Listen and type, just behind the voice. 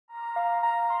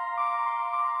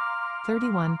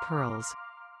31 Pearls.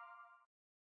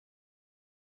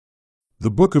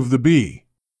 The Book of the Bee.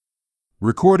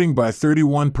 Recording by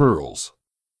 31 Pearls.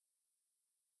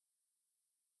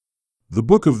 The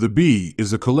Book of the Bee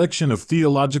is a collection of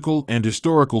theological and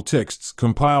historical texts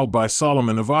compiled by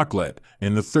Solomon of Akhlat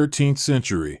in the 13th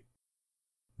century.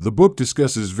 The book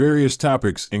discusses various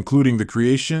topics including the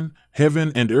creation,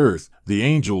 heaven and earth, the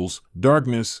angels,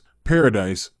 darkness,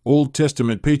 paradise, Old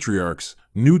Testament patriarchs,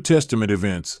 New Testament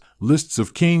events, lists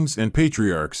of kings and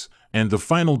patriarchs, and the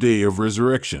final day of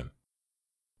resurrection.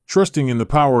 Trusting in the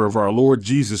power of our Lord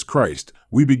Jesus Christ,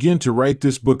 we begin to write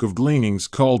this book of gleanings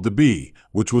called the Bee,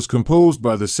 which was composed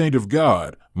by the saint of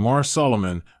God, Mar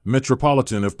Solomon,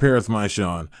 metropolitan of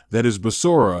Parathmishon, that is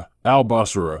Basora,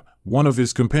 al-Basra, one of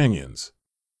his companions.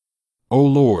 O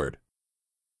Lord,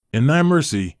 in thy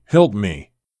mercy, help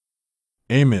me.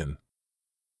 Amen.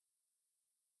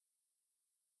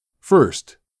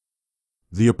 First,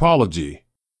 the Apology.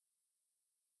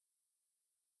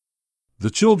 The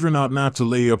children ought not to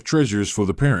lay up treasures for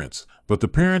the parents, but the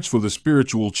parents for the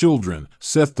spiritual children,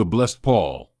 saith the blessed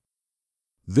Paul.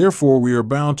 Therefore we are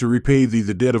bound to repay thee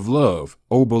the debt of love,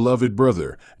 O beloved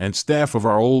brother, and staff of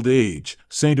our old age,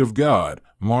 saint of God,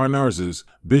 Mar Narses,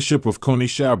 bishop of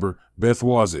Konishaber,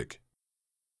 Bethwazik.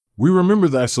 We remember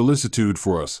thy solicitude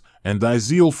for us, and thy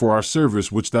zeal for our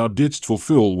service which thou didst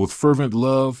fulfill with fervent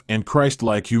love and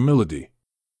Christ-like humility.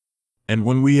 And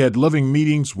when we had loving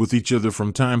meetings with each other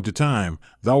from time to time,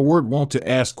 thou wert wont to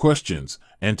ask questions,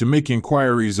 and to make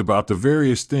inquiries about the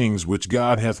various things which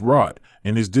God hath wrought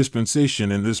in his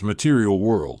dispensation in this material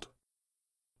world,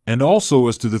 and also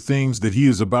as to the things that he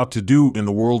is about to do in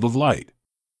the world of light.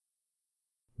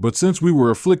 But since we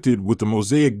were afflicted with the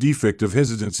Mosaic defect of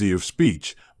hesitancy of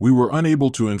speech, we were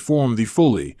unable to inform thee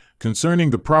fully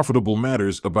concerning the profitable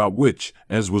matters about which,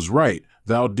 as was right,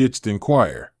 thou didst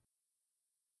inquire.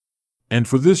 And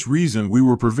for this reason we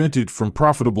were prevented from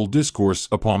profitable discourse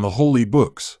upon the holy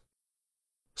books.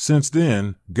 Since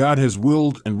then, God has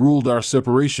willed and ruled our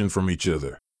separation from each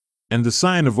other. And the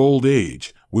sign of old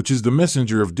age, which is the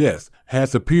messenger of death,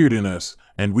 hath appeared in us,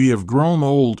 and we have grown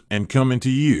old and come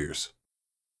into years.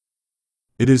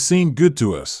 It has seemed good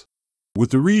to us,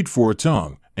 with the reed for a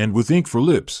tongue, and with ink for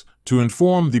lips, to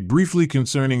inform thee briefly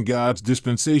concerning God's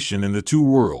dispensation in the two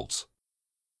worlds.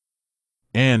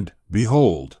 And,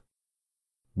 behold,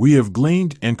 we have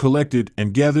gleaned and collected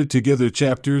and gathered together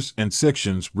chapters and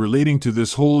sections relating to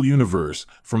this whole universe,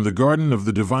 from the garden of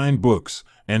the divine books,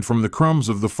 and from the crumbs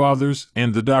of the fathers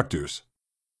and the doctors.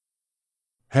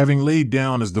 Having laid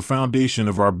down as the foundation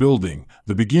of our building,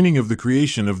 the beginning of the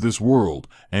creation of this world,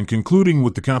 and concluding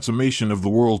with the consummation of the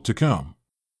world to come.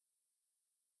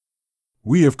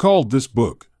 We have called this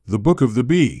book, the Book of the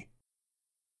Bee,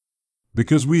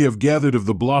 because we have gathered of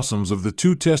the blossoms of the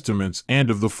two testaments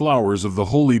and of the flowers of the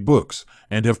holy books,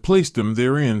 and have placed them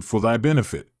therein for thy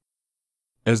benefit.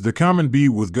 As the common bee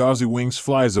with gauzy wings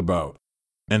flies about,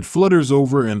 and flutters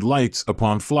over and lights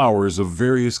upon flowers of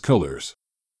various colors,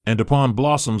 and upon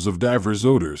blossoms of divers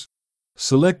odors,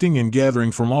 selecting and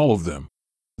gathering from all of them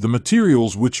the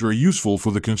materials which are useful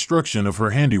for the construction of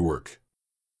her handiwork.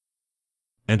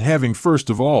 And having first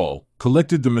of all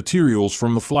collected the materials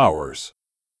from the flowers,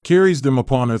 carries them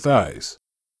upon her thighs,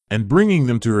 and bringing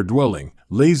them to her dwelling,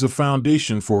 lays a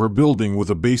foundation for her building with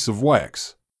a base of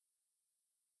wax.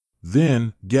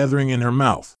 Then, gathering in her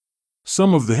mouth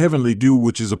some of the heavenly dew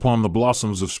which is upon the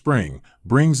blossoms of spring,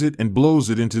 brings it and blows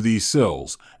it into these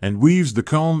cells, and weaves the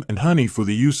comb and honey for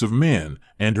the use of men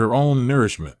and her own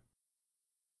nourishment.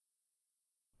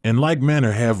 In like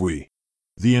manner have we,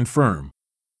 the infirm,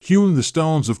 hewn the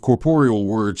stones of corporeal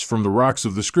words from the rocks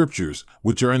of the Scriptures,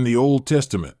 which are in the Old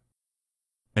Testament,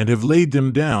 and have laid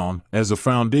them down as a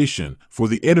foundation for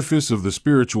the edifice of the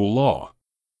spiritual law.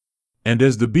 And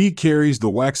as the bee carries the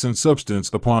waxen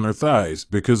substance upon her thighs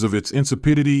because of its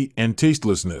insipidity and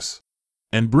tastelessness,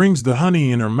 and brings the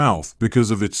honey in her mouth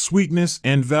because of its sweetness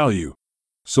and value,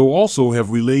 so also have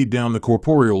we laid down the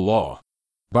corporeal law,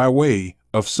 by way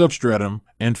of substratum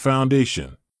and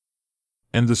foundation,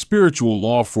 and the spiritual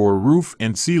law for a roof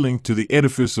and ceiling to the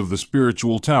edifice of the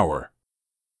spiritual tower.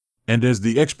 And as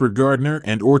the expert gardener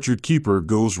and orchard keeper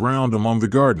goes round among the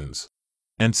gardens,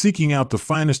 and seeking out the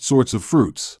finest sorts of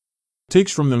fruits,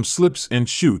 takes from them slips and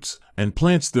shoots, and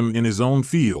plants them in his own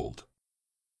field,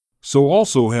 so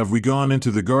also have we gone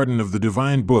into the garden of the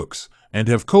divine books, and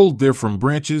have culled therefrom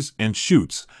branches and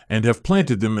shoots, and have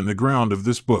planted them in the ground of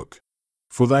this book,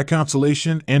 for thy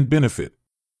consolation and benefit.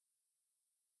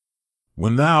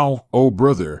 When thou, O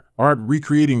brother, art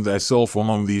recreating thyself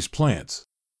among these plants,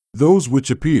 those which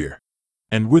appear,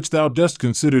 and which thou dost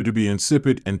consider to be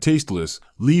insipid and tasteless,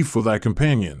 leave for thy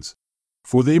companions,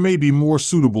 for they may be more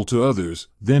suitable to others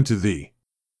than to thee.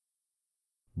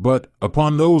 But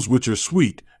upon those which are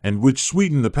sweet, and which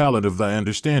sweeten the palate of thy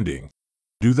understanding,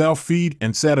 do thou feed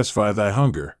and satisfy thy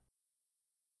hunger.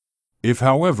 If,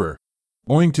 however,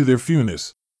 owing to their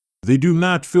fewness, they do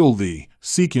not fill thee,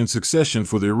 seek in succession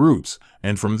for their roots,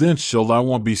 and from thence shall thy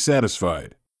want be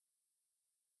satisfied.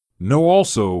 Know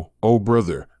also, O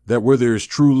brother, that where there is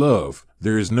true love,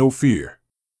 there is no fear.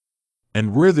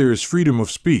 And where there is freedom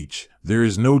of speech, there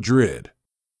is no dread.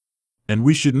 And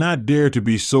we should not dare to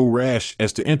be so rash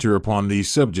as to enter upon these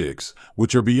subjects,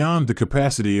 which are beyond the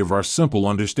capacity of our simple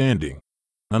understanding,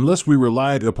 unless we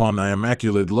relied upon thy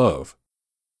immaculate love.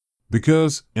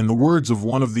 Because, in the words of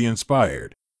one of the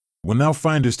inspired, when thou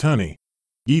findest honey,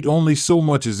 eat only so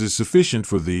much as is sufficient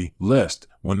for thee, lest,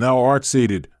 when thou art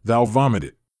sated, thou vomit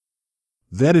it.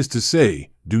 That is to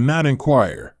say, do not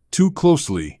inquire too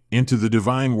closely into the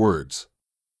divine words.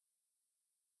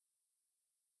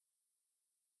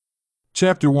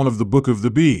 Chapter 1 of the Book of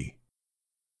the Bee.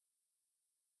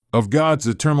 Of God's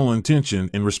eternal intention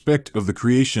in respect of the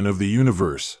creation of the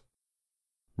universe.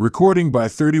 Recording by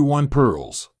 31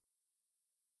 Pearls.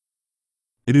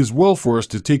 It is well for us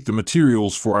to take the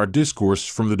materials for our discourse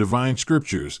from the divine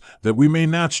scriptures, that we may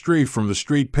not stray from the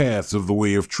straight paths of the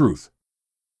way of truth.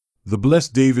 The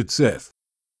blessed David saith,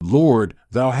 Lord,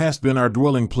 thou hast been our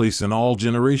dwelling place in all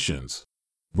generations,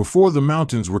 before the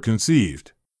mountains were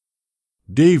conceived.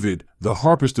 David, the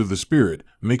harpist of the Spirit,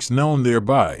 makes known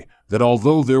thereby that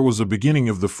although there was a beginning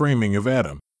of the framing of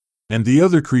Adam and the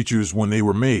other creatures when they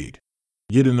were made,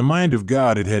 yet in the mind of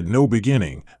God it had no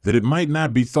beginning, that it might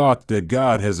not be thought that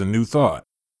God has a new thought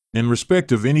in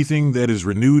respect of anything that is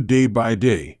renewed day by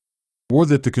day, or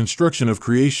that the construction of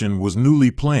creation was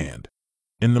newly planned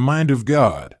in the mind of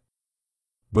God.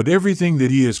 But everything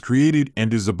that he has created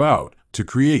and is about to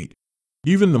create,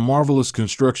 even the marvelous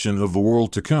construction of the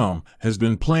world to come, has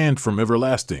been planned from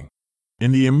everlasting,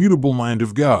 in the immutable mind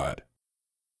of God.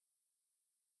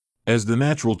 As the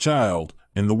natural child,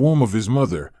 in the womb of his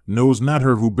mother, knows not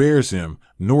her who bears him,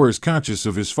 nor is conscious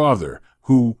of his father,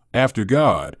 who, after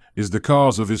God, is the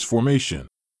cause of his formation,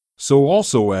 so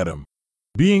also Adam,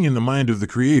 being in the mind of the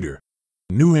Creator,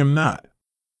 knew him not.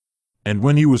 And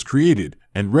when he was created,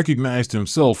 and recognized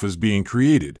himself as being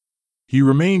created, he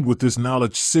remained with this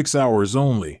knowledge 6 hours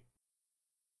only.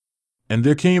 And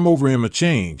there came over him a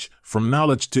change, from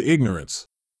knowledge to ignorance,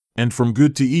 and from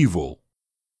good to evil.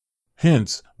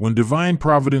 Hence, when divine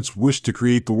providence wished to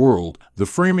create the world, the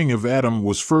framing of Adam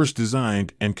was first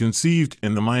designed and conceived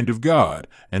in the mind of God,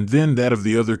 and then that of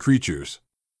the other creatures.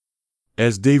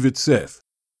 As David saith,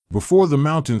 before the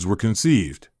mountains were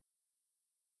conceived.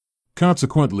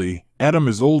 Consequently, Adam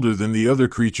is older than the other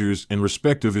creatures in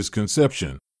respect of his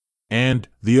conception, and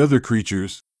the other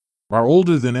creatures are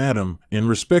older than Adam in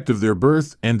respect of their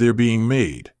birth and their being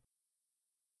made.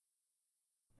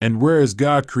 And whereas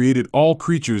God created all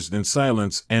creatures in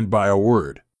silence and by a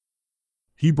word,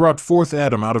 he brought forth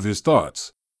Adam out of his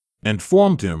thoughts, and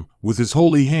formed him with his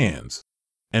holy hands,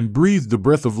 and breathed the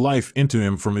breath of life into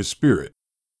him from his spirit,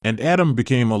 and Adam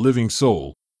became a living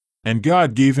soul, and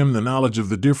God gave him the knowledge of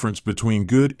the difference between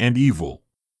good and evil.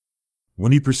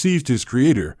 When he perceived his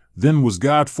Creator, then was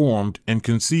God formed and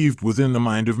conceived within the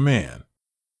mind of man.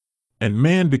 And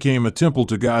man became a temple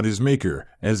to God his Maker,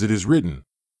 as it is written,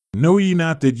 Know ye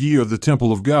not that ye are the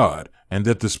temple of God, and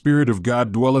that the Spirit of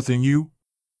God dwelleth in you?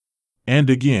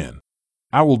 And again,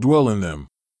 I will dwell in them,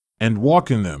 and walk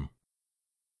in them.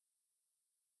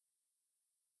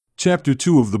 Chapter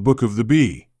 2 of the Book of the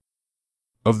Bee.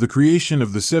 Of the creation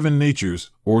of the 7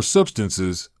 natures, or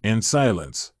substances, and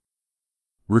silence.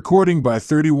 Recording by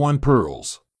 31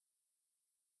 Pearls.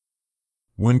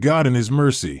 When God in his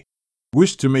mercy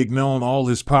wished to make known all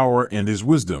his power and his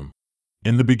wisdom,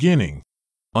 in the beginning,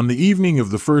 on the evening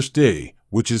of the first day,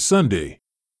 which is Sunday,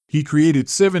 he created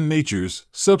 7 natures,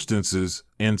 substances,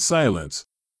 and silence,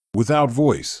 without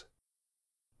voice.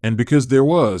 And because there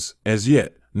was, as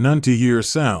yet, none to hear a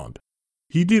sound,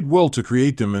 he did well to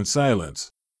create them in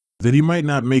silence, that he might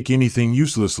not make anything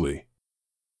uselessly.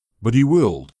 But he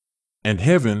willed, and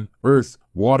heaven, earth,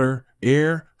 water,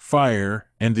 air, fire,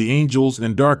 and the angels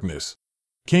and darkness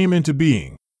came into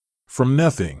being from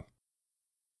nothing.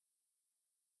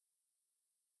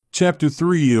 Chapter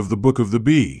 3 of the Book of the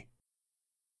Bee.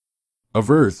 Of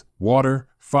earth, water,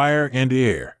 fire, and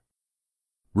air.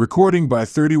 Recording by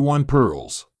 31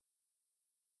 Pearls.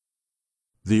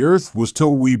 The earth was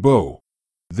tohu-boh,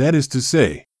 that is to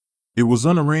say, it was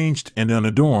unarranged and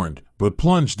unadorned, but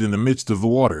plunged in the midst of the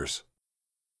waters.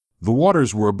 The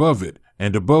waters were above it,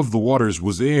 and above the waters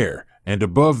was air, and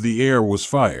above the air was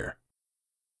fire.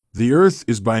 The earth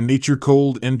is by nature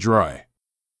cold and dry.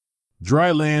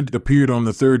 Dry land appeared on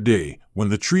the third day, when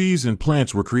the trees and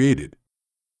plants were created.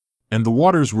 And the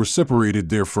waters were separated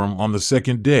therefrom on the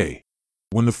second day,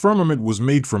 when the firmament was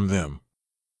made from them.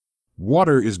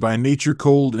 Water is by nature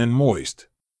cold and moist.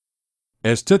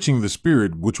 As touching the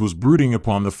Spirit which was brooding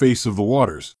upon the face of the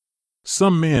waters,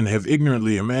 some men have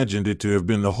ignorantly imagined it to have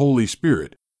been the Holy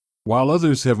Spirit, while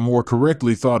others have more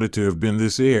correctly thought it to have been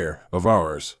this air of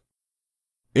ours.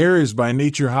 Air is by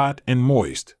nature hot and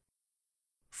moist.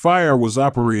 Fire was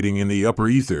operating in the upper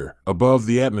ether, above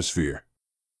the atmosphere.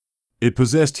 It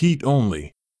possessed heat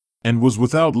only, and was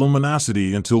without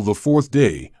luminosity until the fourth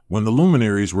day, when the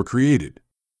luminaries were created.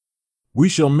 We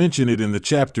shall mention it in the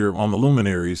chapter on the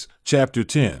luminaries, chapter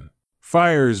 10.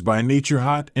 Fire is by nature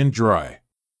hot and dry.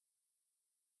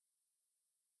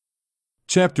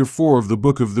 Chapter 4 of the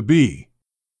Book of the Bee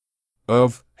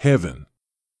of Heaven.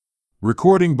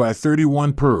 Recording by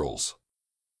 31 Pearls.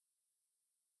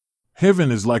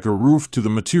 Heaven is like a roof to the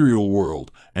material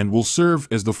world, and will serve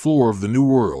as the floor of the new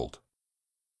world.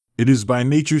 It is by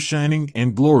nature shining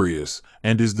and glorious,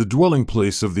 and is the dwelling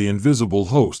place of the invisible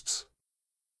hosts.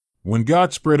 When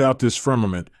God spread out this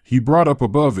firmament, he brought up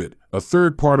above it a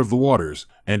third part of the waters,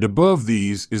 and above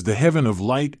these is the heaven of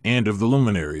light and of the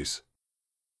luminaries.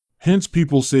 Hence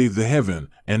people say the heaven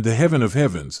and the heaven of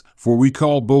heavens, for we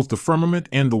call both the firmament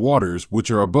and the waters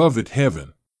which are above it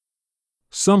heaven.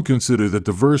 Some consider that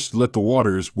the verse, "Let the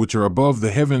waters which are above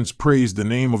the heavens praise the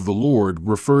name of the Lord,"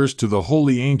 refers to the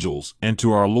holy angels and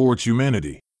to our Lord's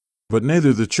humanity. But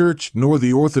neither the Church nor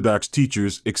the Orthodox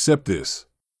teachers accept this.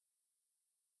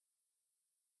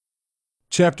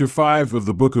 Chapter 5 of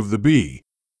the Book of the Bee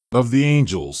of the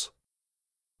Angels.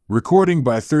 Recording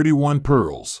by 31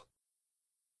 Pearls.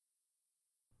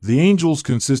 The angels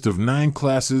consist of 9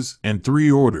 classes and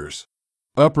 3 orders: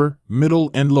 upper,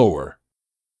 middle, and lower.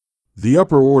 The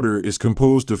upper order is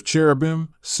composed of cherubim,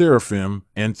 seraphim,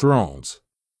 and thrones.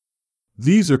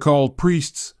 These are called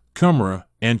priests, cumara,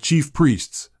 and chief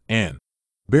priests, and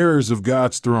bearers of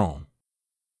God's throne.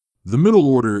 The middle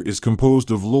order is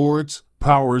composed of lords,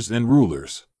 powers, and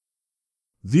rulers.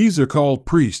 These are called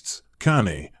priests,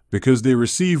 kane, because they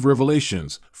receive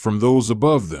revelations from those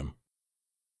above them.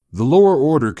 The lower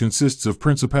order consists of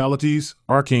principalities,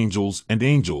 archangels, and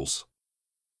angels.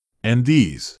 And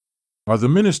these are the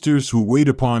ministers who wait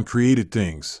upon created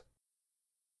things.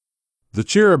 The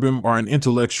cherubim are an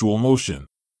intellectual motion,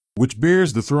 which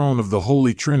bears the throne of the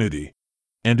Holy Trinity,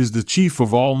 and is the chief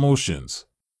of all motions.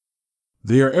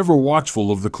 They are ever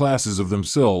watchful of the classes of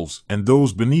themselves and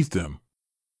those beneath them.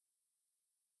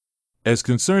 As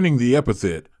concerning the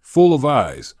epithet, full of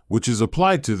eyes, which is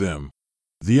applied to them,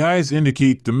 the eyes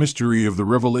indicate the mystery of the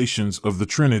revelations of the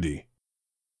Trinity.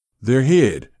 Their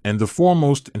head, and the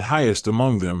foremost and highest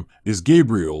among them, is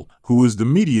Gabriel, who is the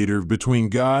mediator between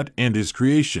God and his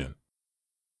creation.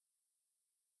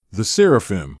 The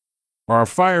seraphim are a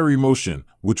fiery motion,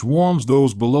 which warms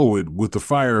those below it with the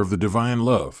fire of the divine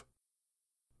love.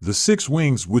 The 6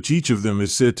 wings which each of them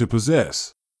is said to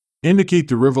possess indicate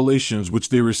the revelations which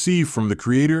they receive from the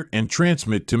Creator and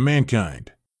transmit to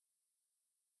mankind.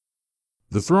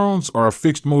 The thrones are a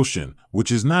fixed motion,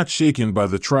 which is not shaken by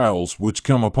the trials which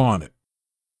come upon it.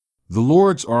 The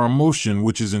lords are a motion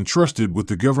which is entrusted with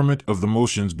the government of the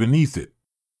motions beneath it.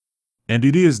 And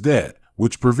it is that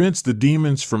which prevents the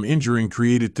demons from injuring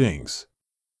created things.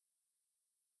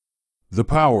 The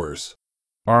powers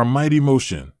are a mighty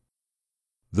motion,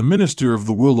 the minister of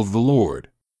the will of the Lord.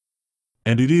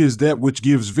 And it is that which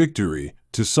gives victory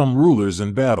to some rulers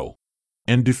in battle,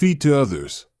 and defeat to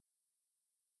others.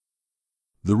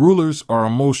 The rulers are a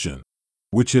motion,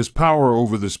 which has power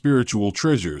over the spiritual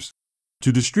treasures,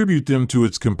 to distribute them to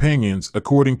its companions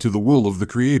according to the will of the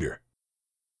Creator.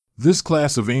 This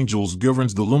class of angels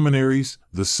governs the luminaries,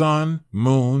 the sun,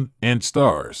 moon, and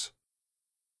stars.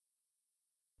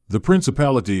 The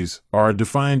principalities are a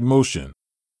defined motion,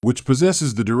 which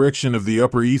possesses the direction of the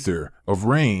upper ether, of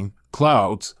rain,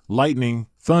 clouds, lightning,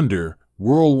 thunder,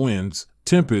 whirlwinds,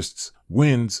 tempests,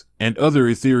 winds, and other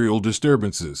ethereal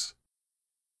disturbances.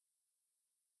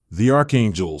 The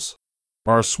archangels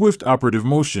are a swift operative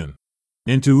motion,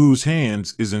 into whose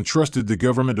hands is entrusted the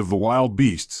government of the wild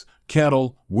beasts,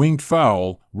 cattle, winged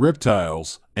fowl,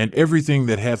 reptiles, and everything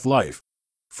that hath life,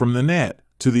 from the gnat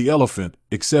to the elephant,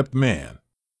 except man.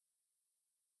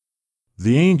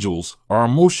 The angels are a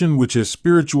motion which has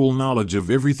spiritual knowledge of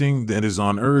everything that is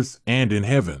on earth and in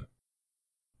heaven.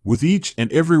 With each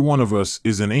and every one of us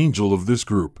is an angel of this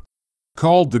group,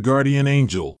 called the guardian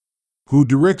angel, who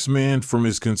directs man from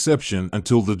his conception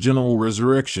until the general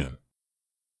resurrection.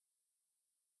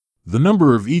 The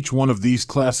number of each one of these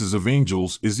classes of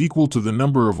angels is equal to the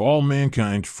number of all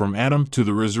mankind from Adam to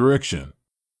the resurrection.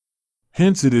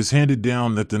 Hence it is handed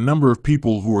down that the number of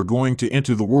people who are going to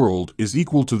enter the world is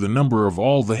equal to the number of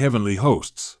all the heavenly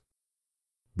hosts.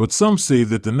 But some say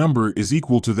that the number is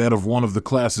equal to that of one of the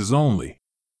classes only,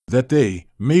 that they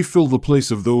may fill the place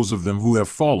of those of them who have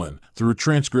fallen through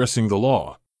transgressing the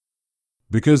law.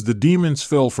 Because the demons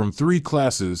fell from 3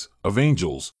 classes of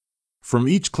angels, from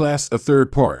each class a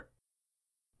third part.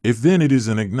 If then it is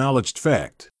an acknowledged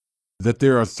fact that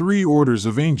there are 3 orders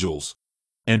of angels,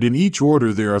 and in each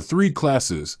order there are 3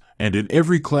 classes, and in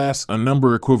every class a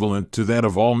number equivalent to that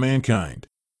of all mankind,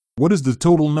 what is the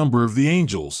total number of the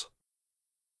angels?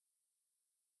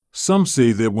 Some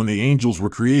say that when the angels were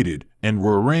created and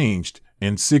were arranged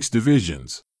in 6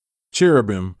 divisions,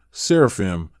 cherubim,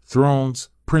 seraphim, thrones,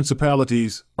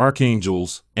 principalities,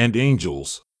 archangels, and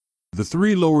angels, the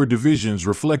 3 lower divisions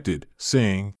reflected,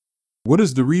 saying, "What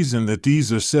is the reason that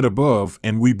these are set above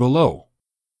and we below?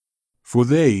 For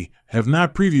they have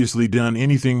not previously done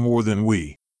anything more than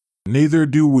we, neither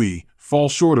do we fall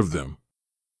short of them."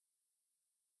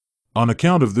 On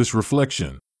account of this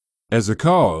reflection, as a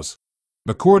cause,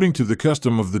 according to the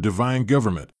custom of the divine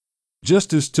government,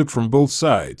 justice took from both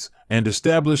sides and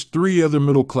established 3 other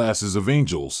middle classes of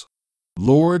angels,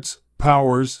 lords,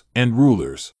 powers, and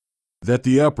rulers, that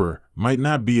the upper might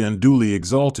not be unduly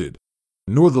exalted,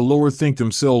 nor the lower think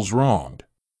themselves wronged.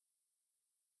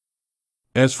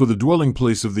 As for the dwelling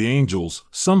place of the angels,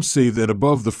 some say that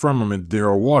above the firmament there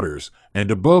are waters,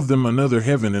 and above them another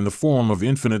heaven in the form of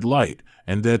infinite light,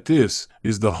 and that this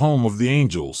is the home of the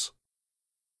angels.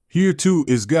 Here too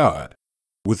is God,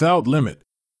 without limit,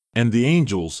 and the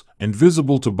angels,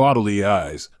 invisible to bodily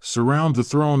eyes, surround the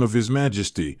throne of His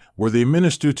majesty, where they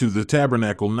minister to the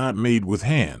tabernacle not made with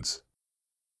hands.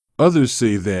 Others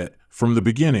say that, from the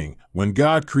beginning, when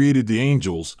God created the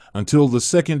angels, until the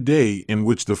 2nd day in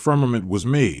which the firmament was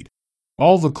made,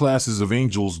 all the classes of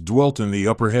angels dwelt in the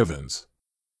upper heavens.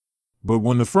 But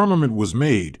when the firmament was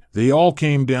made, they all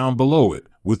came down below it,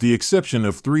 with the exception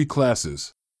of 3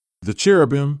 classes, the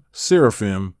cherubim,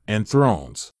 seraphim, and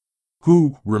thrones,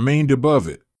 who remained above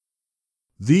it.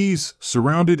 These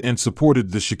surrounded and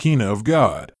supported the Shekinah of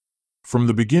God, from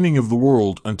the beginning of the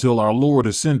world until our Lord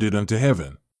ascended unto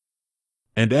heaven.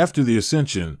 And after the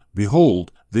ascension,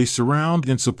 behold, they surround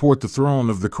and support the throne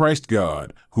of the Christ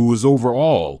God, who is over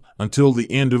all, until the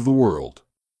end of the world.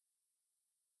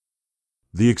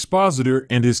 The expositor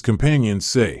and his companions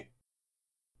say,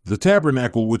 "The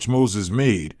tabernacle which Moses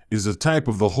made is a type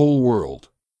of the whole world.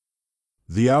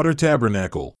 The outer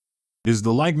tabernacle is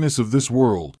the likeness of this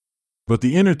world, but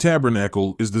the inner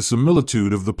tabernacle is the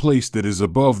similitude of the place that is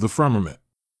above the firmament.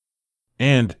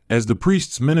 And, as the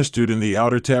priests ministered in the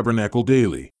outer tabernacle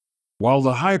daily, while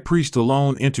the high priest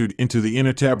alone entered into the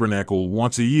inner tabernacle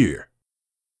once a year,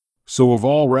 so of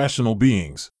all rational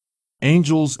beings,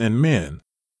 angels and men,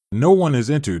 no one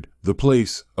has entered the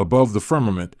place above the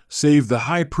firmament save the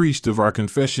high priest of our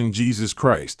confession, Jesus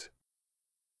Christ.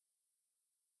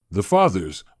 The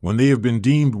fathers, when they have been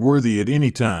deemed worthy at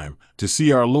any time to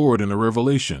see our Lord in a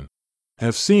revelation,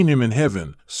 have seen Him in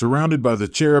heaven, surrounded by the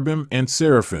cherubim and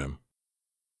seraphim.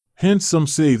 Hence some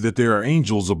say that there are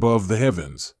angels above the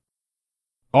heavens.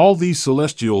 All these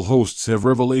celestial hosts have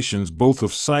revelations both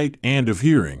of sight and of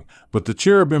hearing, but the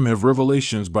cherubim have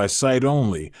revelations by sight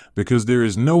only, because there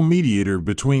is no mediator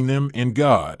between them and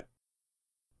God.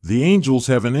 The angels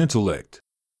have an intellect,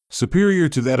 superior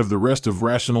to that of the rest of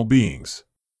rational beings.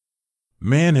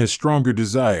 Man has stronger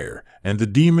desire, and the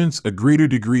demons a greater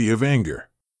degree of anger."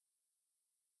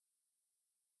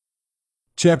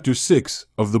 Chapter 6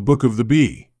 of the Book of the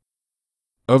Bee.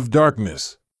 Of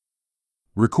Darkness.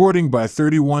 Recording by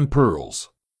 31 Pearls.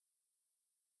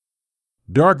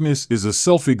 Darkness is a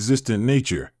self-existent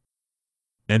nature,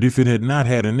 and if it had not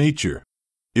had a nature,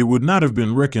 it would not have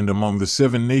been reckoned among the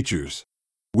 7 natures,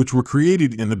 which were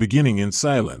created in the beginning in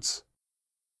silence.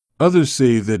 Others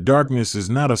say that darkness is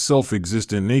not a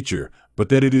self-existent nature, but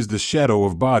that it is the shadow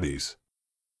of bodies.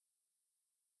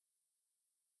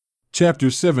 Chapter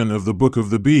 7 of the Book of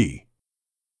the Bee.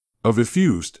 Of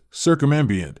Effused,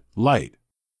 Circumambient, Light.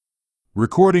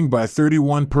 Recording by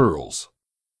 31 Pearls.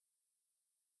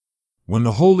 When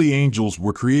the holy angels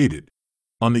were created,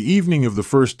 on the evening of the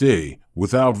 1st day,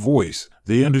 without voice,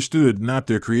 they understood not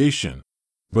their creation,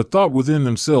 but thought within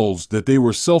themselves that they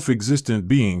were self-existent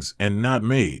beings and not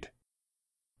made.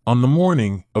 On the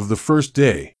morning of the 1st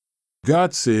day,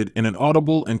 God said in an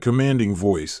audible and commanding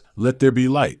voice, "Let there be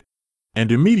light."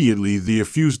 And immediately the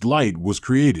effused light was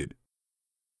created.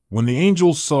 When the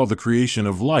angels saw the creation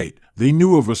of light, they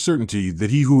knew of a certainty that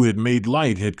He who had made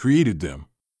light had created them.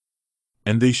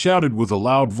 And they shouted with a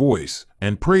loud voice,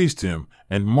 and praised him,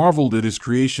 and marveled at his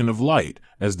creation of light,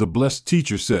 as the blessed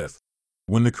teacher saith,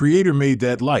 when the Creator made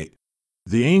that light,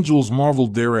 the angels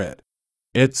marveled thereat,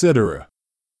 etc.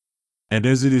 And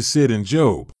as it is said in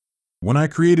Job, when I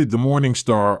created the morning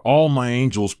star, all my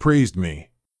angels praised me.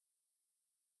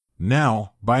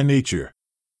 Now, by nature,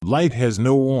 light has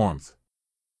no warmth.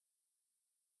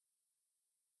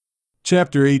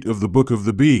 Chapter 8 of the Book of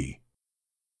the Bee.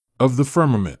 Of the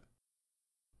Firmament.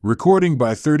 Recording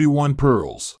by 31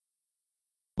 Pearls.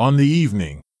 On the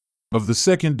evening of the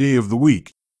second day of the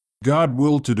week, God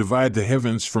willed to divide the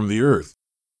heavens from the earth,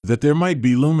 that there might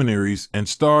be luminaries and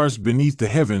stars beneath the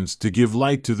heavens to give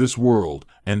light to this world,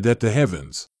 and that the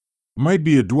heavens might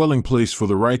be a dwelling place for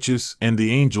the righteous and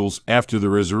the angels after the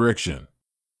resurrection.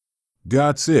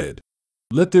 God said,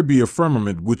 Let there be a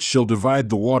firmament which shall divide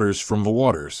the waters from the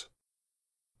waters.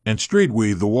 And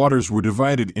straightway the waters were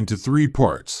divided into 3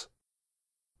 parts.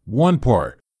 One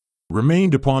part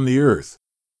remained upon the earth,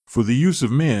 for the use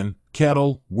of men,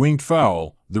 cattle, winged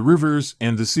fowl, the rivers,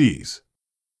 and the seas.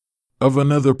 Of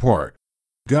another part,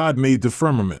 God made the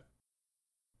firmament.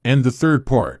 And the third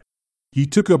part, he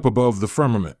took up above the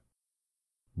firmament.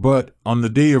 But, on the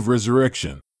day of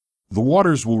resurrection, the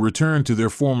waters will return to their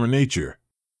former nature.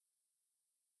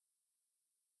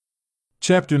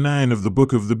 Chapter 9 of the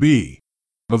Book of the Bee.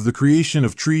 Of the creation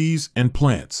of trees and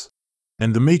plants,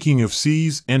 and the making of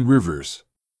seas and rivers.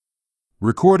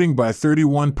 Recording by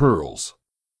 31 Pearls.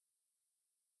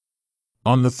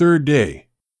 On the third day,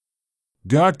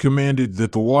 God commanded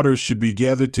that the waters should be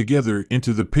gathered together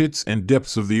into the pits and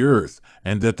depths of the earth,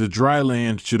 and that the dry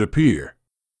land should appear.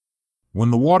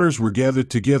 When the waters were gathered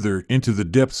together into the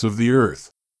depths of the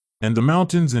earth, and the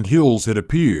mountains and hills had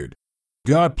appeared,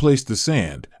 God placed the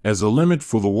sand as a limit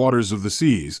for the waters of the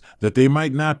seas, that they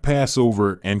might not pass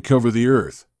over and cover the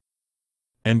earth.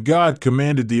 And God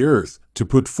commanded the earth to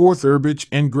put forth herbage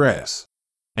and grass,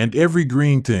 and every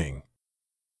green thing.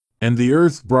 And the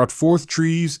earth brought forth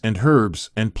trees and herbs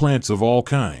and plants of all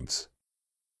kinds,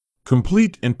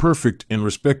 complete and perfect in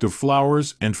respect of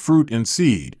flowers and fruit and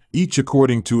seed, each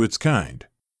according to its kind.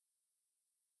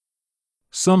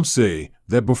 Some say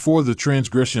that before the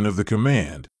transgression of the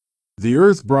command, the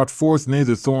earth brought forth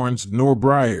neither thorns nor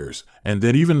briars, and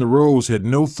that even the rose had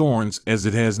no thorns as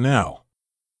it has now.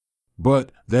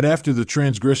 But that after the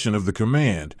transgression of the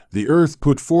command, the earth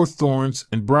put forth thorns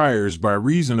and briars by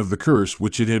reason of the curse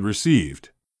which it had received.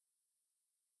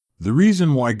 The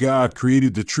reason why God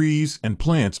created the trees and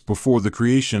plants before the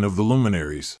creation of the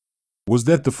luminaries was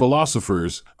that the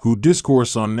philosophers who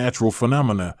discourse on natural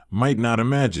phenomena might not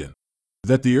imagine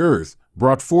that the earth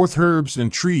brought forth herbs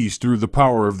and trees through the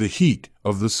power of the heat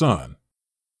of the sun.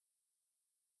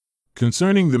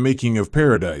 Concerning the making of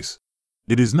paradise,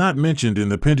 it is not mentioned in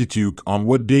the Pentateuch on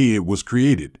what day it was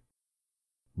created.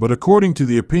 But according to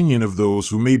the opinion of those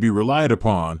who may be relied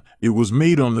upon, it was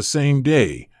made on the same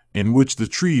day in which the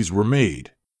trees were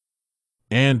made.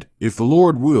 And, if the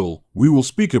Lord will, we will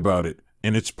speak about it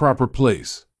in its proper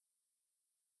place.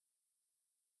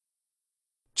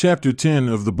 Chapter 10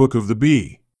 of the Book of the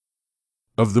Bee.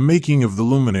 Of the making of the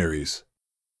luminaries.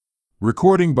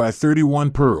 Recording by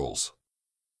 31 Pearls.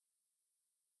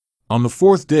 On the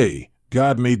 4th day,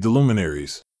 God made the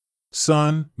luminaries,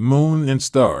 sun, moon, and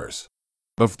stars,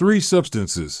 of 3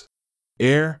 substances,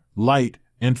 air, light,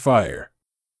 and fire.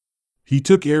 He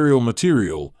took aerial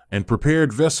material, and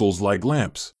prepared vessels like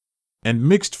lamps, and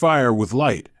mixed fire with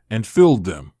light, and filled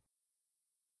them.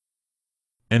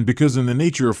 And because in the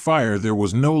nature of fire there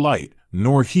was no light,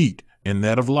 nor heat, in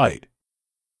that of light,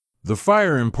 the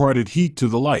fire imparted heat to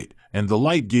the light, and the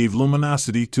light gave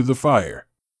luminosity to the fire.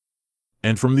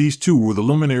 And from these 2 were the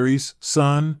luminaries,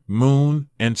 sun, moon,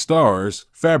 and stars,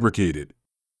 fabricated.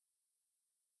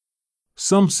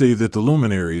 Some say that the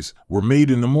luminaries were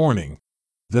made in the morning,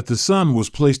 that the sun was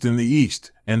placed in the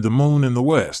east, and the moon in the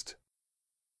west,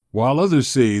 while others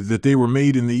say that they were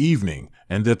made in the evening,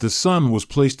 and that the sun was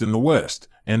placed in the west,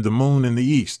 and the moon in the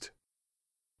east.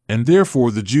 And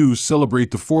therefore the Jews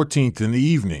celebrate the 14th in the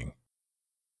evening.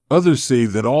 Others say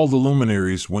that all the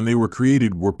luminaries when they were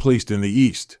created were placed in the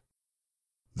east.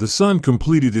 The sun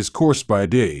completed his course by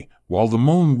day, while the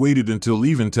moon waited until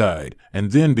eventide,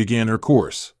 and then began her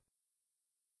course.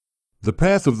 The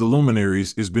path of the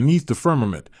luminaries is beneath the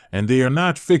firmament, and they are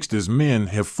not fixed as men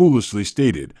have foolishly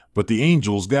stated, but the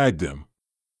angels guide them.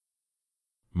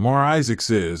 Mar Isaac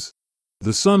says,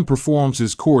 The sun performs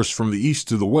his course from the east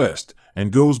to the west,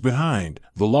 and goes behind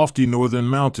the lofty northern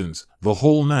mountains the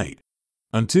whole night,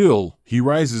 until he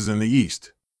rises in the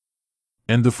east.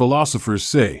 And the philosophers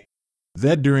say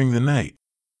that during the night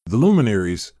the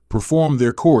luminaries perform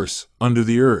their course under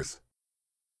the earth.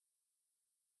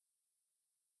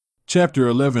 Chapter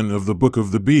 11 of the Book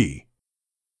of the Bee.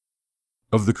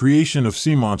 Of the creation of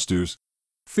sea monsters,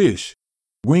 fish,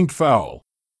 winged fowl,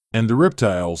 and the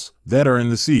reptiles that are in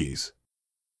the seas.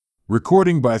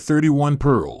 Recording by 31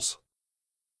 Pearls.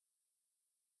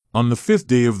 On the 5th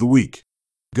day of the week,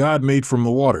 God made from the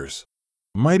waters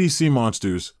mighty sea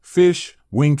monsters, fish,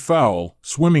 winged fowl,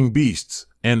 swimming beasts,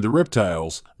 and the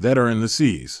reptiles that are in the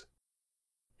seas.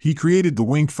 He created the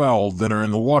winged fowl that are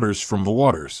in the waters from the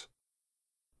waters.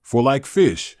 For like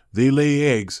fish, they lay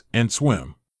eggs and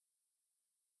swim.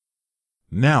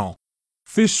 Now,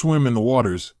 fish swim in the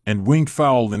waters, and winged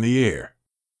fowl in the air.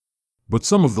 But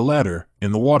some of the latter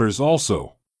in the waters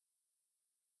also.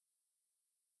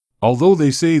 Although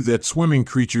they say that swimming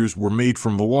creatures were made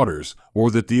from the waters,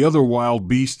 or that the other wild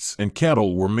beasts and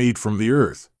cattle were made from the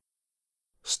earth,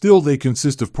 still they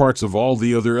consist of parts of all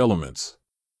the other elements.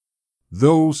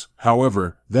 Those,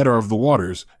 however, that are of the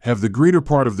waters have the greater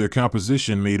part of their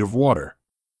composition made of water,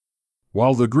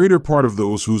 while the greater part of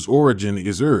those whose origin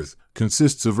is earth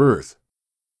consists of earth.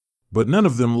 But none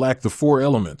of them lack the four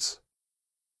elements.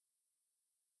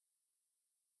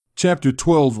 Chapter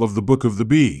 12 of the Book of the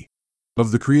Bee.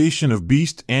 Of the creation of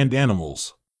beast and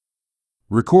animals.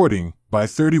 Recording by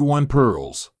 31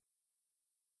 Pearls.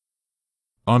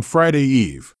 On Friday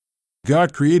Eve,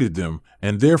 God created them,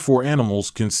 and therefore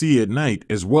animals can see at night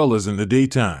as well as in the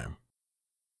daytime.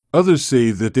 Others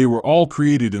say that they were all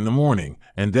created in the morning,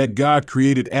 and that God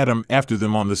created Adam after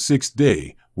them on the 6th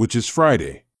day, which is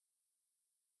Friday.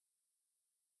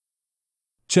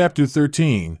 Chapter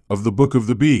 13 of the Book of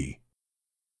the Bee.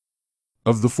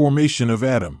 Of the formation of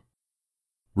Adam.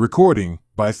 Recording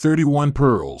by 31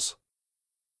 Pearls.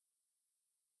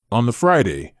 On the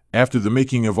Friday, after the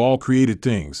making of all created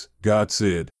things, God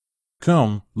said,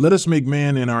 "Come, let us make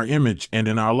man in our image and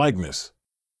in our likeness."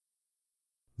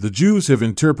 The Jews have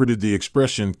interpreted the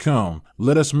expression "come,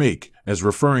 let us make" as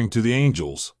referring to the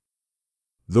angels.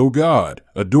 Though God,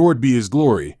 adored be his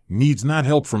glory, needs not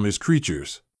help from his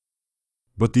creatures.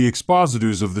 But the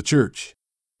expositors of the Church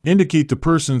indicate the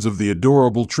persons of the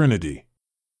adorable Trinity.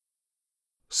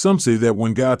 Some say that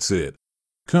when God said,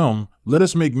 "Come, let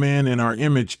us make man in our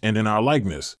image and in our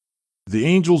likeness," the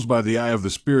angels by the eye of the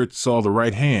Spirit saw the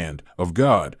right hand of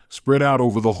God spread out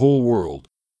over the whole world,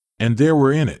 and there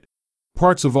were in it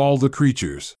parts of all the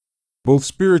creatures, both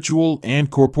spiritual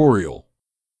and corporeal.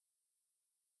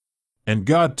 And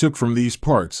God took from these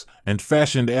parts and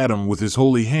fashioned Adam with his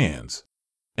holy hands,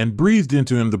 and breathed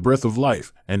into him the breath of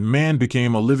life, and man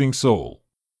became a living soul.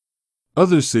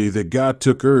 Others say that God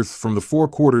took earth from the four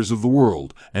quarters of the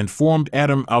world and formed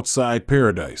Adam outside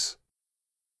paradise,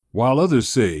 while others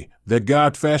say that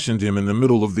God fashioned him in the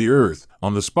middle of the earth,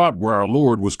 on the spot where our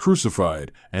Lord was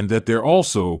crucified, and that there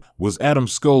also was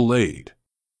Adam's skull laid.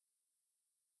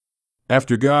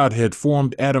 After God had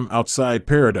formed Adam outside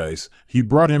paradise, he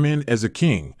brought him in as a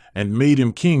king, and made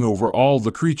him king over all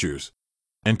the creatures,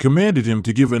 and commanded him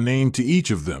to give a name to each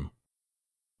of them.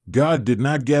 God did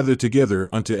not gather together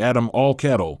unto Adam all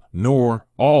cattle, nor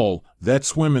all that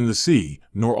swim in the sea,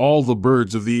 nor all the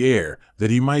birds of the air,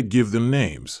 that he might give them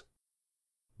names.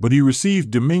 But he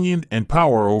received dominion and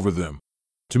power over them,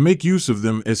 to make use of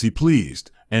them as he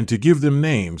pleased, and to give them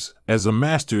names, as a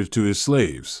master to his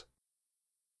slaves.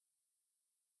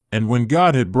 And when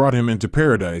God had brought him into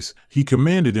paradise, he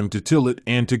commanded him to till it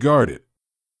and to guard it.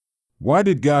 Why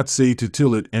did God say to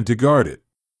till it and to guard it?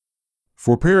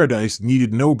 For paradise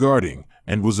needed no guarding,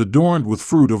 and was adorned with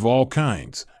fruit of all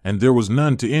kinds, and there was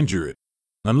none to injure it,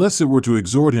 unless it were to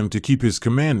exhort him to keep his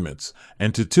commandments,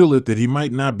 and to till it that he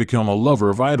might not become a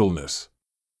lover of idleness.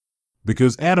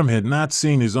 Because Adam had not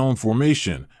seen his own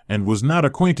formation, and was not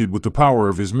acquainted with the power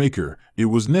of his Maker, it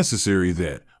was necessary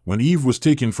that, when Eve was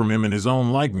taken from him in his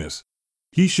own likeness,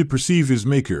 he should perceive his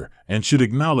Maker, and should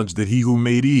acknowledge that he who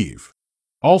made Eve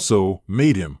also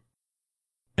made him,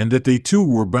 and that they too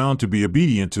were bound to be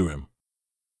obedient to him.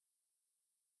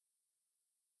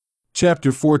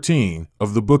 Chapter 14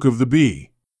 of the Book of the Bee.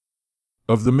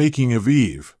 Of the making of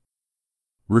Eve.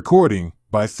 Recording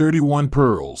by 31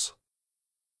 Pearls.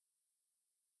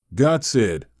 God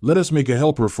said, "Let us make a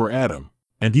helper for Adam."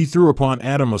 And he threw upon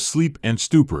Adam a sleep and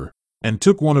stupor, and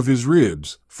took one of his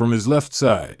ribs from his left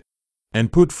side,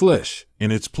 and put flesh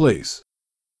in its place.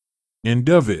 And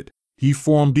of it he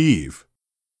formed Eve.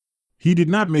 He did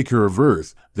not make her of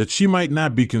earth, that she might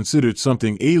not be considered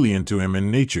something alien to him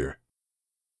in nature.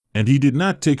 And he did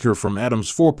not take her from Adam's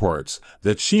foreparts,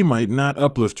 that she might not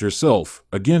uplift herself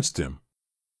against him.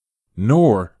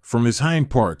 Nor from his hind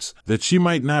parts, that she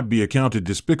might not be accounted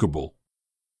despicable.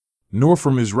 Nor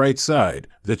from his right side,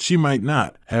 that she might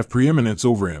not have preeminence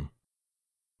over him.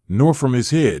 Nor from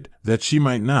his head, that she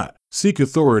might not seek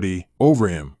authority over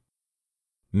him,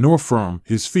 nor from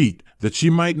his feet, that she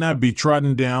might not be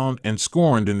trodden down and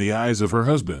scorned in the eyes of her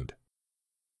husband.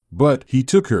 But he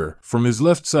took her from his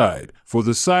left side, for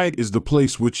the side is the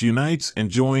place which unites and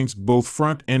joins both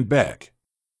front and back.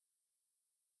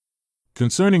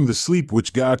 Concerning the sleep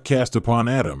which God cast upon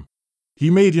Adam, he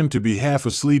made him to be half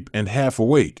asleep and half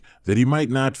awake, that he might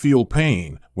not feel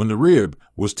pain when the rib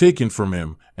was taken from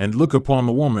him, and look upon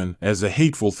the woman as a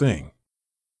hateful thing.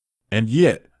 And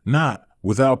yet not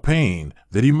without pain,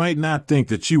 that he might not think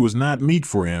that she was not meet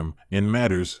for him in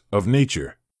matters of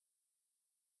nature.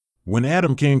 When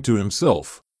Adam came to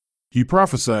himself, he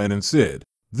prophesied and said,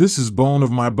 "This is bone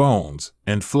of my bones,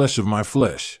 and flesh of my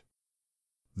flesh.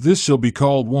 This shall be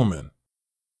called woman."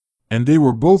 And they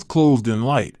were both clothed in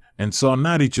light, and saw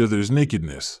not each other's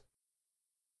nakedness.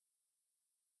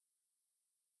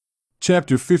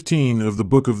 Chapter 15 of the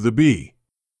Book of the Bee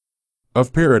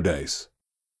of Paradise.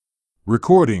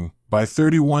 Recording by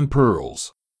 31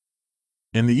 Pearls.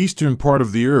 In the eastern part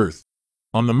of the earth,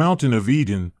 on the mountain of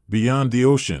Eden, beyond the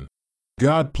ocean,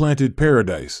 God planted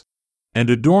paradise, and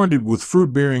adorned it with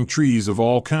fruit-bearing trees of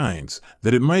all kinds,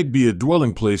 that it might be a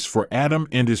dwelling place for Adam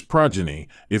and his progeny,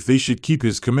 if they should keep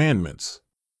his commandments.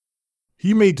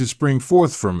 He made to spring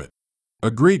forth from it a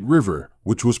great river,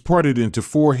 which was parted into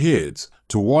 4 heads,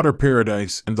 to water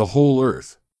paradise and the whole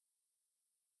earth.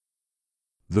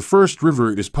 The first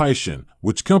river is Pishon,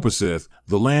 which compasseth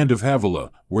the land of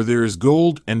Havilah, where there is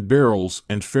gold and beryls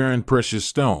and fair and precious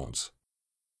stones.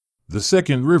 The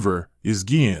second river is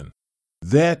Gihon.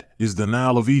 That is the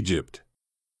Nile of Egypt.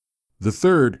 The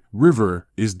third river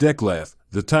is Declath,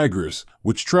 the Tigris,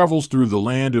 which travels through the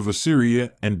land of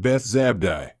Assyria and Beth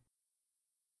Zabdi.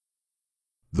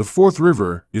 The fourth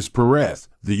river is Perath,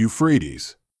 the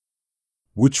Euphrates,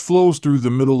 which flows through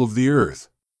the middle of the earth.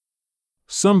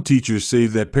 Some teachers say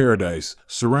that paradise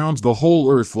surrounds the whole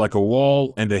earth like a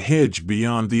wall and a hedge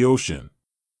beyond the ocean.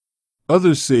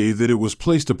 Others say that it was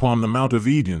placed upon the Mount of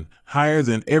Eden, higher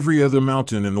than every other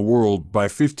mountain in the world by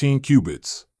 15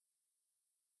 cubits.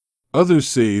 Others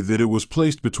say that it was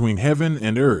placed between heaven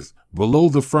and earth, below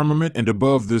the firmament and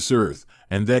above this earth,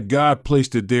 and that God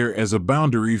placed it there as a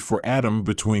boundary for Adam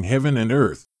between heaven and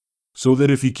earth, so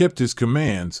that if he kept his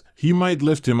commands, he might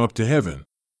lift him up to heaven,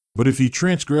 but if he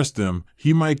transgressed them,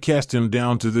 he might cast him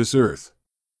down to this earth.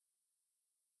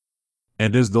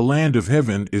 And as the land of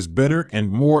heaven is better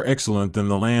and more excellent than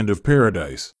the land of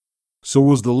paradise, so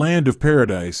was the land of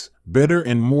paradise better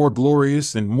and more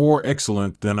glorious and more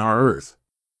excellent than our earth.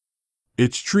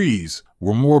 Its trees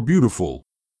were more beautiful,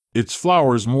 its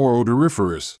flowers more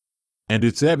odoriferous, and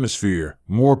its atmosphere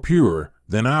more pure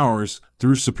than ours,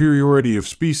 through superiority of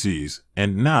species,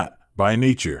 and not by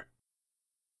nature.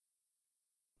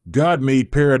 God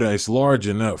made paradise large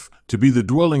enough to be the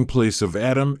dwelling place of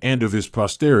Adam and of his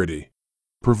posterity,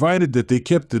 provided that they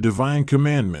kept the divine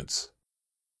commandments.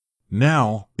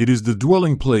 Now it is the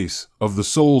dwelling place of the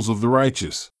souls of the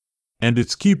righteous, and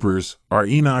its keepers are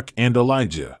Enoch and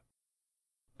Elijah.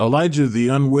 Elijah the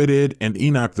unwedded and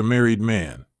Enoch the married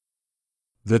man.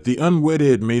 That the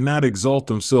unwedded may not exalt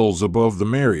themselves above the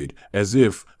married, as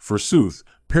if, forsooth,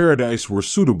 paradise were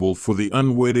suitable for the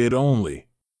unwedded only.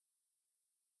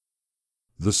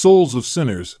 The souls of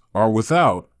sinners are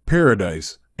without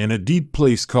paradise in a deep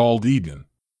place called Eden.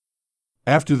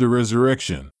 After the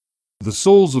resurrection, the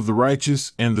souls of the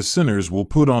righteous and the sinners will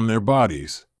put on their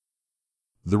bodies.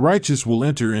 The righteous will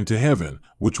enter into heaven,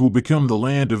 which will become the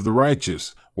land of the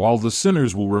righteous, while the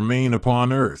sinners will remain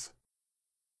upon earth.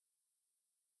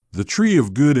 The tree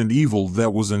of good and evil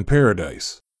that was in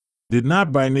paradise did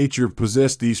not by nature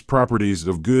possess these properties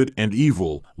of good and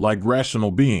evil like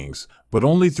rational beings, but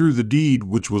only through the deed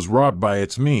which was wrought by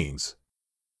its means.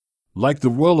 Like the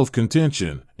well of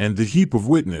contention and the heap of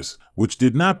witness, which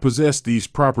did not possess these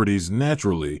properties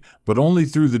naturally, but only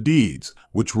through the deeds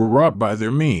which were wrought by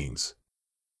their means.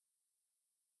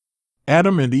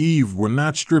 Adam and Eve were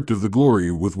not stripped of the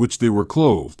glory with which they were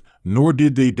clothed, nor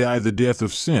did they die the death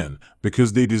of sin,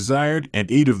 because they desired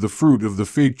and ate of the fruit of the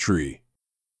fig tree.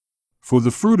 For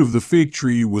the fruit of the fig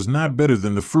tree was not better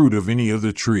than the fruit of any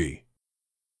other tree.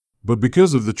 But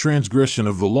because of the transgression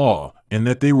of the law, in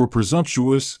that they were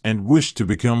presumptuous and wished to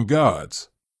become gods.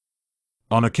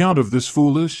 On account of this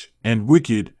foolish and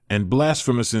wicked and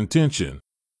blasphemous intention,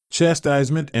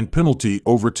 chastisement and penalty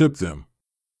overtook them.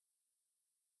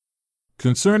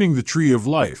 Concerning the tree of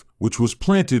life, which was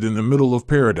planted in the middle of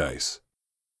paradise.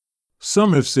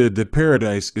 Some have said that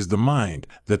paradise is the mind,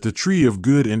 that the tree of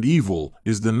good and evil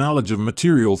is the knowledge of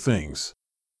material things,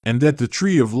 and that the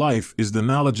tree of life is the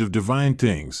knowledge of divine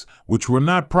things, which were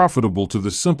not profitable to the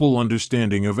simple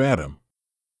understanding of Adam.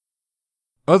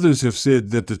 Others have said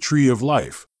that the tree of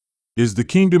life is the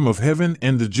kingdom of heaven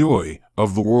and the joy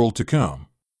of the world to come.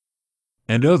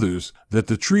 And others, that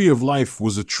the tree of life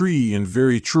was a tree in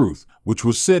very truth, which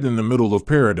was set in the middle of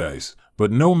paradise,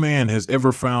 but no man has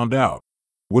ever found out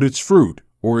what its fruit,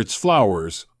 or its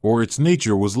flowers, or its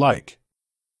nature was like.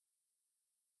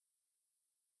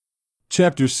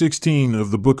 Chapter 16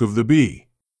 of the Book of the Bee.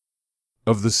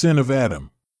 Of the Sin of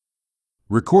Adam.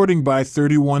 Recording by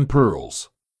 31 Pearls.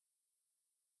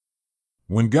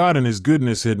 When God in his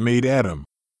goodness had made Adam,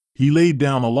 he laid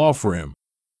down a law for him,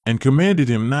 and commanded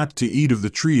him not to eat of the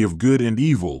tree of good and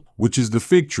evil, which is the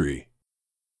fig tree.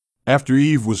 After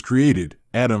Eve was created,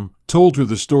 Adam told her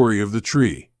the story of the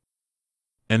tree.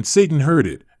 And Satan heard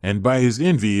it, and by his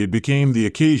envy it became the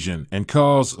occasion and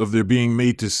cause of their being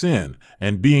made to sin,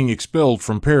 and being expelled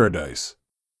from paradise.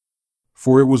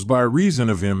 For it was by reason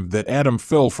of him that Adam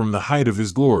fell from the height of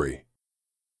his glory.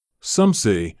 Some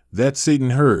say that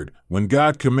Satan heard when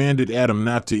God commanded Adam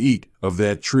not to eat of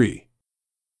that tree.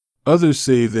 Others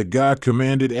say that God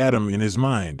commanded Adam in his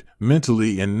mind,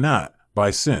 mentally, and not by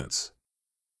sense.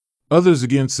 Others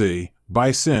again say,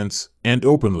 by sense and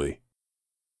openly.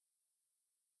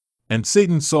 And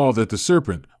Satan saw that the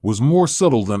serpent was more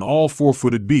subtle than all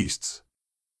four-footed beasts.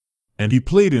 And he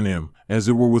played in him, as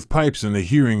it were with pipes in the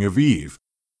hearing of Eve,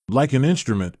 like an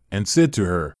instrument, and said to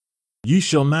her, Ye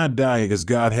shall not die as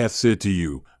God hath said to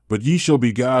you, but ye shall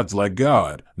be gods like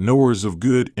God, knowers of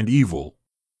good and evil.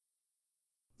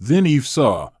 Then Eve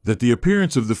saw that the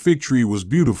appearance of the fig tree was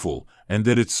beautiful, and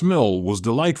that its smell was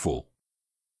delightful.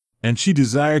 And she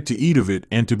desired to eat of it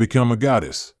and to become a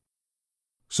goddess.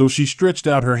 So she stretched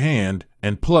out her hand,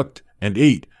 and plucked, and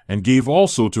ate, and gave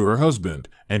also to her husband,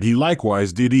 and he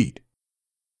likewise did eat.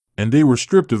 And they were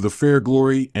stripped of the fair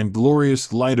glory and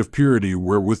glorious light of purity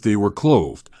wherewith they were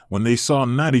clothed, when they saw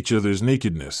not each other's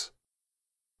nakedness.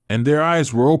 And their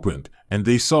eyes were opened, and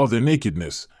they saw their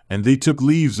nakedness, and they took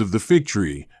leaves of the fig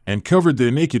tree, and covered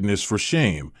their nakedness for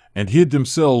shame, and hid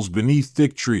themselves beneath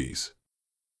thick trees.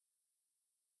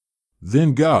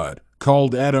 Then God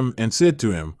called Adam and said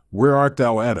to him, Where art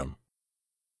thou, Adam?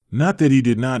 Not that he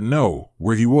did not know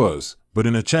where he was, but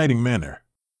in a chiding manner.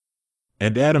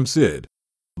 And Adam said,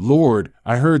 Lord,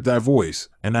 I heard thy voice,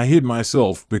 and I hid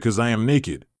myself, because I am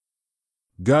naked.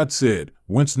 God said,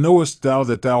 Whence knowest thou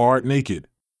that thou art naked?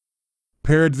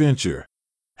 Peradventure,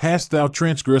 hast thou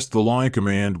transgressed the law and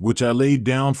command which I laid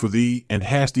down for thee, and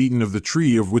hast eaten of the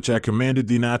tree of which I commanded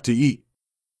thee not to eat?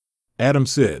 Adam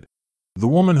said, The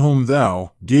woman whom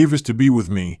thou gavest to be with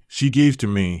me, she gave to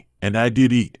me, and I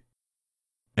did eat.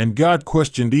 And God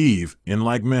questioned Eve in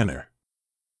like manner.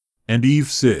 And Eve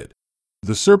said,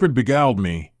 The serpent beguiled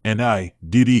me, and I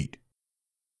did eat.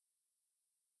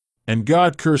 And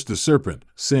God cursed the serpent,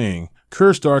 saying,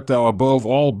 Cursed art thou above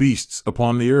all beasts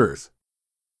upon the earth.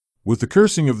 With the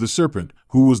cursing of the serpent,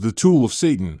 who was the tool of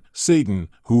Satan, Satan,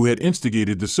 who had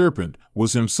instigated the serpent,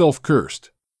 was himself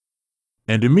cursed.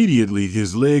 And immediately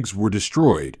his legs were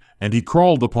destroyed, and he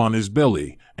crawled upon his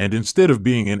belly, and instead of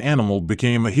being an animal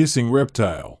became a hissing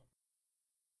reptile.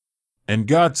 And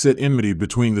God set enmity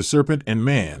between the serpent and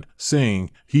man,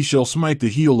 saying, He shall smite the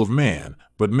heel of man,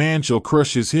 but man shall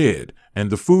crush his head, and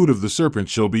the food of the serpent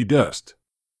shall be dust.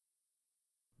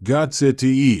 God said to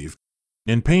Eve,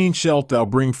 In pain shalt thou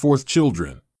bring forth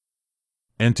children.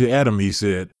 And to Adam he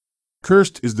said,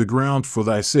 Cursed is the ground for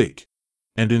thy sake,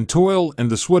 and in toil and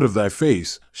the sweat of thy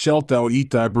face shalt thou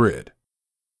eat thy bread.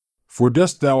 For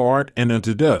dust thou art, and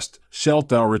unto dust shalt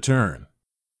thou return.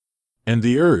 And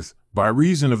the earth, by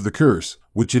reason of the curse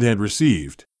which it had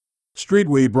received,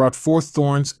 straightway brought forth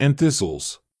thorns and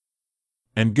thistles.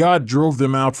 And God drove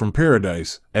them out from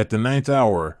paradise at the 9th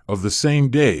hour of the same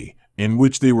day in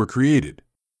which they were created.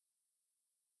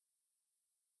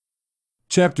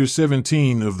 Chapter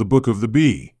 17 of the Book of the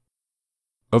Bee.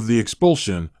 Of the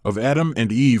expulsion of Adam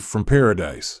and Eve from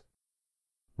paradise.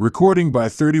 Recording by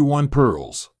 31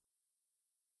 Pearls.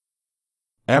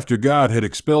 After God had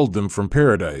expelled them from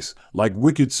paradise, like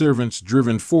wicked servants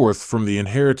driven forth from the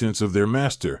inheritance of their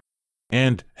master,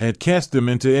 and had cast them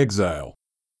into exile,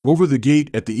 over the gate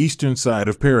at the eastern side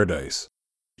of paradise,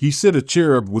 he set a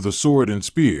cherub with a sword and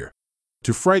spear,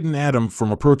 to frighten Adam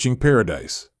from approaching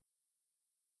paradise.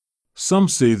 Some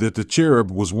say that the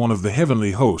cherub was one of the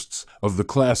heavenly hosts of the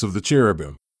class of the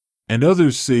cherubim, and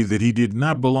others say that he did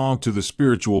not belong to the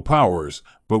spiritual powers,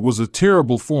 but was a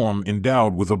terrible form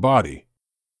endowed with a body.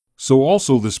 So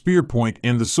also the spear point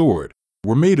and the sword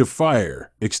were made of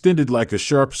fire, extended like a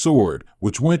sharp sword,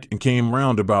 which went and came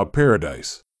round about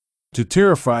paradise, to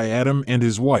terrify Adam and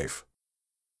his wife.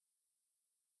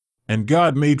 And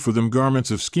God made for them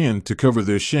garments of skin to cover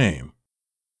their shame.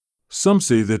 Some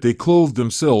say that they clothed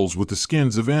themselves with the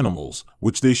skins of animals,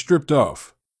 which they stripped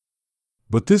off.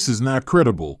 But this is not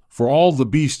credible, for all the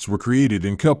beasts were created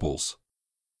in couples.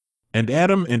 And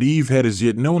Adam and Eve had as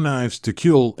yet no knives to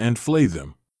kill and flay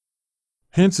them.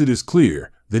 Hence it is clear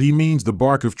that he means the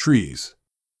bark of trees.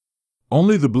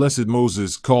 Only the blessed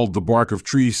Moses called the bark of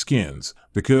trees skins,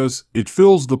 because it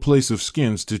fills the place of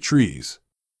skins to trees.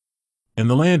 In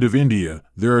the land of India,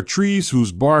 there are trees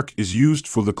whose bark is used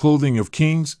for the clothing of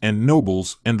kings and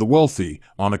nobles and the wealthy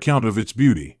on account of its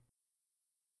beauty.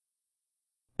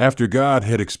 After God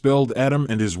had expelled Adam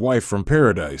and his wife from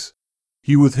paradise,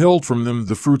 he withheld from them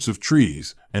the fruits of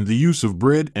trees, and the use of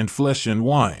bread and flesh and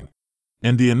wine,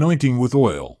 and the anointing with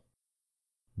oil.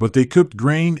 But they cooked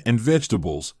grain and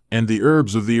vegetables, and the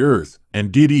herbs of the earth,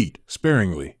 and did eat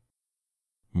sparingly.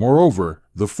 Moreover,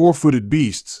 the four-footed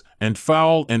beasts, and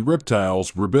fowl and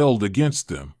reptiles rebelled against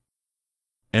them.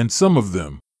 And some of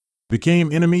them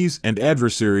became enemies and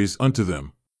adversaries unto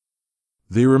them.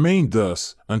 They remained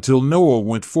thus until Noah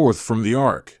went forth from the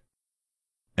ark.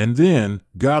 And then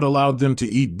God allowed them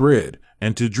to eat bread,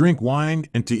 and to drink wine,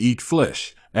 and to eat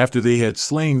flesh, after they had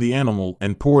slain the animal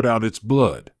and poured out its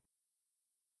blood.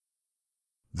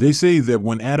 They say that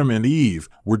when Adam and Eve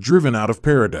were driven out of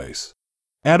paradise,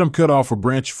 Adam cut off a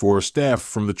branch for a staff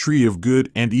from the tree of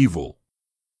good and evil.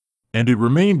 And it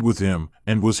remained with him,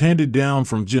 and was handed down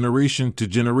from generation to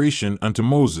generation unto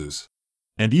Moses,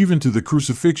 and even to the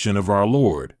crucifixion of our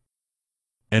Lord.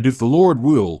 And if the Lord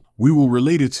will, we will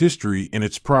relate its history in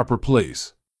its proper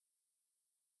place.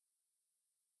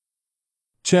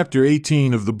 Chapter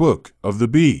 18 of the Book of the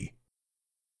Bee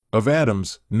of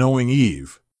Adam's Knowing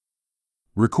Eve.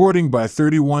 Recording by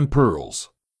 31 Pearls.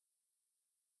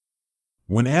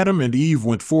 When Adam and Eve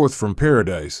went forth from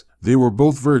paradise, they were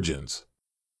both virgins.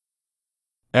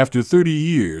 After 30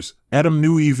 years, Adam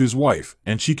knew Eve his wife,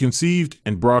 and she conceived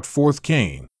and brought forth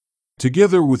Cain,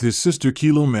 together with his sister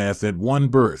Kelomath at one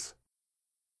birth.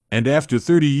 And after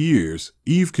 30 years,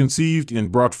 Eve conceived and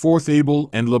brought forth Abel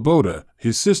and Laboda,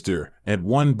 his sister, at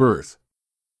one birth.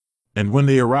 And when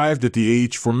they arrived at the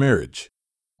age for marriage,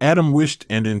 Adam wished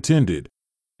and intended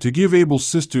to give Abel's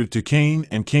sister to Cain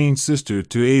and Cain's sister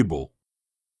to Abel.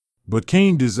 But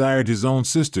Cain desired his own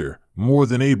sister more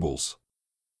than Abel's.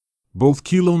 Both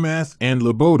Kelomath and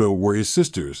Laboda were his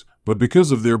sisters, but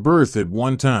because of their birth at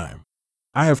one time,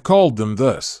 I have called them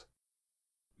thus.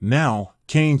 Now,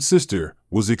 Cain's sister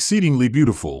was exceedingly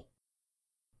beautiful.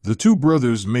 The two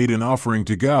brothers made an offering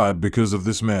to God because of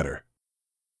this matter.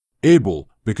 Abel,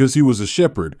 because he was a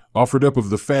shepherd, offered up of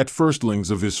the fat firstlings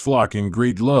of his flock in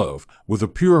great love, with a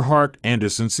pure heart and a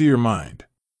sincere mind.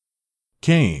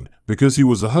 Cain, because he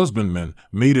was a husbandman,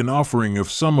 made an offering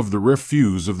of some of the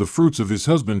refuse of the fruits of his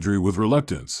husbandry with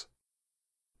reluctance.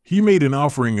 He made an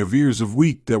offering of ears of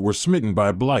wheat that were smitten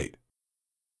by blight.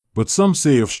 But some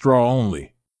say of straw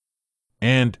only.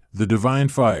 And the divine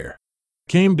fire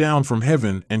came down from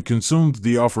heaven and consumed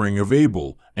the offering of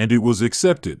Abel, and it was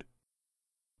accepted,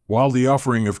 while the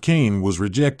offering of Cain was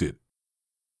rejected.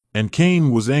 And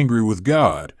Cain was angry with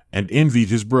God, and envied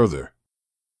his brother.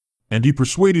 And he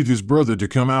persuaded his brother to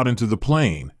come out into the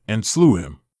plain, and slew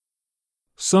him.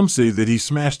 Some say that he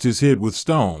smashed his head with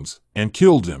stones, and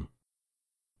killed him.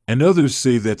 And others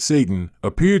say that Satan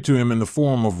appeared to him in the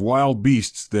form of wild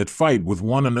beasts that fight with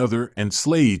one another and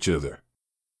slay each other.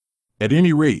 At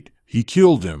any rate, he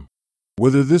killed him,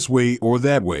 whether this way or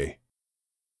that way.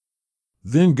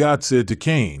 Then God said to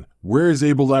Cain, Where is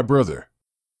Abel thy brother?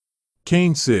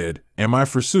 Cain said, Am I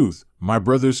forsooth my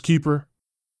brother's keeper?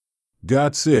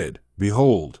 God said,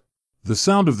 Behold, the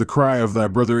sound of the cry of thy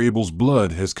brother Abel's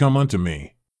blood has come unto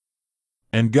me.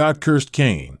 And God cursed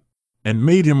Cain, and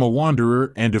made him a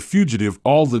wanderer and a fugitive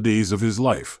all the days of his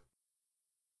life.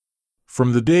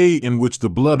 From the day in which the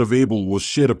blood of Abel was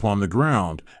shed upon the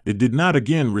ground, it did not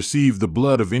again receive the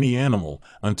blood of any animal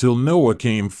until Noah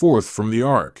came forth from the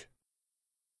ark.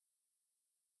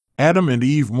 Adam and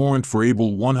Eve mourned for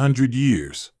Abel 100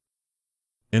 years.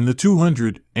 In the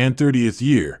 230th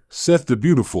year, Seth the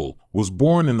Beautiful was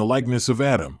born in the likeness of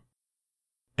Adam.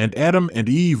 And Adam and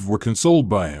Eve were consoled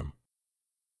by him.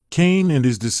 Cain and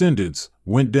his descendants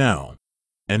went down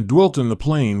and dwelt in the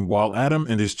plain, while Adam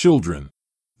and his children,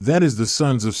 that is the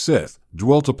sons of Seth,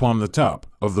 dwelt upon the top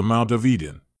of the Mount of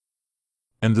Eden.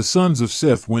 And the sons of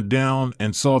Seth went down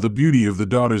and saw the beauty of the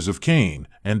daughters of Cain,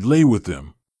 and lay with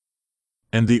them.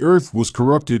 And the earth was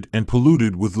corrupted and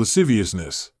polluted with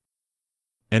lasciviousness.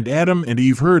 And Adam and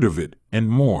Eve heard of it, and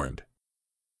mourned.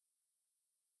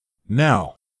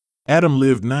 Now, Adam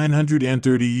lived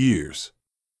 930 years.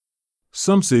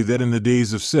 Some say that in the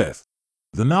days of Seth,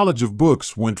 the knowledge of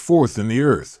books went forth in the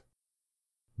earth.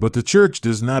 But the church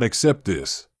does not accept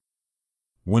this.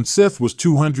 When Seth was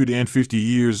 250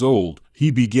 years old, he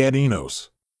begat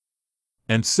Enos.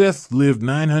 And Seth lived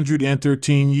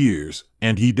 913 years,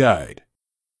 and he died.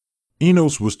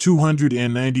 Enos was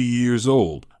 290 years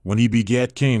old when he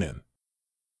begat Canaan.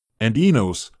 And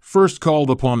Enos first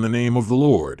called upon the name of the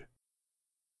Lord.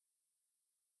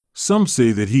 Some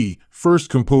say that he first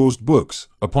composed books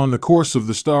upon the course of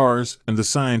the stars and the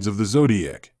signs of the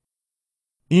zodiac.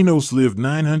 Enos lived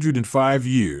 905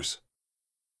 years.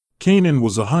 Canaan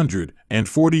was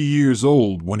 140 years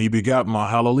old when he begot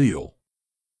Mahalaleel.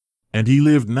 And he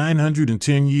lived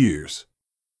 910 years.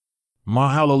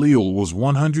 Mahalaleel was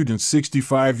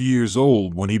 165 years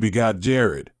old when he begot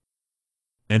Jared.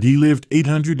 And he lived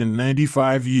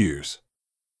 895 years.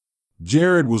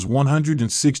 Jared was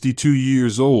 162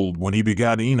 years old when he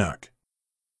begot Enoch.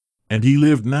 And he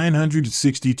lived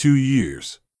 962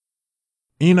 years.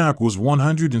 Enoch was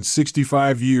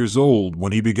 165 years old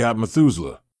when he begot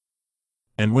Methuselah.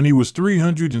 And when he was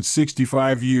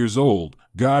 365 years old,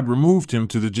 God removed him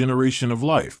to the generation of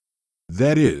life,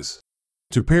 that is,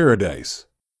 to paradise.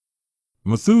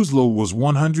 Methuselah was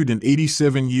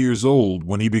 187 years old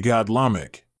when he begot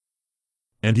Lamech.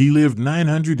 And he lived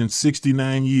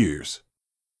 969 years.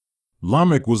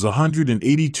 Lamech was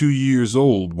 182 years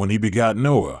old when he begot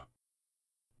Noah.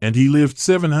 And he lived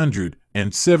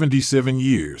 777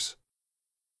 years.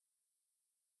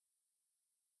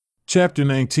 Chapter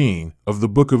 19 of the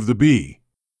Book of the Bee.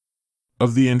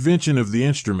 Of the invention of the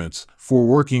instruments for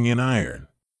working in iron.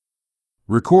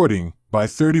 Recording by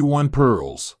 31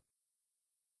 Pearls.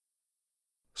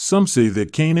 Some say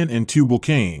that Canaan and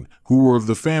Tubal-Cain, who were of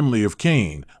the family of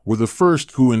Cain, were the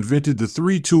first who invented the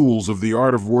three tools of the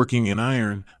art of working in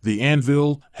iron, the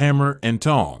anvil, hammer, and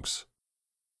tongs.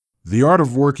 The art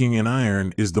of working in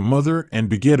iron is the mother and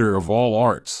begetter of all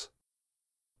arts.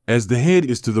 As the head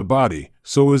is to the body,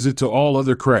 so is it to all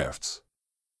other crafts.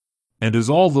 And as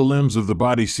all the limbs of the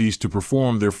body cease to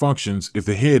perform their functions if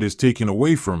the head is taken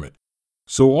away from it,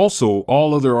 so also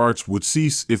all other arts would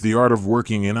cease if the art of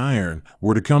working in iron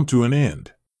were to come to an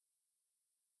end.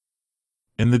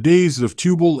 In the days of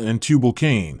Tubal and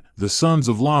Tubal-Cain, the sons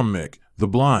of Lamech, the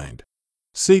blind,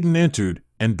 Satan entered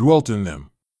and dwelt in them.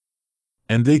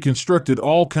 And they constructed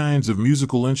all kinds of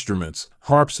musical instruments,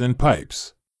 harps and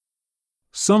pipes.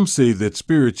 Some say that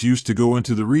spirits used to go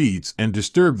into the reeds and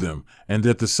disturb them, and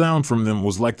that the sound from them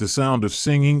was like the sound of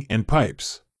singing and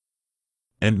pipes.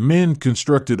 And men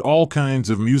constructed all kinds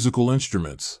of musical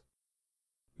instruments.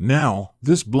 Now,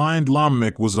 this blind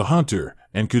Lamech was a hunter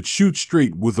and could shoot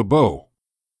straight with a bow.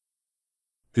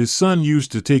 His son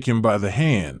used to take him by the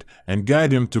hand and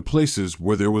guide him to places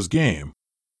where there was game,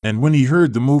 and when he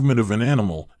heard the movement of an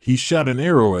animal, he shot an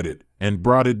arrow at it and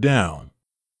brought it down.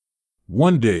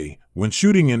 One day, when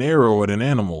shooting an arrow at an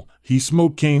animal, he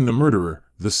smote Cain the murderer,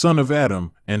 the son of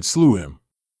Adam, and slew him.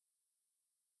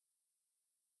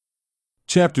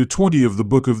 Chapter 20 of the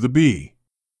Book of the Bee.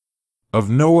 Of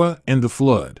Noah and the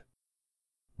Flood.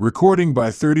 Recording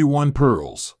by 31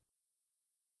 Pearls.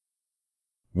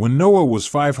 When Noah was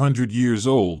 500 years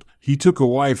old, he took a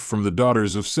wife from the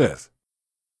daughters of Seth.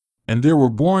 And there were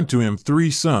born to him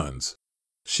 3 sons,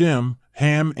 Shem,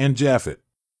 Ham, and Japheth.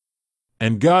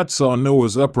 And God saw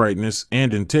Noah's uprightness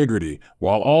and integrity,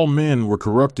 while all men were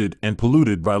corrupted and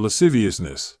polluted by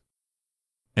lasciviousness.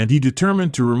 And he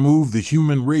determined to remove the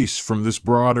human race from this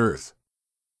broad earth.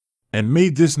 And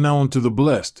made this known to the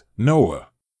blessed, Noah.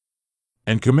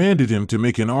 And commanded him to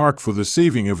make an ark for the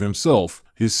saving of himself,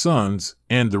 his sons,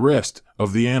 and the rest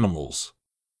of the animals.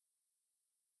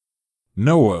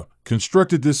 Noah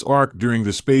constructed this ark during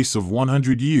the space of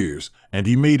 100 years, and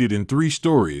he made it in 3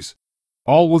 stories,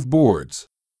 all with boards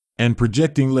and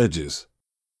projecting ledges.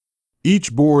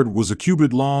 Each board was a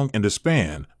cubit long and a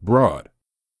span broad.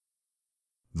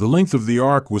 The length of the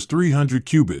ark was 300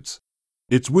 cubits,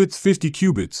 its width 50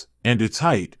 cubits, and its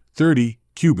height 30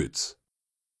 cubits.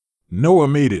 Noah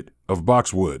made it of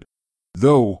boxwood,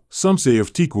 though some say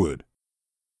of teakwood,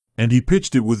 and he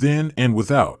pitched it within and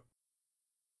without.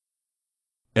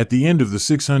 At the end of the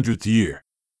 600th year,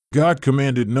 God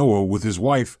commanded Noah with his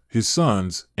wife, his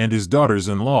sons, and his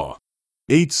daughters-in-law,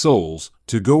 8 souls,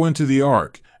 to go into the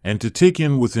ark, and to take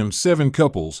in with him 7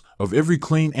 couples of every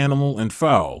clean animal and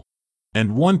fowl,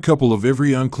 and 1 couple of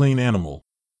every unclean animal,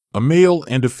 a male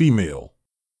and a female.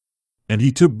 And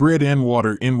he took bread and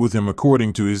water in with him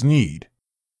according to his need.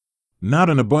 Not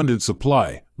an abundant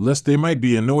supply, lest they might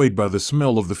be annoyed by the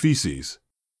smell of the feces.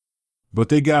 But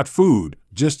they got food,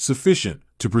 just sufficient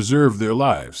to preserve their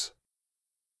lives.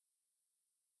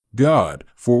 God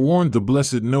forewarned the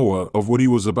blessed Noah of what he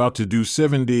was about to do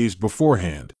 7 days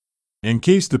beforehand, in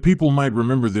case the people might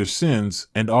remember their sins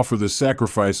and offer the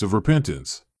sacrifice of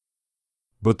repentance.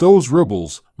 But those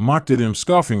rebels mocked at him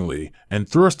scoffingly and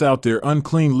thrust out their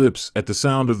unclean lips at the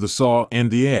sound of the saw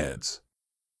and the adze.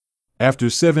 After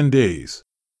 7 days,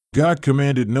 God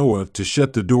commanded Noah to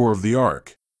shut the door of the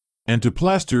ark and to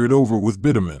plaster it over with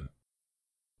bitumen.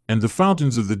 And the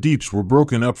fountains of the deeps were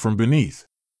broken up from beneath,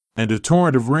 and a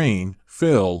torrent of rain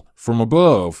fell from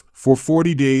above for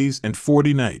 40 days and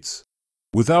 40 nights,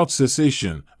 without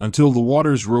cessation, until the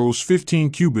waters rose 15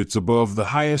 cubits above the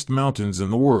highest mountains in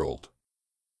the world.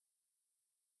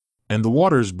 And the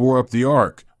waters bore up the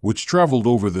ark, which traveled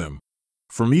over them,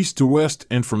 from east to west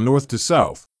and from north to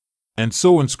south, and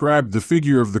so inscribed the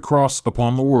figure of the cross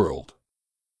upon the world.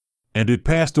 And it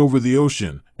passed over the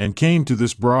ocean, and came to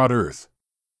this broad earth.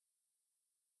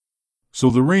 So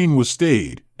the rain was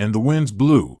stayed, and the winds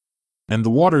blew, and the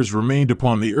waters remained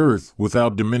upon the earth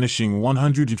without diminishing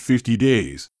 150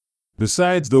 days,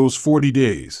 besides those 40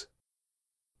 days,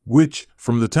 which,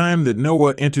 from the time that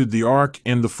Noah entered the ark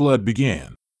and the flood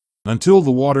began, until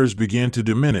the waters began to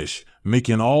diminish, make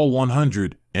in all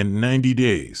 190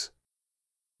 days,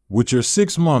 which are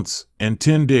 6 months and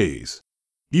 10 days,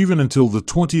 even until the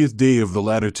 20th day of the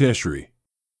latter Teshri.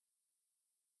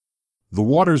 The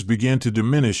waters began to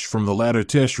diminish from the latter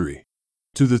Teshri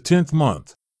to the 10th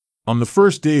month, on the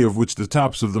first day of which the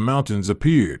tops of the mountains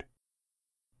appeared.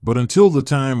 But until the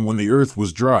time when the earth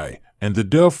was dry, and the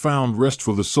dove found rest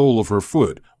for the sole of her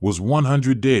foot, was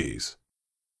 100 days.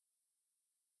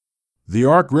 The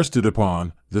ark rested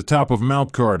upon the top of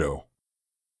Mount Cardo.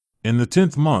 In the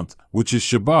 10th month, which is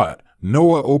Shabbat,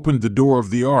 Noah opened the door of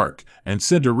the ark, and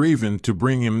sent a raven to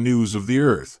bring him news of the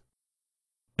earth.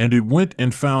 And it went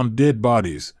and found dead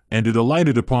bodies, and it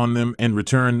alighted upon them and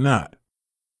returned not.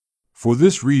 For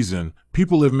this reason,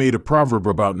 people have made a proverb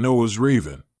about Noah's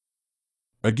raven.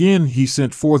 Again he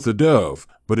sent forth a dove,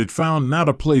 but it found not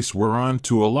a place whereon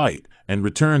to alight, and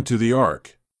returned to the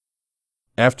ark.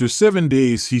 After 7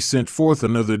 days he sent forth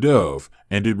another dove,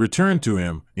 and it returned to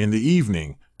him in the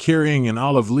evening, carrying an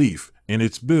olive leaf in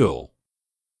its bill.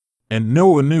 And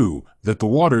Noah knew that the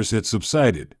waters had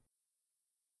subsided.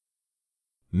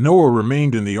 Noah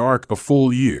remained in the ark a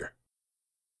full year.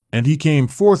 And he came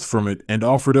forth from it and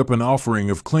offered up an offering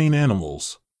of clean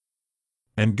animals.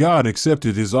 And God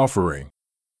accepted his offering,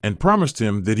 and promised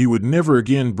him that he would never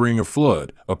again bring a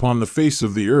flood upon the face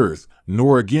of the earth,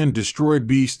 nor again destroy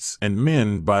beasts and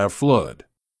men by a flood.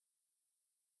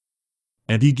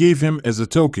 And he gave him as a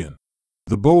token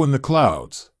the bow in the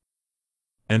clouds.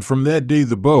 And from that day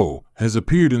the bow has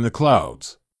appeared in the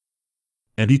clouds.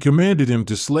 And he commanded him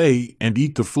to slay and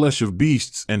eat the flesh of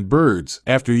beasts and birds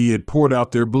after he had poured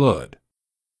out their blood.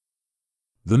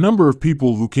 The number of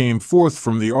people who came forth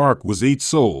from the ark was 8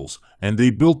 souls, and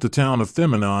they built the town of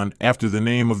Themenon after the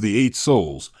name of the 8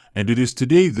 souls, and it is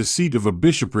today the seat of a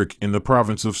bishopric in the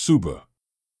province of Suba.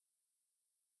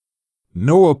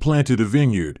 Noah planted a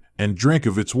vineyard and drank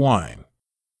of its wine.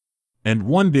 And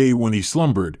one day when he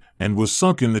slumbered, and was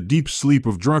sunk in the deep sleep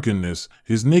of drunkenness,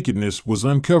 his nakedness was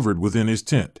uncovered within his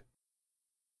tent.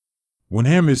 When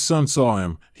Ham his son saw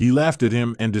him, he laughed at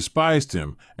him and despised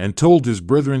him, and told his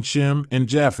brethren Shem and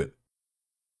Japheth.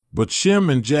 But Shem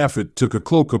and Japheth took a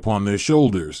cloak upon their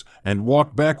shoulders, and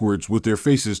walked backwards with their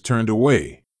faces turned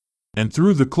away, and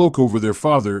threw the cloak over their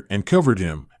father and covered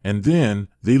him, and then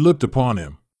they looked upon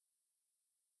him.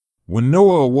 When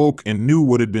Noah awoke and knew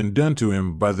what had been done to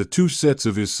him by the 2 sets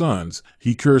of his sons,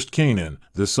 he cursed Canaan,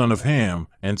 the son of Ham,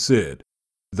 and said,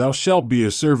 "Thou shalt be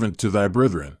a servant to thy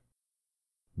brethren."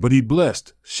 But he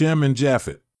blessed Shem and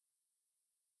Japheth.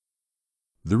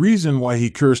 The reason why he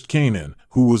cursed Canaan,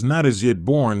 who was not as yet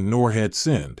born nor had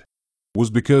sinned, was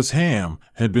because Ham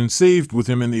had been saved with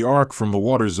him in the ark from the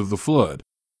waters of the flood,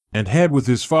 and had with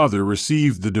his father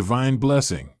received the divine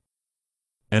blessing.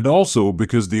 And also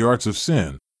because the arts of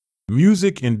sin,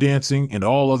 music and dancing and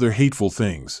all other hateful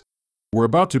things, were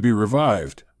about to be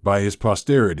revived by his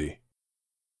posterity.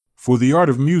 For the art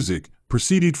of music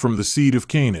proceeded from the seed of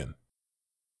Canaan.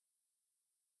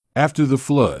 After the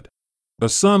flood, a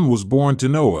son was born to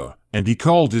Noah, and he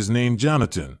called his name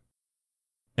Jonathan.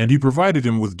 And he provided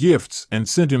him with gifts and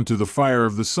sent him to the fire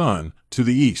of the sun, to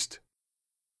the east.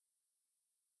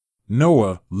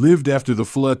 Noah lived after the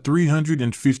flood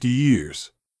 350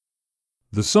 years.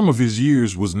 The sum of his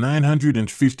years was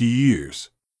 950 years.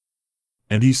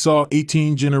 And he saw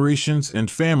 18 generations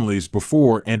and families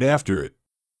before and after it.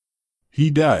 He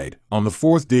died on the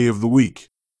 4th day of the week,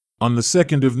 on the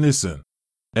 2nd of Nisan,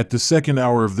 at the 2nd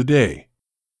hour of the day.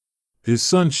 His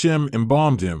son Shem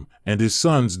embalmed him, and his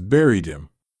sons buried him,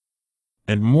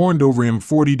 and mourned over him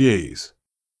 40 days.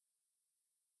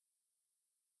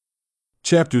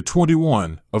 Chapter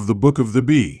 21 of the Book of the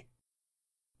Bee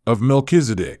of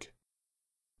Melchizedek.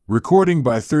 Recording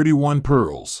by 31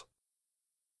 Pearls.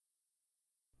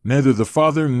 Neither the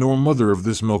father nor mother of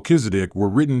this Melchizedek were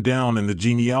written down in the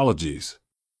genealogies.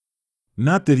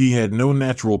 Not that he had no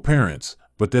natural parents,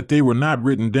 but that they were not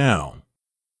written down.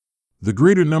 The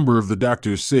greater number of the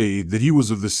doctors say that he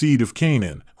was of the seed of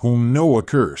Canaan, whom Noah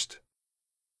cursed.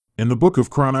 In the book of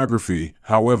chronography,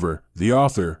 however, the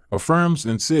author affirms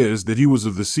and says that he was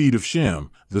of the seed of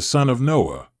Shem, the son of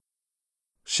Noah.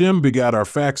 Shem begot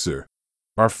Arphaxad,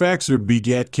 Arphaxad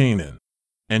begat Canaan,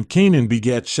 and Canaan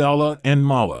begat Shala and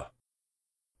Mala.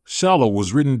 Shala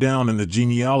was written down in the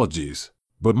genealogies,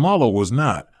 but Mala was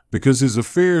not, because his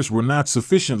affairs were not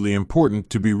sufficiently important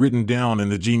to be written down in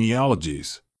the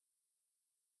genealogies.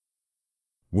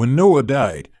 When Noah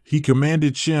died, he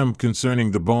commanded Shem concerning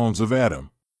the bones of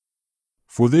Adam.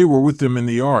 For they were with him in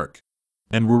the ark,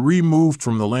 and were removed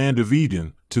from the land of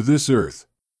Eden to this earth.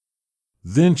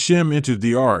 Then Shem entered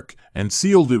the ark, and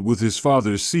sealed it with his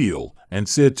father's seal, and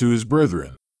said to his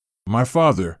brethren, My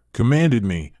father commanded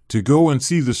me to go and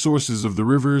see the sources of the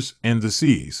rivers and the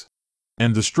seas,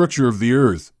 and the structure of the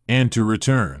earth, and to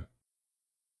return.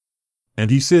 And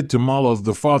he said to Mala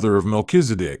the father of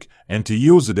Melchizedek, and to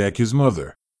Jozadak his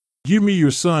mother, Give me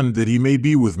your son that he may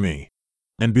be with me.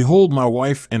 And behold, my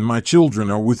wife and my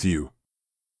children are with you.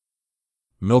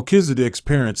 Melchizedek's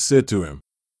parents said to him,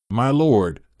 My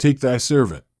lord, take thy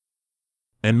servant.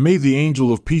 And may the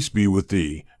angel of peace be with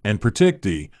thee, and protect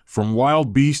thee from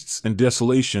wild beasts and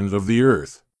desolations of the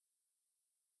earth.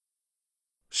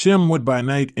 Shem went by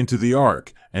night into the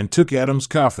ark, and took Adam's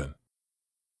coffin.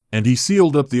 And he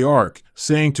sealed up the ark,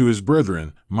 saying to his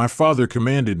brethren, My father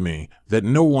commanded me that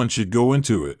no one should go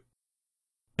into it.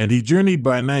 And he journeyed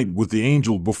by night with the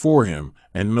angel before him,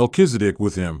 and Melchizedek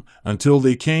with him, until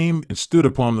they came and stood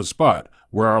upon the spot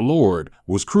where our Lord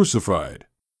was crucified.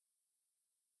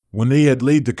 When they had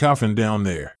laid the coffin down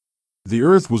there, the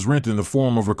earth was rent in the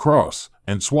form of a cross,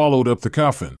 and swallowed up the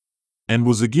coffin, and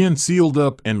was again sealed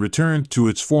up and returned to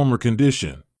its former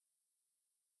condition.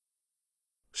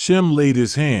 Shem laid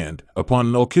his hand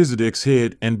upon Melchizedek's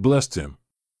head and blessed him,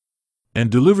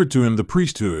 and delivered to him the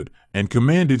priesthood, and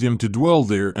commanded him to dwell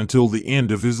there until the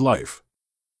end of his life.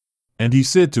 And he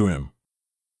said to him,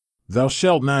 Thou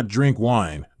shalt not drink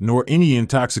wine, nor any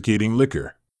intoxicating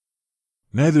liquor.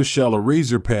 Neither shall a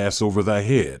razor pass over thy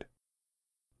head.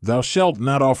 Thou shalt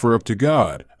not offer up to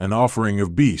God an offering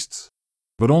of beasts,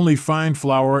 but only fine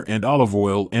flour and olive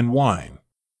oil and wine.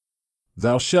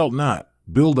 Thou shalt not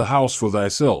build a house for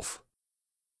thyself.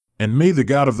 And may the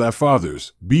God of thy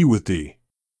fathers be with thee.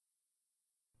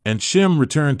 And Shem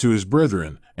returned to his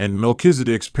brethren, and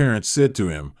Melchizedek's parents said to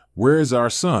him, Where is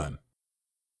our son?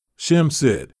 Shem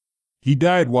said, He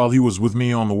died while he was with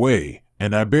me on the way,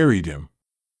 and I buried him.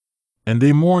 And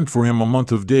they mourned for him a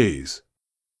month of days.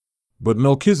 But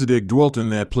Melchizedek dwelt in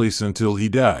that place until he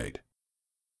died.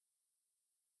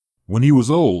 When he was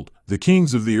old, the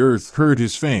kings of the earth heard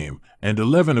his fame, and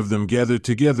 11 of them gathered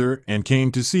together and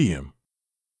came to see him.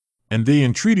 And they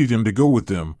entreated him to go with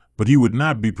them, but he would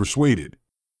not be persuaded.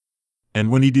 And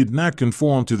when he did not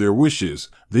conform to their wishes,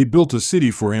 they built a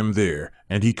city for him there,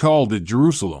 and he called it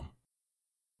Jerusalem.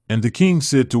 And the kings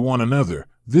said to one another,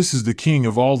 This is the king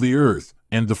of all the earth,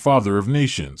 and the father of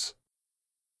nations.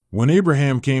 When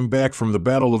Abraham came back from the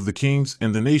battle of the kings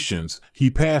and the nations, he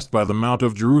passed by the mount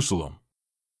of Jerusalem.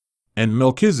 And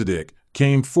Melchizedek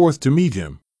came forth to meet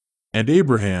him. And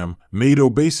Abraham made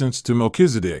obeisance to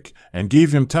Melchizedek, and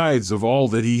gave him tithes of all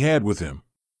that he had with him.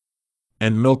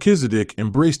 And Melchizedek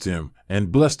embraced him,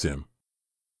 and blessed him,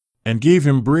 and gave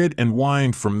him bread and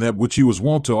wine from that which he was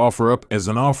wont to offer up as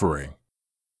an offering.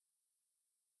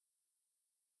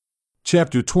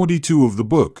 Chapter 22 of the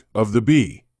Book of the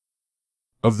Bee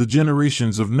of the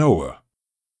generations of Noah.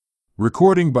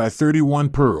 Recording by 31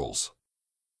 Pearls.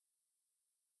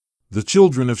 The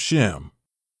children of Shem.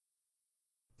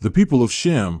 The people of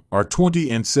Shem are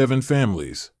 27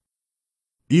 families.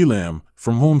 Elam,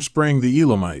 from whom sprang the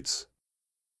Elamites.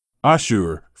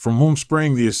 Ashur, from whom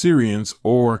sprang the Assyrians,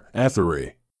 or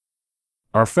Atharay.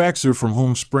 Arphaxad, from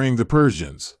whom sprang the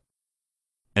Persians.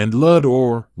 And Lud,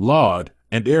 or Lod,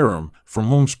 and Aram, from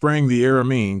whom sprang the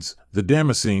Arameans, the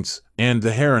Damascenes, and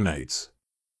the Haranites.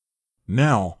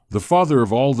 Now, the father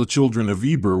of all the children of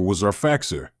Eber was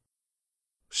Arphaxad.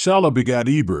 Shala begot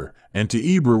Eber, and to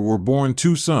Eber were born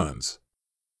 2 sons.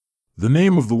 The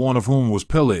name of the one of whom was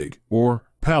Peleg, or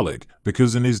Paleg,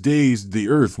 because in his days the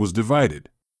earth was divided.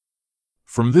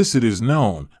 From this it is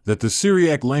known that the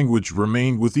Syriac language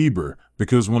remained with Eber,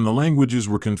 because when the languages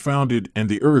were confounded and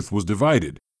the earth was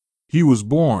divided, he was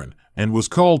born, and was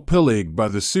called Peleg by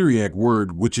the Syriac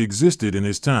word which existed in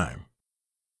his time.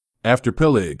 After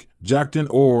Peleg, Joktan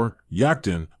or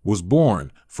Yoktan was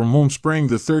born, from whom sprang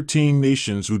the 13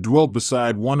 nations who dwelt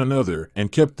beside one another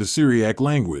and kept the Syriac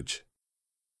language.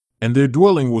 And their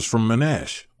dwelling was from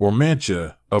Manasseh, or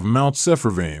Mancha, of Mount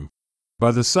Sepharvaim, by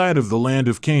the side of the land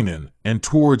of Canaan, and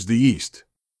towards the east.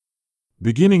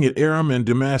 Beginning at Aram and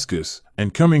Damascus,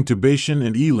 and coming to Bashan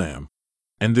and Elam,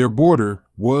 and their border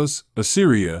was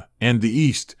Assyria, and the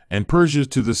east, and Persia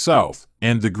to the south,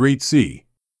 and the Great Sea.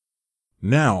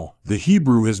 Now, the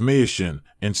Hebrew has Maashin,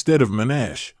 instead of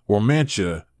Manasseh, or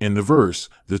Mancha, in the verse,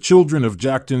 the children of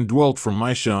Joktan dwelt from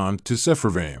Mishon to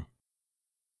Sepharvaim.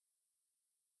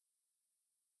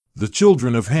 The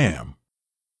children of Ham.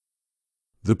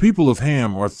 The people of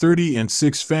Ham are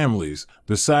 36 families,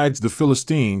 besides the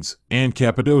Philistines and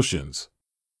Cappadocians.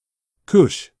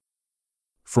 Cush,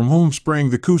 from whom sprang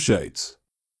the Cushites.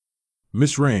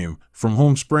 Mizraim, from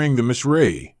whom sprang the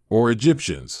Mizrahi, or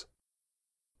Egyptians.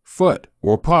 Phut,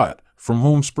 or Pot, from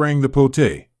whom sprang the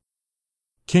Potei.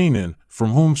 Canaan,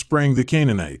 from whom sprang the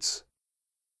Canaanites.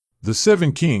 The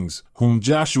 7 kings, whom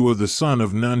Joshua the son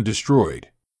of Nun destroyed.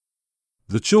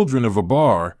 The children of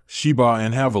Abar, Sheba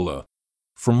and Havilah,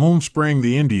 from whom sprang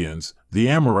the Indians, the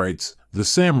Amorites, the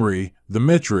Samri, the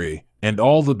Metre, and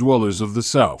all the dwellers of the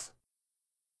south.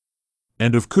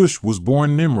 And of Cush was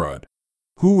born Nimrod,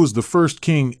 who was the first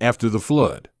king after the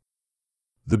flood.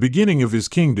 The beginning of his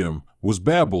kingdom was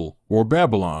Babel, or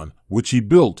Babylon, which he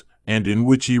built, and in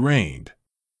which he reigned.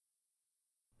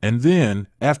 And then,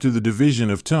 after the division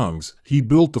of tongues, he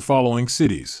built the following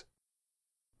cities: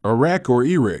 Arak or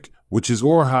Erech, which is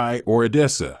Orhai or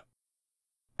Edessa;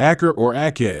 Acher or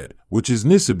Akkad, which is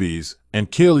Nisibis;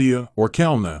 and Kalia or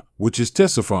Kalna, which is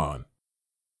Ctesiphon.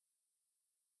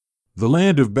 The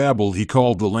land of Babel he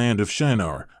called the land of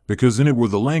Shinar, because in it were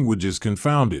the languages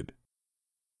confounded.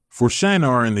 For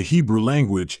Shinar in the Hebrew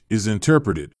language is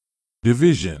interpreted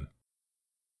division.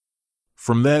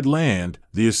 From that land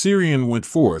the Assyrian went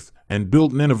forth, and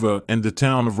built Nineveh and the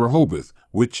town of Rehoboth,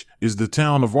 which is the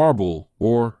town of Arbel,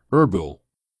 or Erbil.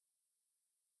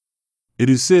 It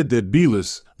is said that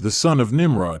Belus, the son of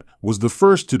Nimrod, was the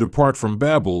first to depart from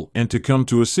Babel and to come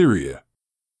to Assyria.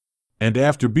 And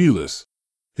after Belus,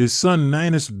 his son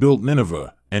Ninus built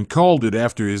Nineveh, and called it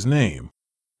after his name,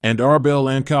 and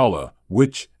Arbel and Kala,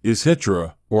 which is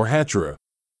Hetra, or Hatra,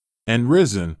 and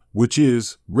Rezin, which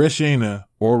is Reshana,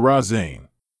 or Razain.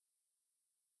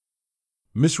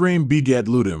 Mizraim begat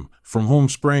Ludim, from whom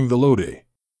sprang the Lode.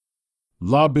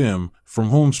 Labim, from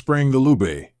whom sprang the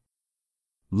Lube.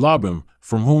 Labim,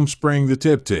 from whom sprang the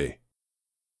Tebte.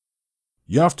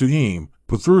 Yaphtuhim,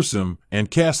 Pathrusim,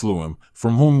 and Casluim,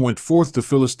 from whom went forth the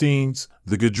Philistines,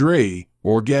 the Gadrae,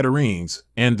 or Gadarenes,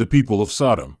 and the people of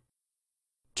Sodom.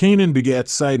 Canaan begat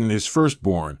Sidon his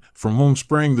firstborn, from whom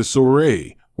sprang the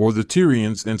Sorai, or the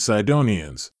Tyrians and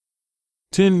Sidonians.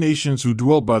 10 nations who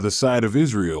dwelt by the side of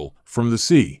Israel, from the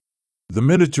sea, the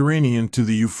Mediterranean to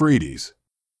the Euphrates.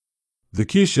 The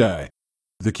Kishai,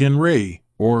 the Kenre,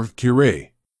 or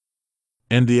Kire,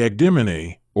 and the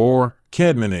Agdimene, or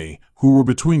Cadmene, who were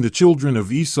between the children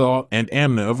of Esau and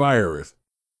Amna of Iarith.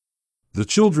 The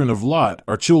children of Lot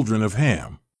are children of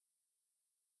Ham.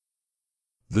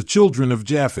 The children of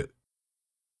Japhet.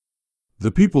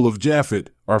 The people of Japhet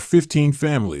are 15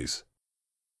 families.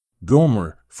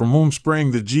 Gomer, from whom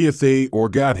sprang the Geathae or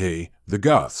Gadhe, the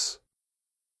Goths.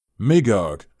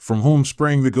 Magog, from whom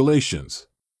sprang the Galatians.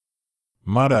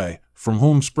 Madai, from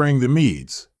whom sprang the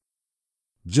Medes.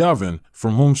 Javan,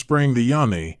 from whom sprang the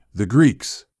Yane, the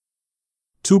Greeks.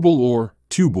 Tubal or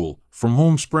Tubal, from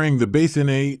whom sprang the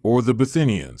Bathinae or the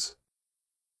Bithynians.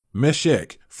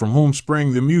 Meshech, from whom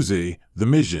sprang the Musae, the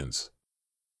Mysians.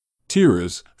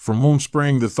 Tiras, from whom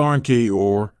sprang the Tharnke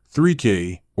or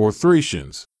Thrike, or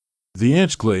Thracians, the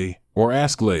Anchcle, or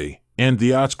Ascle, and the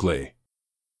Ochcle.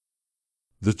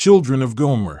 The children of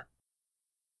Gomer.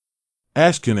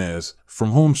 Ashkenaz,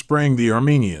 from whom sprang the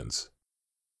Armenians.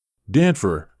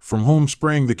 Danfer, from whom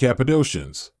sprang the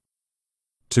Cappadocians.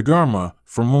 Togarma,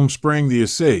 from whom sprang the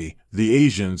Assai, the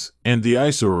Asians, and the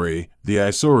Isore, the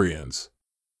Isaurians.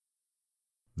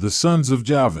 The sons of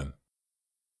Javan.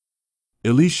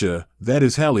 Elisha, that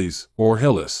is Halis, or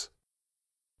Hellas.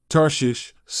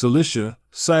 Tarshish, Cilicia,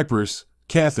 Cyprus,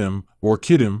 Cathim, or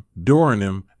Kittim,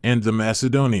 Doranim, and the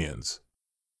Macedonians.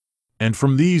 And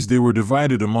from these they were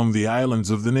divided among the islands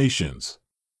of the nations.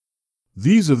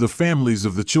 These are the families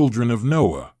of the children of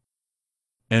Noah.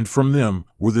 And from them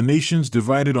were the nations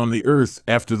divided on the earth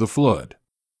after the flood.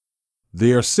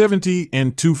 They are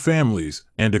 72 families,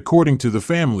 and according to the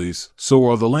families, so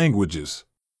are the languages.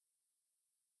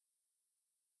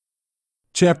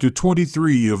 Chapter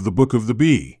 23 of the Book of the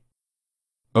Bee.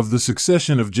 Of the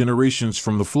succession of generations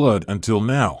from the flood until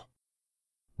now.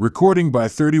 Recording by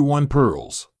 31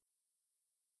 Pearls.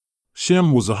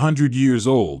 Shem was 100 years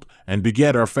old, and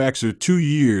begat Arphaxad 2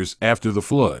 years after the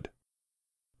flood.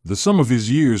 The sum of his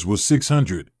years was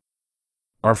 600.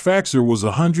 Arphaxad was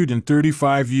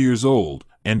 135 years old,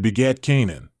 and begat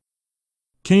Canaan.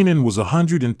 Canaan was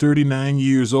 139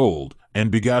 years old,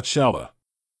 and begot Shelah.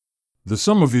 The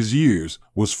sum of his years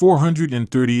was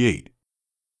 438.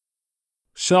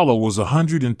 Shelah was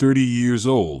 130 years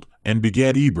old, and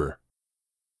begat Eber.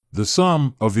 The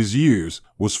sum of his years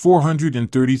was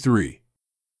 433.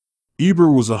 Eber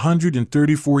was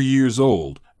 134 years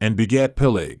old, and begat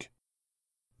Peleg.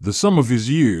 The sum of his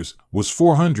years was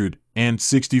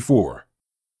 464.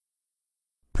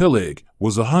 Peleg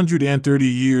was 130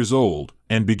 years old,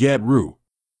 and begat Ru.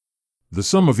 The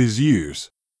sum of his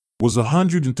years was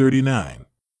 139.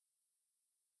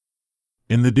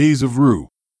 In the days of Ru,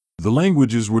 the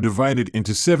languages were divided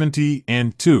into 70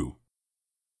 and 2.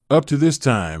 Up to this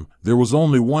time, there was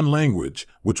only one language,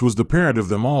 which was the parent of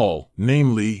them all,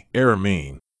 namely,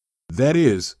 Aramean, that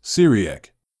is,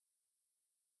 Syriac.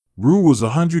 Ru was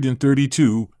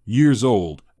 132 years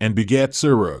old, and begat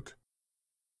Serug.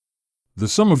 The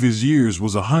sum of his years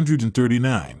was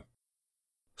 139.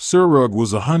 Serug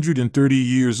was 130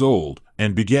 years old,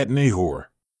 and begat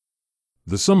Nahor.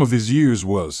 The sum of his years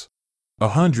was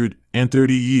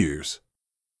 130 years.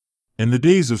 In the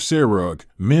days of Serug,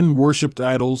 men worshipped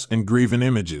idols and graven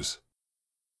images.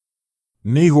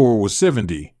 Nahor was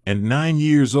 79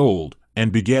 years old,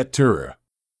 and begat Terah.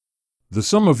 The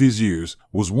sum of his years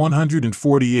was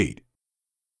 148.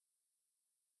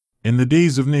 In the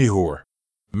days of Nahor,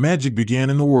 magic began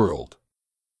in the world.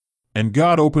 And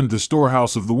God opened the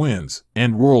storehouse of the winds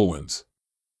and whirlwinds.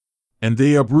 And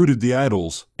they uprooted the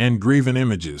idols and graven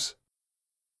images.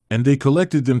 And they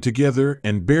collected them together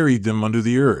and buried them under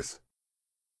the earth.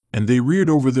 And they reared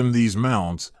over them these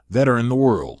mounds that are in the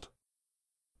world.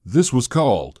 This was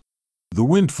called the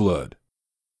wind flood.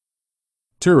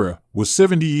 Terah was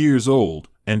 70 years old,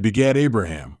 and begat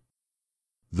Abraham.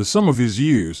 The sum of his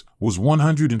years was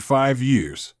 105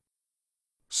 years.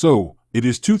 So, it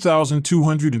is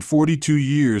 2,242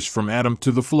 years from Adam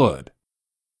to the flood,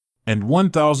 and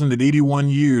 1,081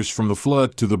 years from the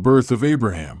flood to the birth of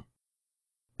Abraham.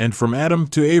 And from Adam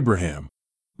to Abraham,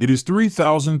 it is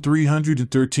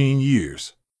 3,313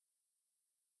 years.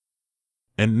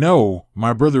 And know,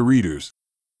 my brother readers,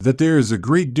 that there is a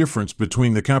great difference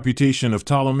between the computation of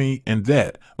Ptolemy and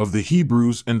that of the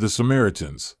Hebrews and the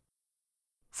Samaritans.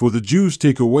 For the Jews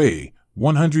take away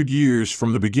 100 years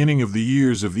from the beginning of the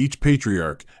years of each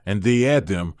patriarch, and they add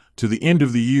them to the end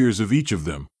of the years of each of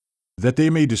them, that they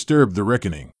may disturb the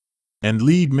reckoning, and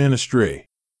lead men astray,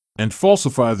 and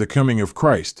falsify the coming of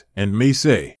Christ, and may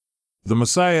say, the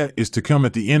Messiah is to come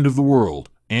at the end of the world,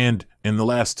 and in the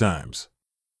last times.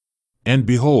 And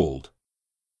behold,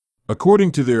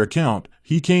 according to their account,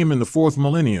 he came in the 4th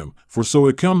millennium, for so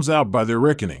it comes out by their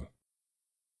reckoning.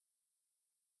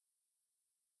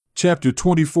 Chapter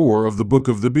 24 of the Book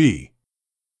of the Bee.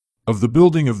 Of the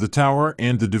building of the tower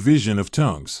and the division of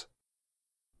tongues.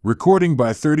 Recording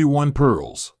by 31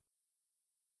 Pearls.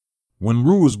 When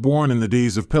Ru was born in the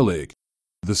days of Peleg,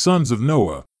 the sons of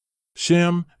Noah,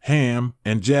 Shem, Ham,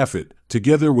 and Japheth,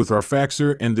 together with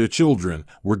Arphaxad and their children,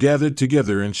 were gathered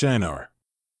together in Shinar.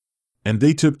 And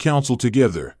they took counsel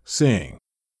together, saying,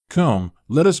 Come,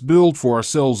 let us build for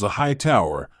ourselves a high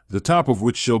tower, the top of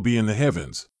which shall be in the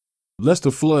heavens, lest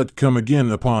a flood come again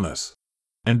upon us,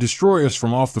 and destroy us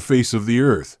from off the face of the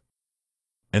earth.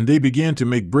 And they began to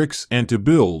make bricks and to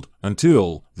build,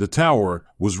 until the tower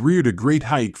was reared a great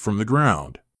height from the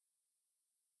ground.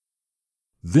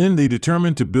 Then they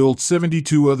determined to build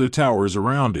 72 other towers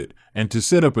around it, and to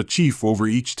set up a chief over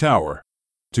each tower,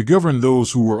 to govern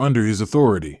those who were under his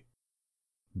authority.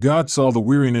 God saw the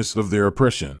weariness of their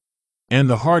oppression, and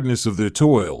the hardness of their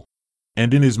toil,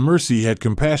 and in his mercy had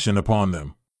compassion upon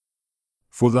them.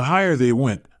 For the higher they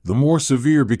went, the more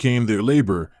severe became their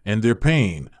labor, and their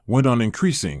pain went on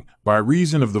increasing, by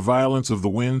reason of the violence of the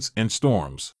winds and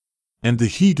storms, and the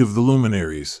heat of the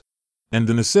luminaries, and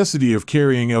the necessity of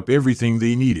carrying up everything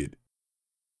they needed.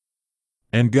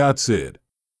 And God said,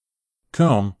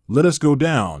 Come, let us go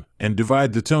down, and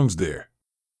divide the tongues there.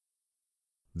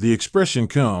 The expression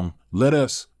come, let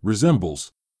us,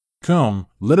 resembles, Come,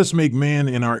 let us make man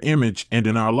in our image and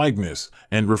in our likeness,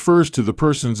 and refers to the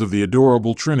persons of the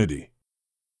adorable Trinity.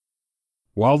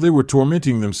 While they were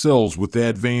tormenting themselves with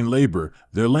that vain labor,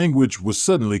 their language was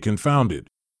suddenly confounded,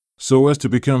 so as to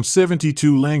become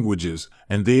 72 languages,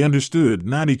 and they understood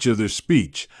not each other's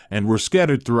speech, and were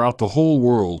scattered throughout the whole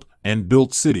world, and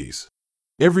built cities,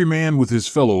 every man with his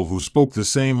fellow who spoke the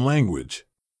same language.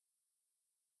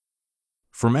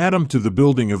 From Adam to the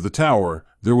building of the tower,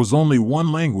 there was only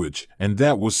one language, and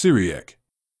that was Syriac.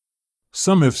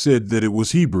 Some have said that it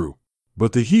was Hebrew,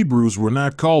 but the Hebrews were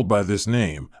not called by this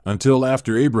name until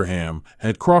after Abraham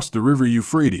had crossed the river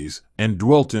Euphrates and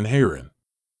dwelt in Haran.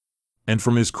 And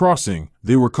from his crossing,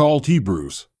 they were called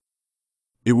Hebrews.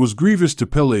 It was grievous to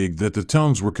Peleg that the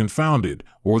tongues were confounded,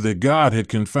 or that God had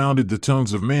confounded the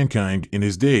tongues of mankind in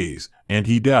his days, and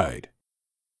he died.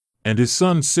 And his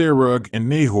sons Serug and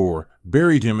Nahor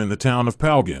buried him in the town of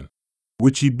Palgan,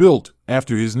 which he built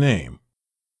after his name.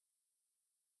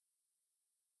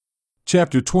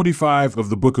 Chapter 25 of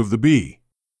the Book of the Bee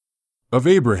of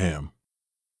Abraham.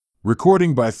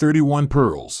 Recording by 31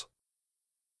 Pearls.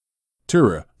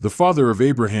 Terah, the father of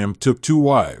Abraham, took 2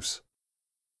 wives.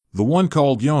 The one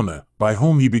called Jonah, by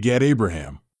whom he begat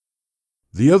Abraham.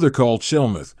 The other called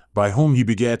Shelmith, by whom he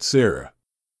begat Sarah.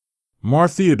 Mar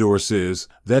Theodore says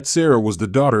that Sarah was the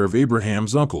daughter of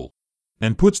Abraham's uncle,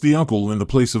 and puts the uncle in the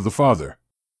place of the father.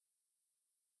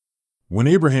 When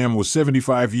Abraham was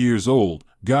 75 years old,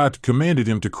 God commanded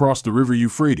him to cross the river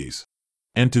Euphrates,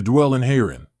 and to dwell in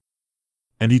Haran.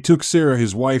 And he took Sarah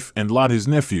his wife and Lot his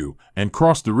nephew, and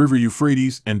crossed the river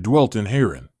Euphrates and dwelt in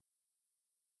Haran.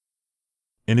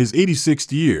 In his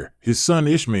 86th year, his son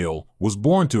Ishmael was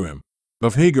born to him,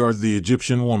 of Hagar the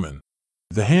Egyptian woman,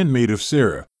 the handmaid of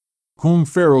Sarah, whom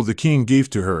Pharaoh the king gave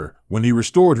to her when he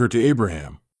restored her to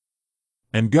Abraham.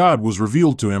 And God was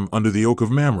revealed to him under the oak of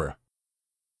Mamre.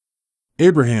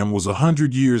 Abraham was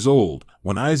 100 years old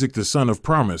when Isaac the son of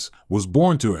promise was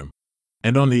born to him,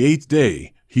 and on the 8th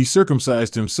day he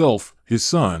circumcised himself, his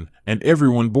son, and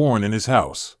everyone born in his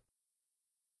house.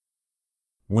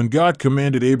 When God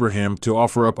commanded Abraham to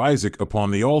offer up Isaac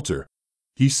upon the altar,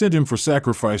 he sent him for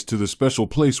sacrifice to the special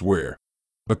place where,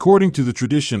 according to the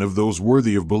tradition of those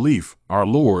worthy of belief, our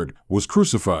Lord was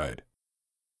crucified.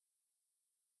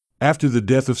 After the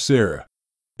death of Sarah,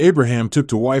 Abraham took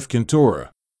to wife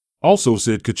Keturah, also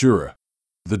said Keturah,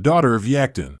 the daughter of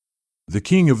Yaktan, the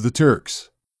king of the Turks.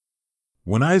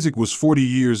 When Isaac was 40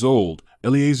 years old,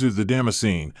 Eliezer the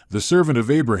Damascene, the servant of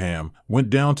Abraham,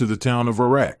 went down to the town of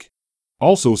Arak,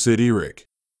 also said Erech,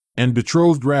 and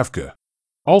betrothed Ravka,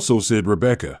 also said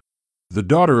Rebekah, the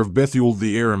daughter of Bethuel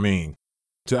the Aramean,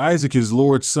 to Isaac his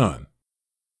Lord's son.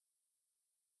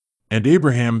 And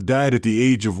Abraham died at the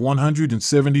age of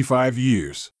 175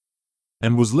 years,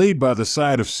 and was laid by the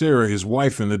side of Sarah his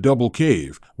wife in the double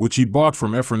cave, which he bought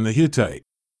from Ephron the Hittite.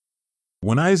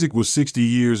 When Isaac was 60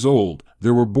 years old,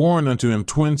 there were born unto him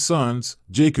 2 sons,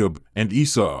 Jacob and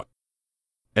Esau.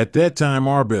 At that time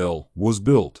Arbel was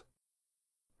built.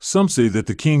 Some say that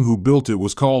the king who built it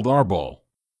was called Arbal.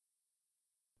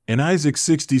 In Isaac's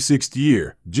 66th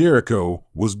year, Jericho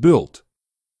was built.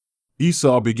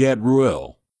 Esau begat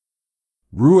Ruel.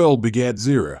 Ruel begat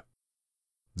Zerah.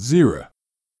 Zerah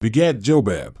begat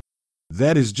Jobab,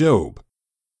 that is Job.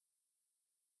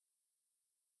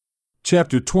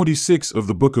 Chapter 26 of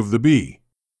the Book of the Bee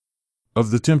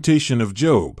of the Temptation of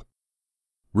Job.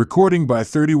 Recording by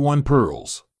 31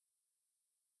 Pearls.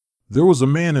 There was a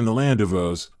man in the land of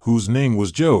Uz, whose name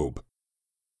was Job.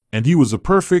 And he was a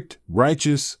perfect,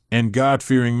 righteous, and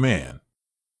God-fearing man.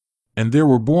 And there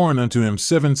were born unto him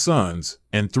 7 sons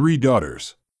and 3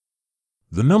 daughters.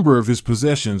 The number of his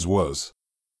possessions was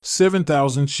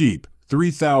 7,000 sheep,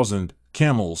 3,000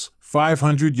 camels,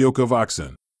 500 yoke of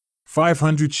oxen,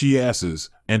 500 she-asses,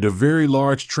 and a very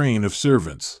large train of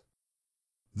servants.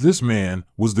 This man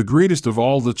was the greatest of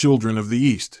all the children of the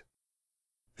East.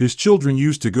 His children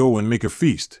used to go and make a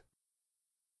feast.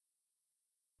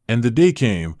 And the day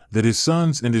came that his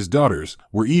sons and his daughters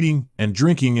were eating and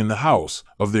drinking in the house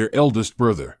of their eldest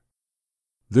brother.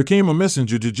 There came a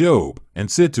messenger to Job,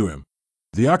 and said to him,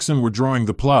 The oxen were drawing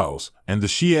the plows, and the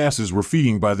she-asses were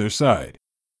feeding by their side,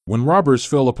 when robbers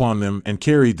fell upon them and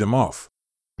carried them off,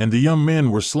 and the young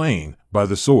men were slain by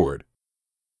the sword.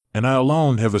 And I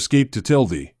alone have escaped to tell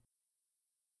thee.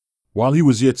 While he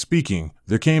was yet speaking,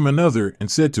 there came another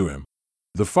and said to him,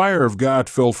 The fire of God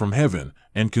fell from heaven,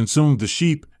 and consumed the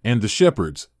sheep and the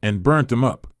shepherds, and burnt them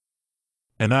up.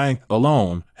 And I,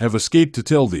 alone, have escaped to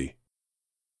tell thee.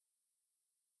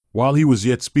 While he was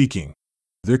yet speaking,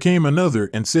 there came another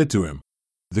and said to him,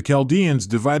 The Chaldeans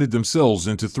divided themselves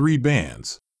into 3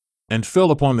 bands, and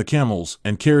fell upon the camels,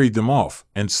 and carried them off,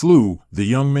 and slew the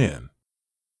young men.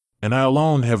 And I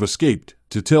alone have escaped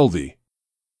to tell thee.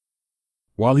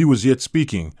 While he was yet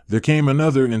speaking, there came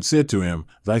another and said to him,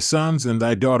 Thy sons and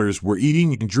thy daughters were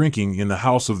eating and drinking in the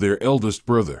house of their eldest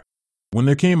brother, when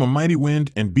there came a mighty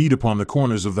wind and beat upon the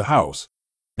corners of the house,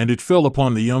 and it fell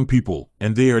upon the young people,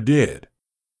 and they are dead.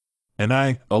 And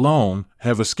I, alone,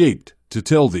 have escaped, to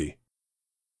tell thee.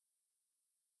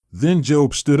 Then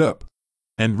Job stood up,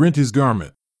 and rent his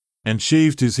garment, and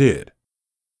shaved his head.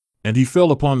 And he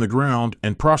fell upon the ground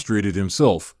and prostrated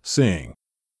himself, saying,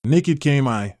 Naked came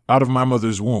I out of my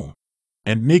mother's womb,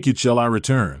 and naked shall I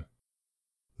return.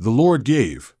 The Lord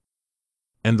gave,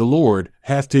 and the Lord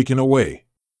hath taken away.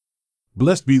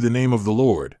 Blessed be the name of the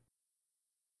Lord.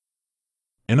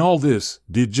 In all this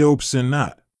did Job sin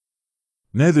not,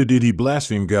 neither did he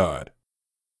blaspheme God.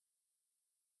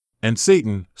 And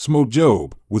Satan smote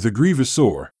Job with a grievous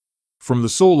sore, from the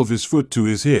sole of his foot to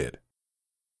his head.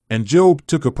 And Job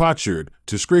took a potsherd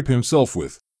to scrape himself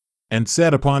with, and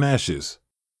sat upon ashes.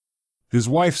 His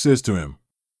wife says to him,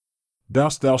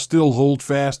 Dost thou still hold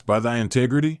fast by thy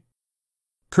integrity?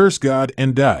 Curse God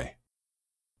and die.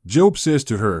 Job says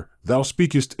to her, Thou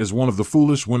speakest as one of the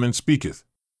foolish women speaketh.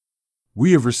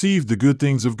 We have received the good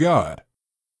things of God.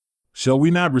 Shall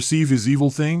we not receive his evil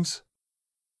things?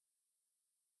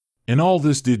 In all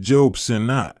this did Job sin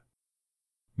not,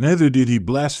 neither did he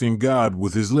blaspheme God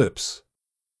with his lips.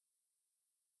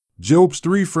 Job's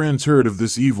 3 friends heard of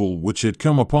this evil which had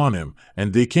come upon him,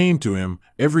 and they came to him,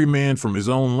 every man from his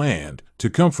own land, to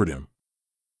comfort him.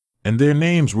 And their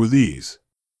names were these: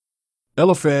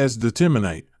 Eliphaz the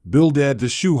Temanite, Bildad the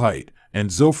Shuhite,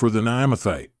 and Zophar the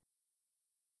Naamathite.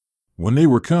 When they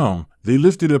were come, they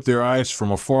lifted up their eyes from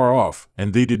afar off,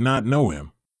 and they did not know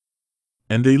him.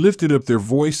 And they lifted up their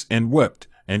voice and wept,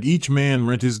 and each man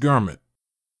rent his garment.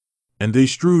 And they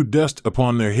strewed dust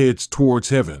upon their heads towards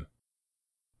heaven.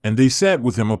 And they sat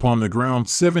with him upon the ground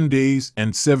 7 days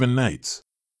and 7 nights.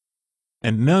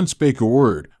 And none spake a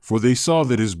word, for they saw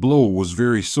that his blow was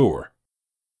very sore.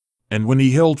 And when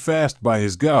he held fast by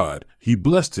his God, he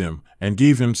blessed him, and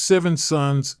gave him 7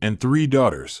 sons and 3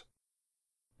 daughters.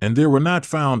 And there were not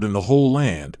found in the whole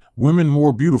land women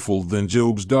more beautiful than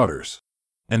Job's daughters.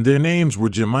 And their names were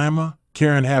Jemimah,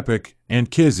 Karen-Happuch, and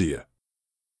Keziah.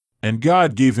 And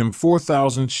God gave him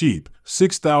 4,000 sheep,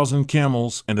 6,000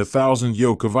 camels, and 1,000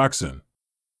 yoke of oxen.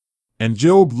 And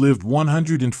Job lived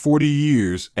 140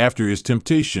 years after his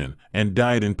temptation, and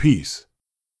died in peace.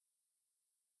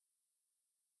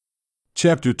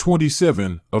 Chapter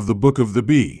 27 of the Book of the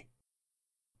Bee.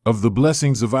 Of the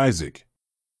Blessings of Isaac.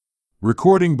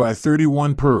 Recording by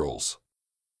 31 Pearls.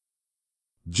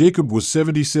 Jacob was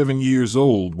 77 years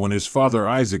old when his father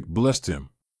Isaac blessed him.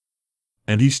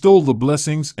 And he stole the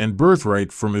blessings and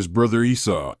birthright from his brother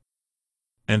Esau,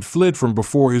 and fled from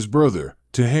before his brother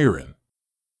to Haran.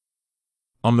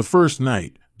 On the first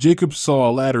night, Jacob saw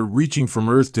a ladder reaching from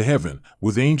earth to heaven,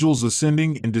 with angels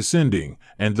ascending and descending,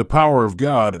 and the power of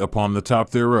God upon the top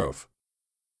thereof.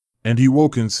 And he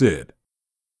woke and said,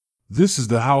 This is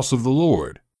the house of the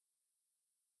Lord.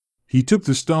 He took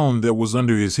the stone that was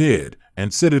under his head,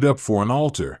 and set it up for an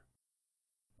altar.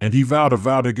 And he vowed a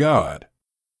vow to God.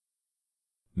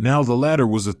 Now the ladder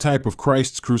was a type of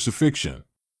Christ's crucifixion.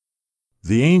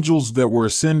 The angels that were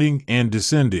ascending and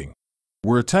descending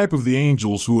were a type of the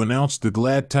angels who announced the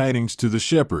glad tidings to the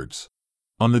shepherds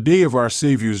on the day of our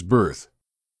Savior's birth.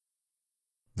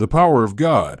 The power of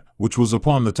God, which was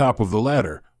upon the top of the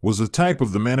ladder, was a type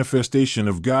of the manifestation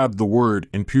of God the Word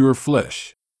in pure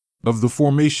flesh, of the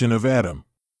formation of Adam.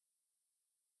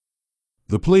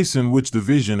 The place in which the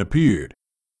vision appeared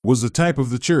was a type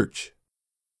of the church.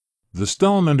 The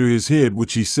stone under his head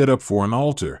which he set up for an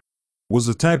altar was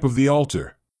a type of the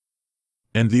altar.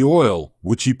 And the oil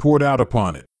which he poured out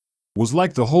upon it was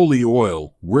like the holy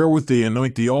oil wherewith they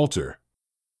anoint the altar.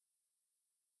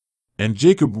 And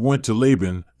Jacob went to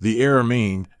Laban the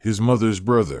Aramean, his mother's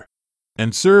brother,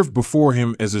 and served before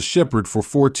him as a shepherd for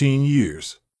 14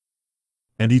 years.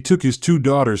 And he took his 2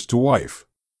 daughters to wife,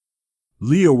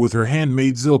 Leah with her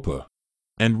handmaid Zilpah,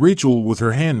 and Rachel with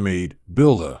her handmaid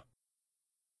Bilhah.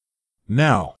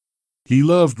 Now, he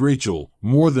loved Rachel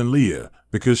more than Leah,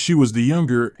 because she was the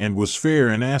younger and was fair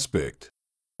in aspect,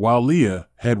 while Leah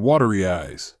had watery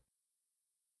eyes.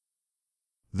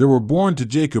 There were born to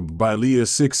Jacob by Leah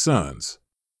 6 sons.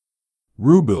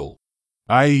 Reuben,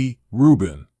 i.e.,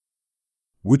 Reuben,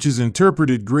 which is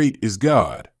interpreted Great is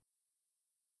God.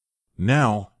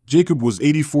 Now, Jacob was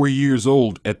 84 years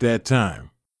old at that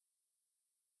time.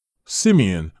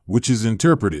 Simeon, which is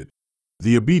interpreted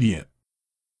the obedient.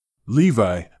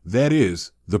 Levi, that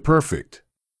is, the perfect.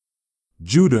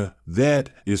 Judah, that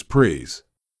is praise.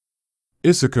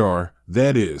 Issachar,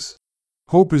 that is,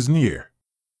 hope is near.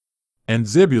 And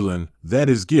Zebulun, that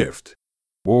is gift.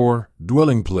 or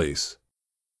dwelling place.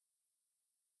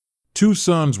 2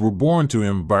 sons were born to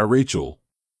him by Rachel: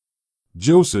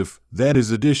 Joseph, that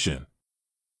is addition,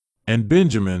 and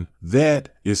Benjamin, that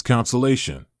is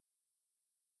consolation.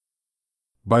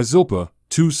 By Zilpah,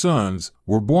 2 sons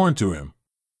were born to him: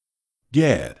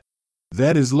 Gad,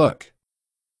 that is luck,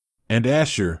 and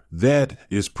Asher, that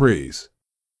is praise.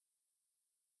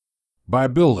 By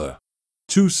Bilhah,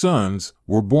 2 sons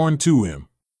were born to him: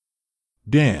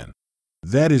 Dan,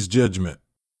 that is judgment,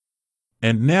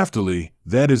 and Naphtali,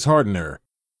 that is heartener,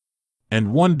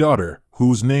 and 1 daughter,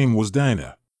 whose name was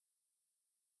Dinah.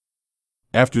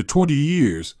 After 20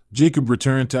 years, Jacob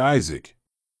returned to Isaac,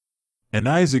 and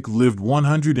Isaac lived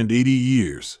 180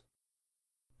 years.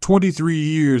 23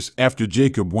 years after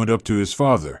Jacob went up to his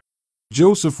father,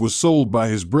 Joseph was sold by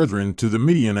his brethren to the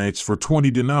Midianites for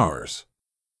 20 dinars.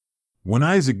 When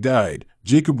Isaac died,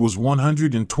 Jacob was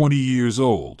 120 years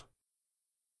old.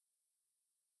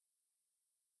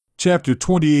 Chapter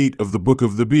 28 of the Book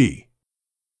of the B.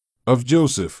 of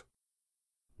Joseph.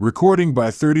 Recording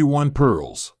by 31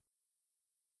 Pearls.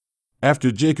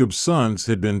 After Jacob's sons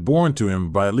had been born to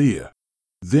him by Leah,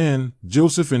 then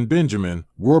Joseph and Benjamin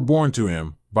were born to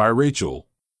him by Rachel.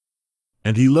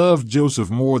 And he loved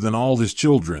Joseph more than all his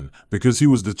children, because he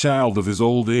was the child of his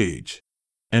old age,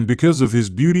 and because of his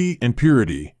beauty and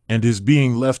purity, and his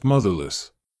being left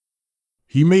motherless.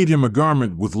 He made him a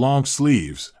garment with long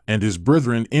sleeves, and his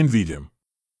brethren envied him.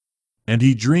 And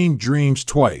he dreamed dreams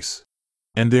twice,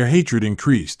 and their hatred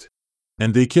increased,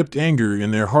 and they kept anger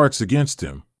in their hearts against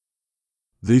him.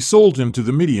 They sold him to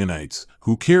the Midianites,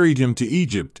 who carried him to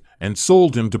Egypt, and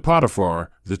sold him to Potiphar,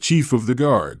 the chief of the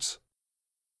guards.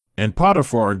 And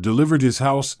Potiphar delivered his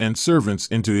house and servants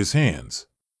into his hands.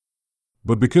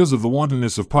 But because of the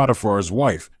wantonness of Potiphar's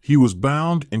wife, he was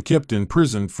bound and kept in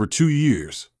prison for 2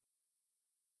 years.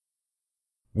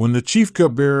 When the chief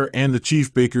cupbearer and the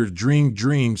chief baker dreamed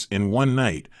dreams in one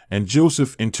night, and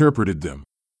Joseph interpreted them,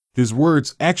 his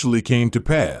words actually came to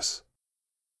pass.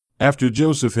 After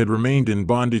Joseph had remained in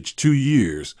bondage 2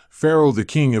 years, Pharaoh the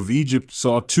king of Egypt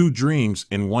saw 2 dreams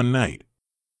in one night.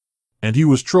 And he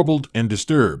was troubled and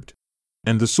disturbed,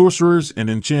 and the sorcerers and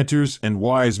enchanters and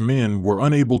wise men were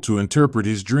unable to interpret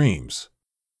his dreams.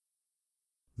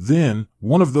 Then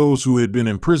one of those who had been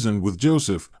imprisoned with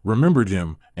Joseph remembered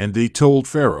him, and they told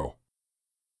Pharaoh.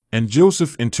 And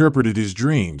Joseph interpreted his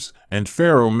dreams, and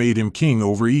Pharaoh made him king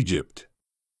over Egypt.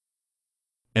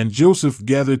 And Joseph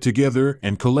gathered together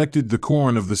and collected the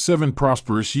corn of the 7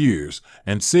 prosperous years,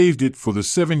 and saved it for the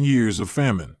 7 years of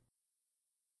famine.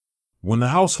 When the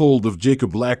household of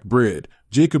Jacob lacked bread,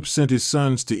 Jacob sent his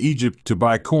sons to Egypt to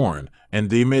buy corn, and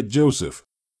they met Joseph.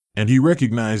 And he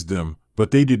recognized them,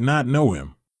 but they did not know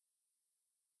him.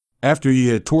 After he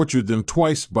had tortured them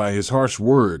twice by his harsh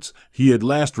words, he at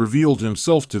last revealed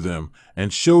himself to them,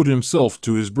 and showed himself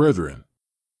to his brethren.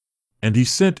 And he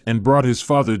sent and brought his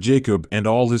father Jacob and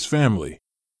all his family,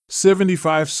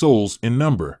 75 souls in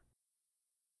number.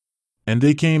 And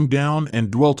they came down and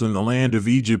dwelt in the land of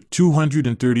Egypt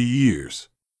 230 years.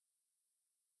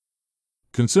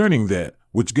 Concerning that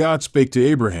which God spake to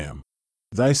Abraham,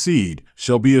 thy seed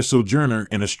shall be a sojourner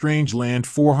in a strange land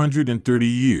 430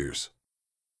 years.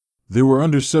 They were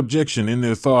under subjection in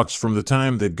their thoughts from the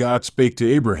time that God spake to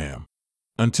Abraham,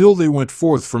 until they went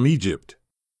forth from Egypt.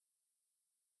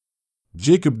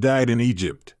 Jacob died in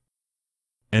Egypt,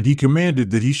 and he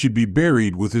commanded that he should be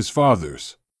buried with his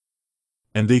fathers.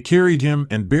 And they carried him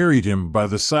and buried him by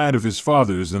the side of his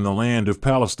fathers in the land of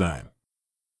Palestine.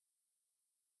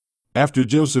 After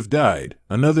Joseph died,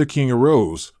 another king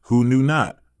arose, who knew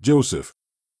not Joseph,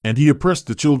 and he oppressed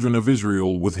the children of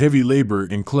Israel with heavy labor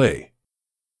in clay.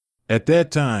 At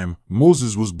that time,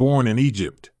 Moses was born in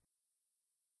Egypt.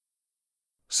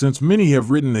 Since many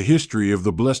have written the history of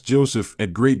the blessed Joseph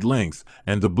at great length,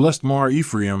 and the blessed Mar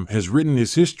Ephraim has written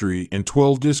his history in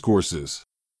 12 discourses,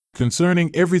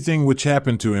 concerning everything which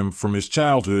happened to him from his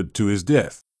childhood to his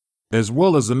death, as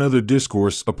well as another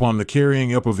discourse upon the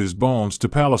carrying up of his bones to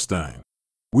Palestine,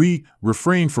 we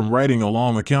refrain from writing a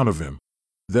long account of him,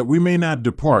 that we may not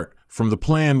depart from the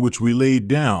plan which we laid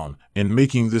down in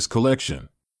making this collection.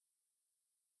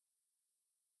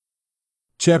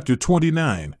 Chapter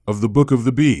 29 of the Book of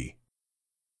the B.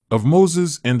 of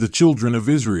Moses and the Children of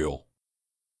Israel.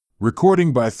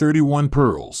 Recording by 31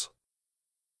 Pearls.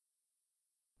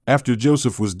 After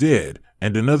Joseph was dead,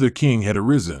 and another king had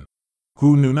arisen,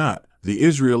 who knew not the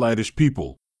Israelitish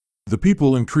people, the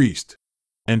people increased,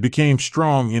 and became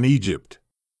strong in Egypt.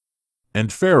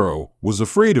 And Pharaoh was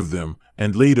afraid of them,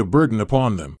 and laid a burden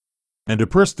upon them, and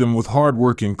oppressed them with hard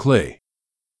work in clay,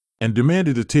 and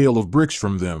demanded a tale of bricks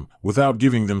from them, without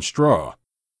giving them straw.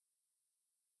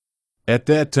 At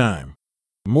that time,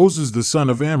 Moses the son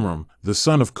of Amram, the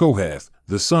son of Kohath,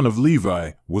 the son of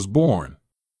Levi, was born.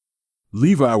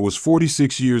 Levi was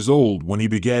 46 years old when he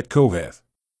begat Kohath.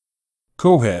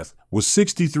 Kohath was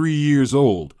 63 years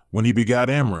old when he begat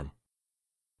Amram.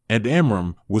 And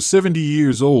Amram was 70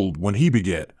 years old when he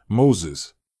begat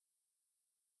Moses.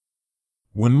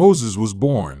 When Moses was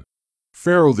born,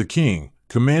 Pharaoh the king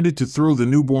commanded to throw the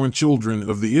newborn children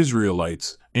of the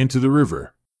Israelites into the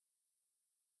river.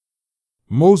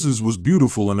 Moses was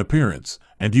beautiful in appearance,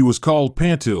 and he was called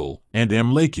Pantil and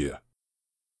Amalekiah.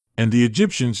 And the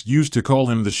Egyptians used to call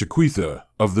him the Shequitha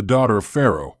of the daughter of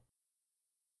Pharaoh.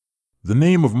 The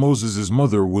name of Moses'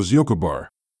 mother was Jochebed,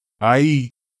 i.e.,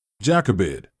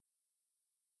 Jochebed.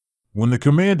 When the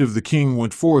command of the king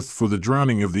went forth for the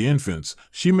drowning of the infants,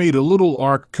 she made a little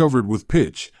ark covered with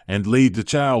pitch, and laid the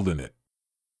child in it.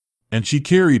 And she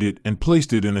carried it and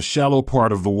placed it in a shallow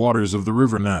part of the waters of the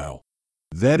river Nile,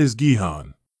 that is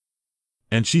Gihon.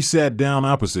 And she sat down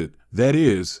opposite, that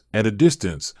is, at a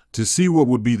distance, to see what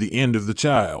would be the end of the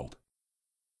child.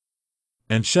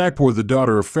 And Shipor the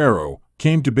daughter of Pharaoh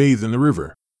came to bathe in the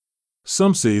river.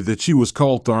 Some say that she was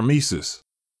called Tharmesis.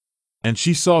 And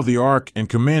she saw the ark and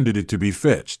commanded it to be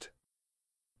fetched.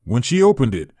 When she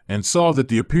opened it, and saw that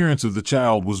the appearance of the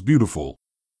child was beautiful,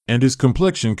 and his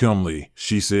complexion comely,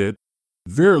 she said,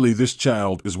 "Verily this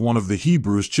child is one of the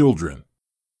Hebrews' children."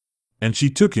 And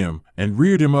she took him, and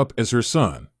reared him up as her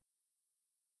son.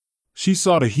 She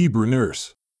sought a Hebrew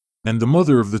nurse, and the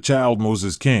mother of the child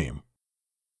Moses came,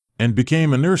 and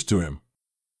became a nurse to him.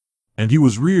 And he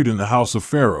was reared in the house of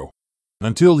Pharaoh,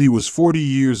 until he was 40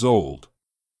 years old.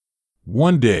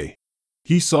 One day,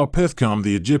 he saw Pethcom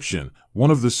the Egyptian, one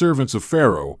of the servants of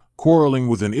Pharaoh, quarreling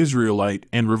with an Israelite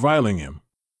and reviling him.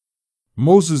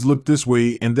 Moses looked this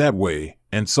way and that way,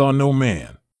 and saw no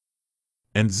man.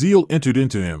 And zeal entered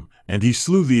into him, and he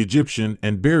slew the Egyptian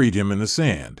and buried him in the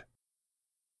sand.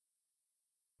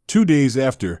 2 days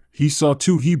after, he saw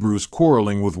 2 Hebrews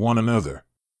quarreling with one another.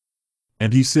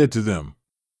 And he said to them,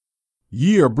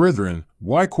 "Ye are brethren,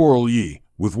 why quarrel ye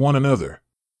with one another?"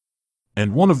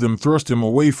 And one of them thrust him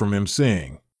away from him,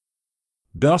 saying,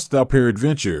 "Dost thou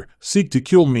peradventure seek to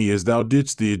kill me as thou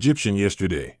didst the Egyptian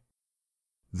yesterday?"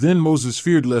 Then Moses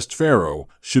feared lest Pharaoh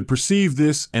should perceive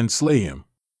this and slay him.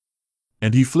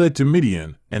 And he fled to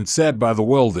Midian, and sat by the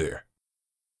well there.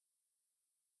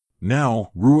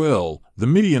 Now Reuel the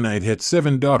Midianite had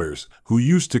 7 daughters, who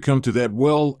used to come to that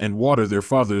well and water their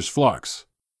father's flocks.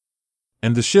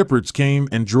 And the shepherds came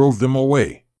and drove them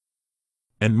away.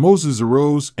 And Moses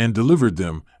arose and delivered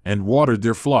them, and watered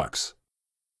their flocks.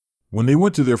 When they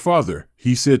went to their father,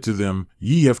 he said to them,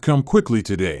 "Ye have come quickly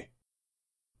today."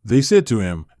 They said to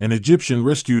him, "An Egyptian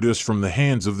rescued us from the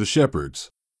hands of the shepherds,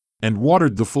 and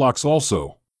watered the flocks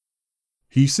also."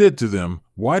 He said to them,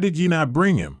 "Why did ye not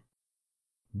bring him?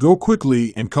 Go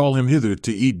quickly and call him hither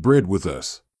to eat bread with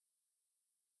us."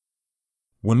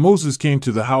 When Moses came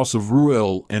to the house of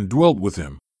Reuel and dwelt with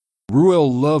him,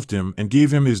 Reuel loved him and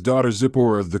gave him his daughter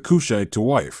Zipporah the Cushite to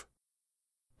wife.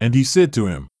 And he said to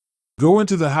him, "Go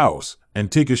into the house,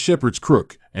 and take a shepherd's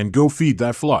crook, and go feed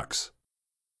thy flocks."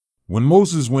 When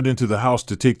Moses went into the house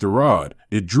to take the rod,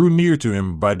 it drew near to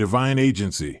him by divine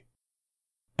agency.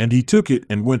 And he took it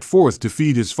and went forth to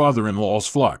feed his father-in-law's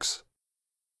flocks.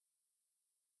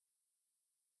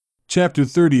 Chapter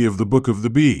 30 of the Book of the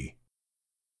Bee.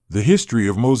 The history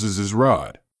of Moses'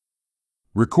 rod.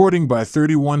 Recording by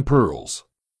 31 Pearls.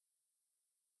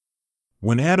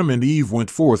 When Adam and Eve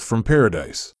went forth from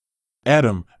paradise,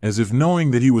 Adam, as if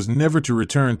knowing that he was never to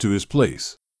return to his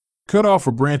place, cut off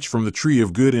a branch from the tree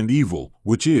of good and evil,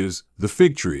 which is, the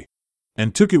fig tree,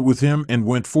 and took it with him and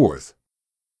went forth.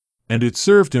 And it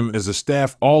served him as a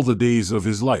staff all the days of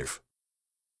his life.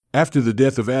 After the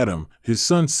death of Adam, his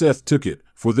son Seth took it,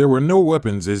 for there were no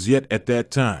weapons as yet at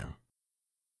that time.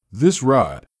 This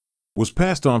rod was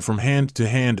passed on from hand to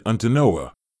hand unto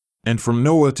Noah, and from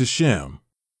Noah to Shem.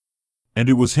 And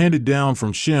it was handed down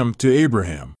from Shem to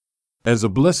Abraham, as a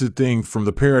blessed thing from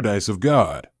the paradise of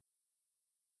God.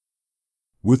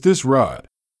 With this rod,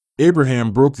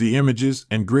 Abraham broke the images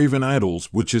and graven idols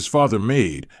which his father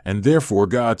made, and therefore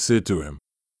God said to him,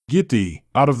 "Get thee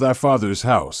out of thy father's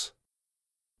house."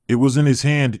 It was in his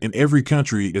hand in every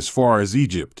country as far as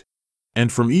Egypt,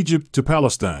 and from Egypt to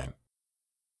Palestine.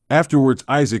 Afterwards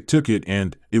Isaac took it,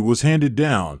 and it was handed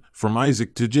down from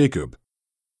Isaac to Jacob.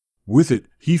 With it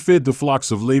he fed the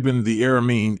flocks of Laban the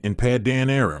Aramean in Paddan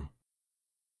Aram.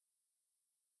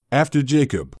 After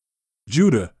Jacob,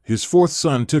 Judah, his 4th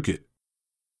son, took it.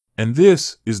 And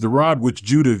this is the rod which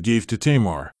Judah gave to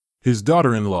Tamar, his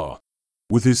daughter-in-law,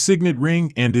 with his signet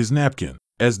ring and his napkin,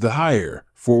 as the hire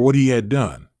for what he had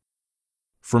done.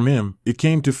 From him it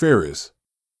came to Phares.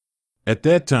 At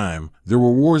that time there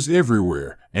were wars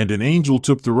everywhere, and an angel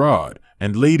took the rod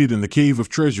and laid it in the cave of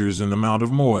treasures in the Mount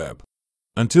of Moab,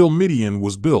 until Midian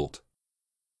was built.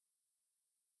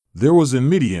 There was in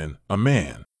Midian a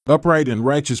man, upright and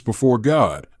righteous before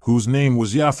God, whose name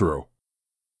was Jethro,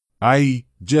 i.e.,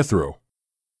 Jethro.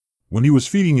 When he was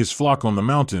feeding his flock on the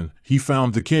mountain, he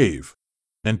found the cave,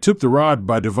 and took the rod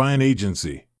by divine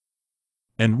agency.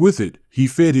 And with it he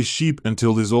fed his sheep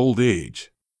until his old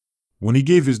age. When he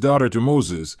gave his daughter to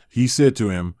Moses, he said to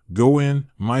him, "Go in,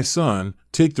 my son,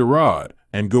 take the rod,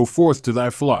 and go forth to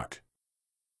thy flock."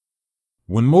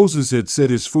 When Moses had set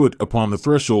his foot upon the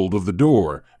threshold of the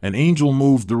door, an angel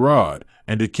moved the rod,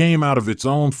 and it came out of its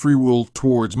own free will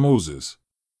towards Moses.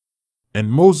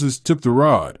 And Moses took the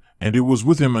rod, and it was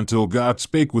with him until God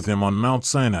spake with him on Mount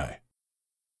Sinai.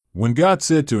 When God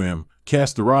said to him,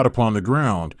 "Cast the rod upon the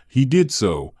ground," he did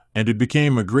so, and it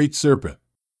became a great serpent.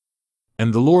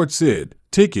 And the Lord said,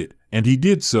 "Take it," and he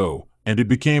did so, and it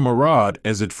became a rod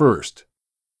as at first.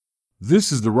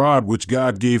 This is the rod which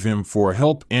God gave him for a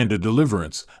help and a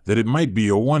deliverance, that it might be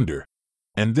a wonder,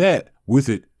 and that, with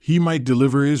it, he might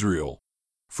deliver Israel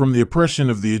from the oppression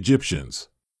of the Egyptians.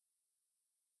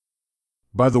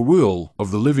 By the will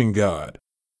of the living God,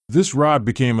 this rod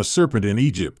became a serpent in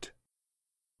Egypt.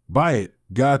 By it,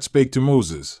 God spake to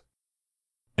Moses,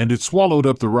 and it swallowed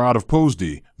up the rod of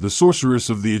Posdi, the sorceress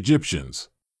of the Egyptians.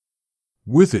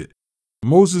 With it,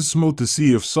 Moses smote the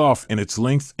sea of Soph in its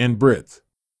length and breadth,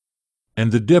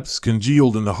 and the depths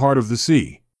congealed in the heart of the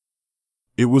sea.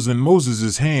 It was in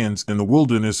Moses' hands in the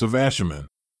wilderness of Ashaman,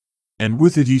 and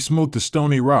with it he smote the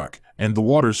stony rock, and the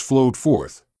waters flowed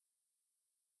forth.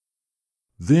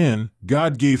 Then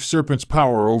God gave serpents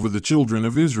power over the children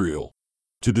of Israel,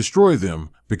 to destroy them,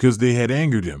 because they had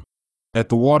angered him at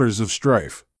the waters of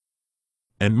strife.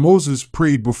 And Moses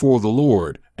prayed before the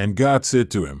Lord, and God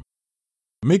said to him,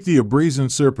 "Make thee a brazen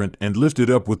serpent, and lift it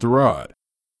up with the rod,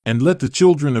 and let the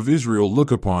children of Israel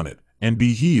look upon it, and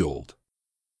be healed."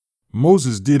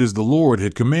 Moses did as the Lord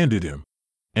had commanded him,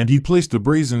 and he placed the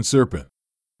brazen serpent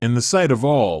in the sight of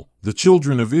all the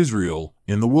children of Israel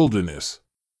in the wilderness.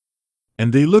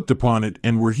 And they looked upon it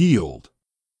and were healed.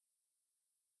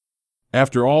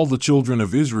 After all the children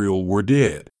of Israel were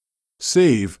dead,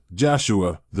 save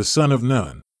Joshua the son of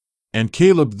Nun, and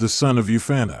Caleb the son of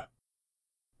Jephunneh,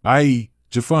 i.e.,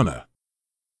 Jephunneh,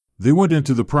 they went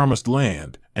into the promised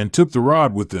land, and took the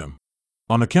rod with them,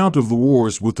 on account of the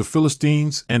wars with the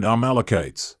Philistines and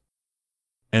Amalekites.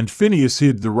 And Phinehas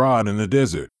hid the rod in the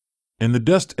desert, in the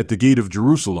dust at the gate of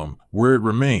Jerusalem, where it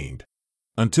remained,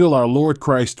 until our Lord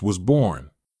Christ was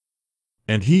born.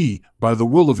 And he, by the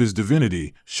will of his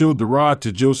divinity, showed the rod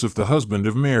to Joseph the husband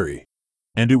of Mary,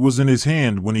 and it was in his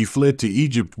hand when he fled to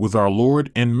Egypt with our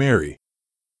Lord and Mary,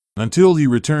 until he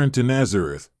returned to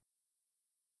Nazareth.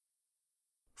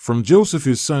 From Joseph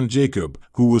his son Jacob,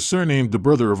 who was surnamed the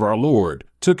brother of our Lord,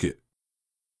 took it.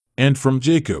 And from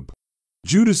Jacob,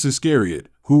 Judas Iscariot,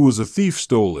 who was a thief,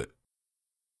 stole it.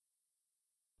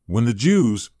 When the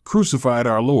Jews crucified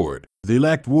our Lord, they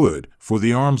lacked wood for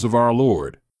the arms of our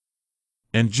Lord.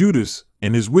 And Judas,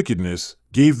 in his wickedness,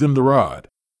 gave them the rod,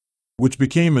 which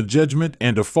became a judgment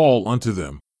and a fall unto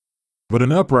them, but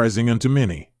an uprising unto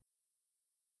many.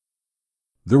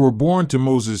 There were born to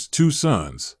Moses 2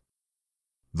 sons,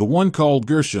 the one called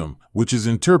Gershom, which is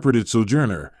interpreted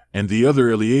sojourner, and the other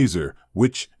Eleazar,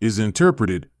 which is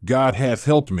interpreted God hath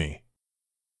helped me.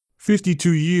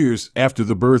 52 years after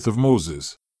the birth of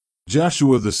Moses,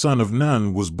 Joshua the son of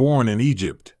Nun was born in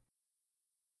Egypt.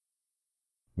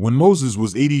 When Moses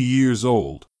was 80 years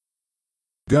old,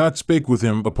 God spake with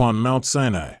him upon Mount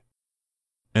Sinai.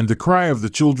 And the cry of the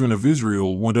children of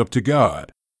Israel went up to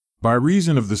God, by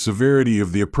reason of the severity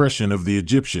of the oppression of the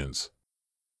Egyptians.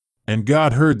 And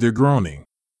God heard their groaning,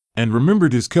 and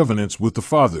remembered his covenants with the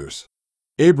fathers,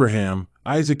 Abraham,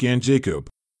 Isaac, and Jacob,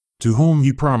 to whom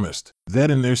he promised, that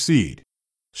in their seed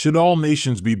should all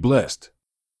nations be blessed.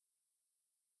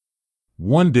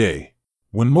 One day,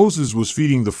 when Moses was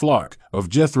feeding the flock of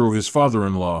Jethro his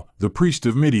father-in-law, the priest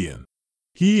of Midian,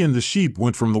 he and the sheep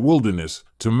went from the wilderness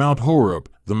to Mount Horeb,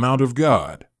 the mount of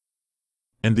God.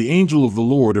 And the angel of the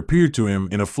Lord appeared to him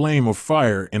in a flame of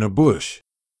fire in a bush.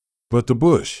 But the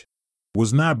bush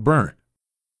was not burnt.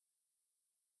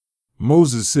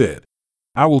 Moses said,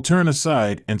 "I will turn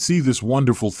aside and see this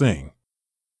wonderful thing.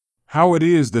 How it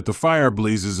is that the fire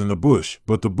blazes in the bush,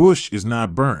 but the bush is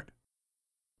not burnt."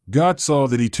 God saw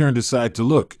that he turned aside to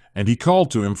look, and he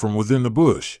called to him from within the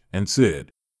bush, and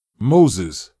said,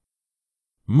 "Moses,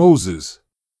 Moses."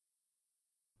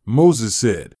 Moses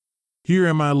said, "Here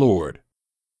am I, Lord."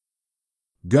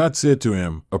 God said to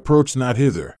him, Approach not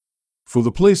hither, for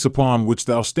the place upon which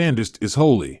thou standest is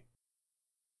holy.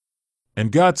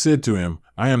 And God said to him,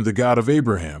 I am the God of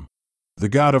Abraham, the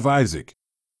God of Isaac,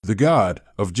 the God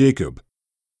of Jacob.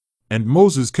 And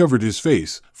Moses covered his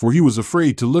face, for he was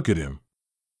afraid to look at him.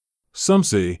 Some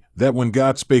say that when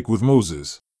God spake with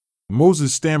Moses,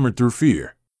 Moses stammered through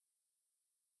fear.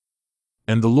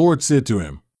 And the Lord said to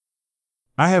him,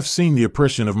 I have seen the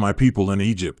oppression of my people in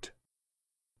Egypt,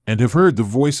 and have heard the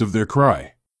voice of their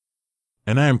cry.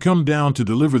 And I am come down to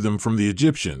deliver them from the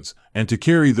Egyptians, and to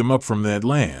carry them up from that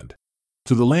land,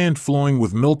 to the land flowing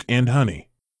with milk and honey.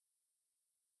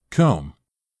 Come,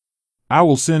 I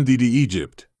will send thee to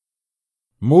Egypt.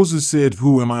 Moses said,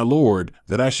 Who am I, Lord,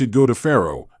 that I should go to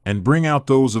Pharaoh, and bring out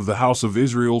those of the house of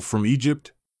Israel from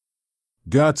Egypt?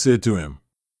 God said to him,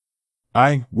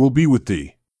 I will be with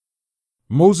thee.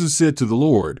 Moses said to the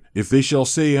Lord, If they shall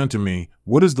say unto me,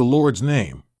 What is the Lord's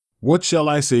name? What shall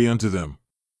I say unto them?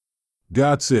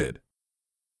 God said,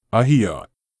 Ahiot,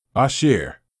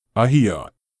 Asher, Ahiot.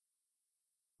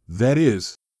 That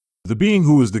is, the being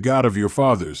who is the God of your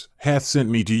fathers hath sent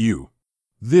me to you.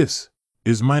 This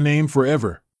is my name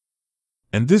forever,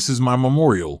 and this is my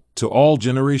memorial to all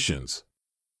generations.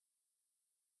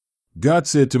 God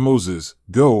said to Moses,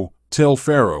 Go, tell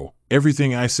Pharaoh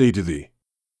everything I say to thee.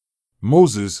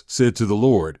 Moses said to the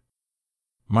Lord,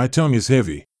 My tongue is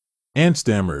heavy, and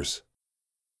stammers.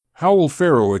 How will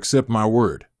Pharaoh accept my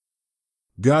word?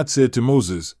 God said to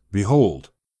Moses, Behold,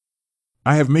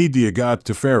 I have made thee a god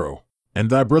to Pharaoh, and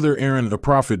thy brother Aaron a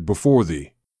prophet before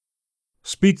thee.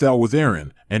 Speak thou with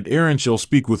Aaron, and Aaron shall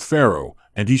speak with Pharaoh,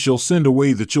 and he shall send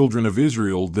away the children of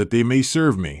Israel that they may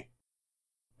serve me.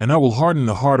 And I will harden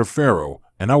the heart of Pharaoh,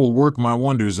 and I will work my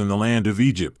wonders in the land of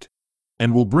Egypt,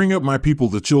 and will bring up my people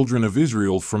the children of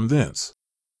Israel from thence.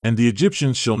 And the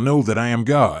Egyptians shall know that I am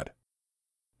God.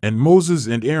 And Moses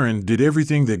and Aaron did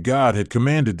everything that God had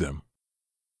commanded them.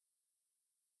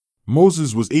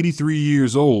 Moses was 83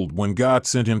 years old when God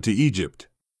sent him to Egypt.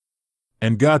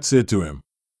 And God said to him,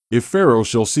 If Pharaoh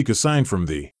shall seek a sign from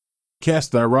thee,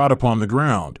 cast thy rod upon the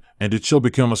ground, and it shall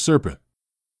become a serpent.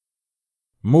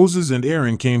 Moses and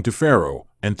Aaron came to Pharaoh,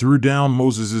 and threw down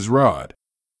Moses' rod,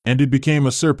 and it became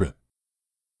a serpent.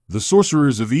 The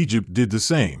sorcerers of Egypt did the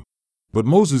same, but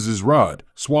Moses' rod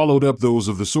swallowed up those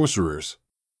of the sorcerers.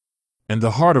 And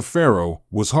the heart of Pharaoh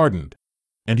was hardened,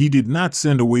 and he did not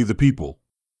send away the people.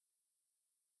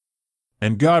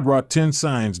 And God wrought 10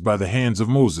 signs by the hands of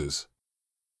Moses.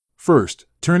 First,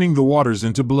 turning the waters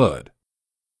into blood.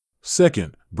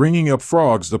 Second, bringing up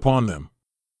frogs upon them.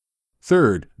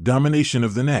 Third, domination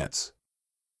of the gnats.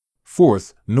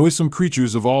 Fourth, noisome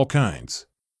creatures of all kinds.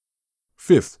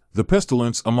 Fifth, the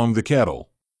pestilence among the cattle.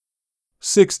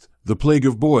 Sixth, the plague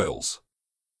of boils.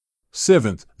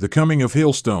 Seventh, the coming of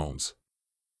hailstones.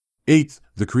 Eighth,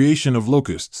 the creation of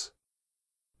locusts.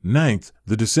 Ninth,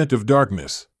 the descent of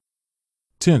darkness.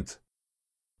 10th,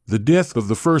 the death of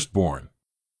the firstborn.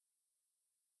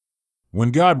 When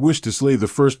God wished to slay the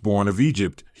firstborn of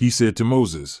Egypt, he said to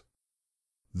Moses,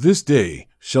 This day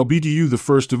shall be to you the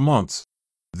first of months,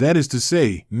 that is to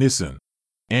say, Nisan,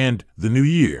 and the new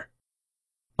year.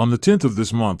 On the 10th of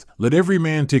this month, let every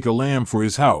man take a lamb for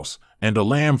his house, and a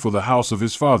lamb for the house of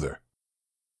his father.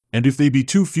 And if they be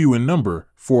too few in number,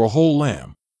 for a whole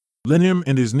lamb, let him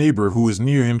and his neighbor who is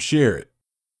near him share it.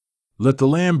 Let the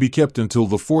lamb be kept until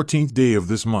the 14th day of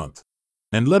this month,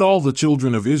 and let all the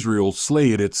children of Israel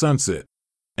slay it at sunset,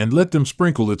 and let them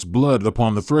sprinkle its blood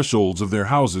upon the thresholds of their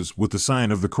houses with the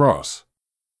sign of the cross.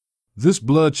 This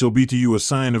blood shall be to you a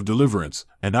sign of deliverance,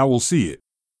 and I will see it,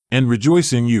 and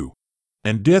rejoice in you,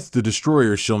 and death the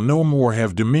destroyer shall no more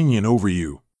have dominion over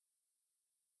you.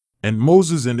 And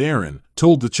Moses and Aaron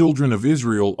told the children of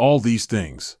Israel all these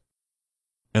things.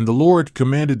 And the Lord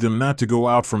commanded them not to go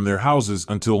out from their houses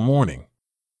until morning.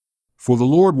 For the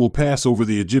Lord will pass over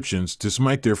the Egyptians to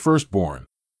smite their firstborn,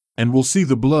 and will see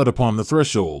the blood upon the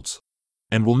thresholds,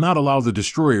 and will not allow the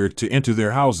destroyer to enter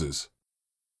their houses.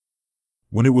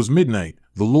 When it was midnight,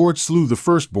 the Lord slew the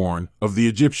firstborn of the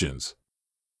Egyptians,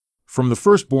 from the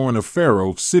firstborn of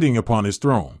Pharaoh sitting upon his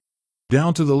throne,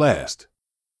 down to the last.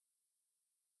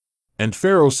 And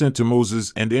Pharaoh sent to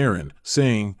Moses and Aaron,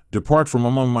 saying, Depart from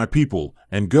among my people,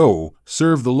 and go,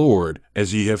 serve the Lord,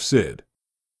 as ye have said.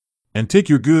 And take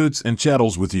your goods and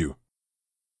chattels with you.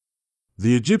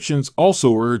 The Egyptians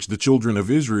also urged the children of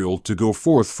Israel to go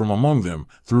forth from among them,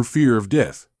 through fear of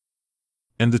death.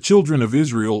 And the children of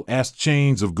Israel asked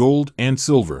chains of gold and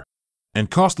silver, and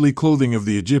costly clothing of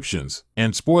the Egyptians,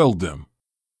 and spoiled them.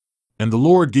 And the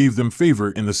Lord gave them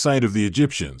favor in the sight of the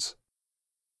Egyptians.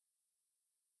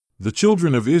 The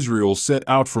children of Israel set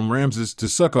out from Ramses to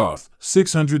Succoth,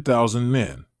 600,000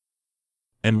 men.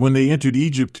 And when they entered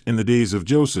Egypt in the days of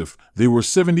Joseph, they were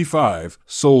 75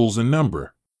 souls in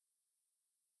number.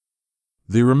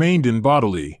 They remained in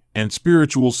bodily and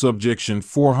spiritual subjection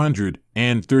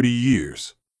 430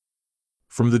 years.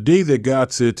 From the day that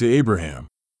God said to Abraham,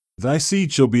 "Thy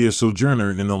seed shall be a sojourner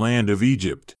in the land of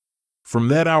Egypt," from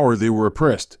that hour they were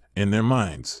oppressed in their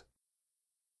minds.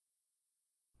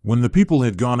 When the people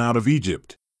had gone out of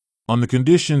Egypt, on the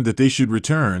condition that they should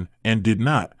return, and did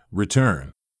not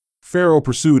return, Pharaoh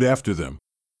pursued after them,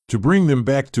 to bring them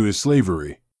back to his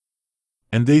slavery.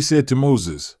 And they said to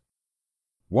Moses,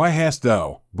 "Why hast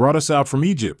thou brought us out from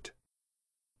Egypt?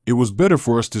 It was better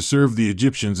for us to serve the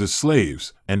Egyptians as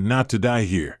slaves, and not to die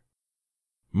here."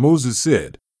 Moses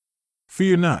said,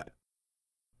 "Fear not,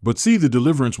 but see the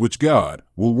deliverance which God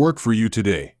will work for you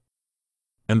today."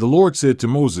 And the Lord said to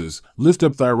Moses, "Lift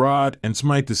up thy rod and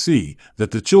smite the sea,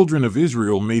 that the children of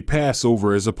Israel may pass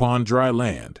over as upon dry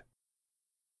land."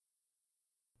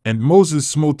 And Moses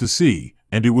smote the sea,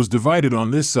 and it was divided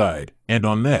on this side and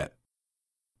on that.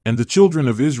 And the children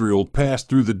of Israel passed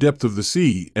through the depth of the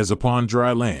sea as upon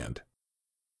dry land.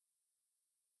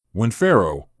 When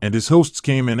Pharaoh and his hosts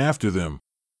came in after them,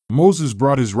 Moses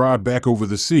brought his rod back over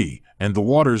the sea, and the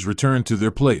waters returned to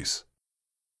their place.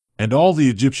 And all the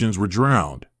Egyptians were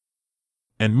drowned.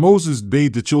 And Moses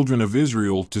bade the children of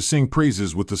Israel to sing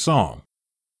praises with the song.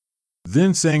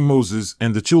 Then sang Moses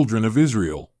and the children of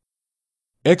Israel.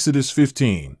 Exodus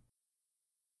 15.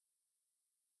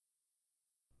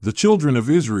 The children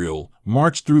of Israel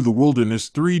marched through the wilderness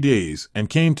 3 days and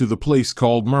came to the place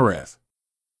called Marath,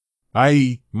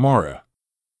 i.e., Mara,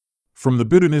 from the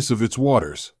bitterness of its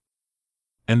waters.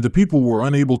 And the people were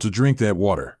unable to drink that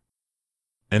water.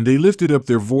 And they lifted up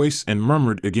their voice and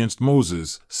murmured against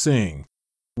Moses, saying,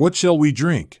 "What shall we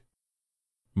drink?"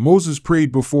 Moses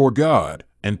prayed before God,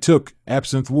 and took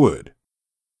absinthe wood,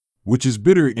 which is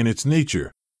bitter in its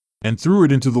nature, and threw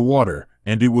it into the water,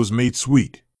 and it was made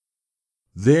sweet.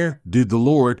 There did the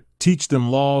Lord teach them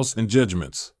laws and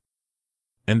judgments.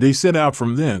 And they set out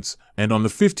from thence, and on the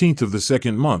 15th of the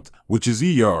 2nd month, which is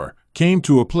Iyar, came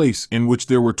to a place in which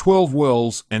there were 12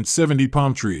 wells and 70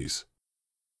 palm trees.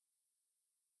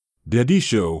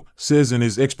 Dadisho says in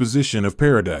his exposition of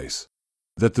paradise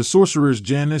that the sorcerers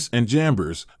Jannes and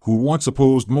Jambres, who once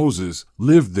opposed Moses,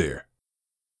 lived there.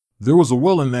 There was a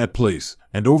well in that place,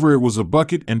 and over it was a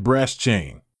bucket and brass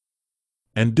chain.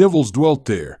 And devils dwelt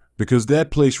there, because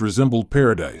that place resembled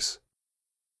paradise.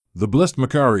 The blessed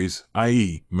Macaries,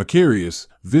 i.e., Macarius,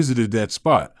 visited that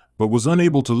spot, but was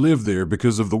unable to live there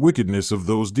because of the wickedness of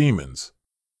those demons.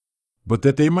 But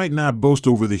that they might not boast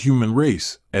over the human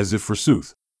race, as if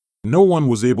forsooth no one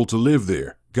was able to live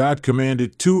there, God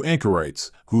commanded 2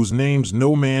 anchorites, whose names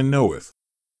no man knoweth,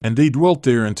 and they dwelt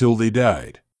there until they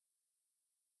died.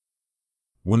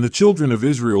 When the children of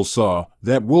Israel saw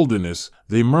that wilderness,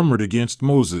 they murmured against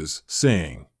Moses,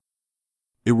 saying,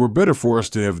 "It were better for us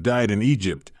to have died in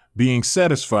Egypt, being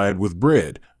satisfied with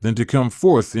bread, than to come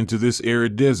forth into this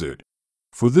arid desert,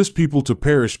 for this people to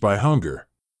perish by hunger."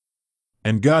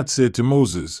 And God said to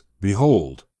Moses,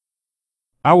 "Behold,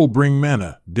 I will bring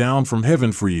manna down from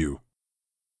heaven for you.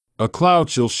 A cloud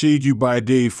shall shade you by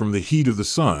day from the heat of the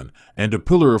sun, and a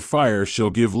pillar of fire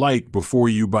shall give light before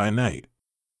you by night."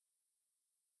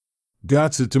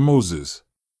 God said to Moses,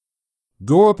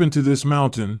 "Go up into this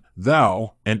mountain,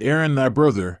 thou, and Aaron thy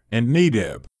brother, and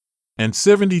Nadab, and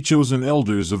 70 chosen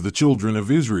elders of the children of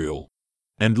Israel,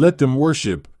 and let them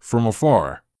worship from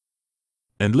afar.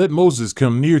 And let Moses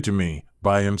come near to me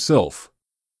by himself."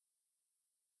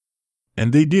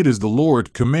 And they did as the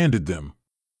Lord commanded them.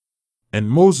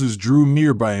 And Moses drew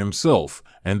near by himself,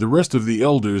 and the rest of the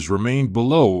elders remained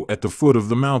below at the foot of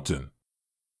the mountain.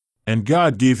 And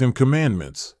God gave him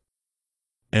commandments.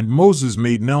 And Moses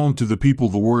made known to the people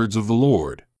the words of the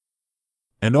Lord.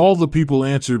 And all the people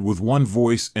answered with one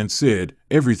voice and said,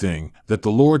 "Everything that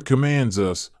the Lord commands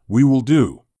us, we will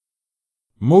do."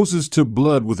 Moses took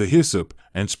blood with a hyssop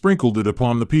and sprinkled it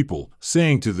upon the people,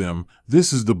 saying to them,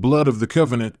 "This is the blood of the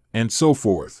covenant," and so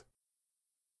forth.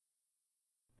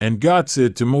 And God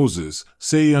said to Moses,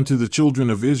 "Say unto the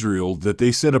children of Israel that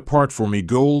they set apart for me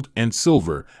gold and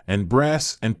silver and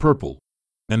brass and purple,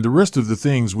 and the rest of the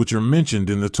things which are mentioned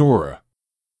in the Torah,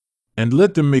 and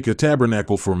let them make a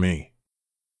tabernacle for me."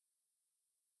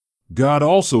 God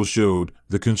also showed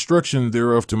the construction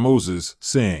thereof to Moses,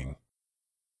 saying,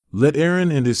 "Let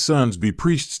Aaron and his sons be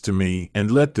priests to me, and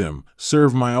let them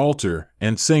serve my altar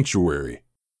and sanctuary."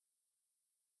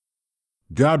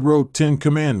 God wrote 10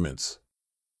 commandments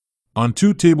on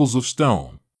 2 tables of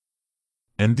stone.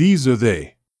 And these are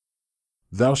they: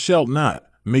 Thou shalt not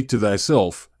make to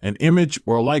thyself an image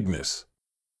or likeness.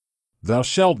 Thou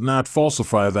shalt not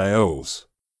falsify thy oaths.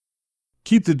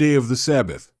 Keep the day of the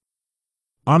Sabbath.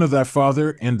 Honor thy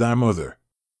father and thy mother.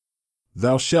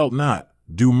 Thou shalt not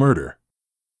do murder.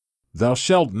 Thou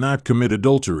shalt not commit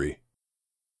adultery.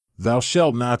 Thou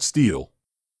shalt not steal.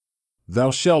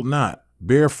 Thou shalt not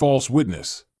bear false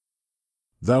witness.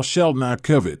 Thou shalt not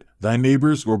covet thy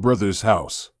neighbor's or brother's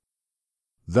house.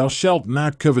 Thou shalt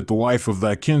not covet the wife of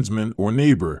thy kinsman or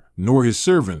neighbor, nor his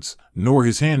servants, nor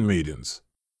his handmaidens.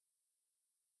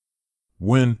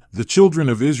 When the children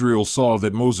of Israel saw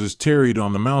that Moses tarried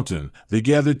on the mountain, they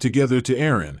gathered together to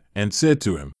Aaron, and said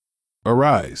to him,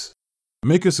 Arise,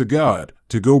 make us a god,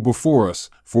 to go before us,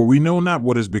 for we know not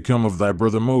what has become of thy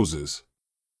brother Moses.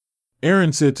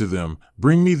 Aaron said to them,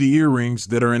 Bring me the earrings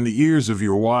that are in the ears of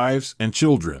your wives and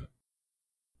children.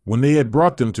 When they had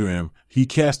brought them to him, he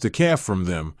cast a calf from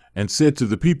them, and said to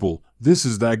the people, This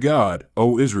is thy God,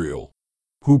 O Israel,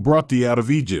 who brought thee out of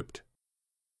Egypt.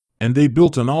 And they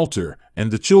built an altar,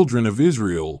 and the children of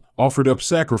Israel offered up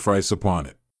sacrifice upon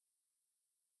it.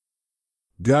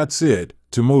 God said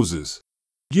to Moses,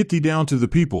 Get thee down to the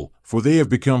people, for they have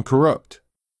become corrupt.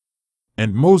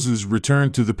 And Moses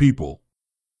returned to the people.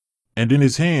 And in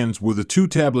his hands were the 2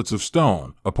 tablets of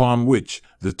stone, upon which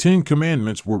the 10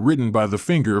 commandments were written by the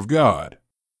finger of God.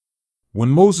 When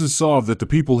Moses saw that the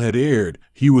people had erred,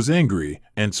 he was angry,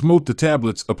 and smote the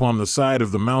tablets upon the side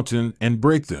of the mountain, and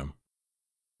brake them.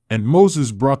 And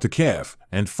Moses brought the calf,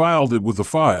 and filed it with a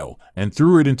file, and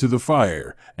threw it into the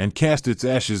fire, and cast its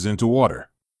ashes into water.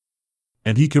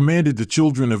 And he commanded the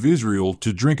children of Israel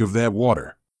to drink of that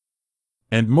water.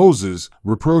 And Moses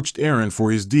reproached Aaron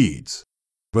for his deeds.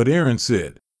 But Aaron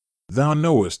said, Thou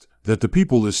knowest that the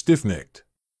people is stiff-necked.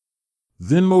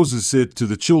 Then Moses said to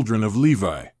the children of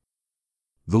Levi,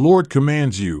 The Lord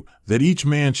commands you that each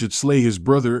man should slay his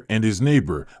brother and his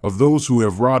neighbor of those who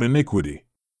have wrought iniquity.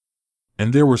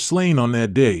 And there were slain on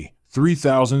that day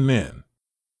 3,000 men.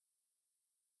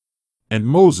 And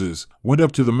Moses went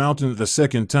up to the mountain the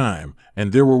second time,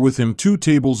 and there were with him 2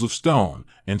 tables of stone,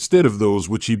 instead of those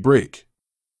which he brake.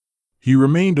 He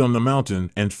remained on the mountain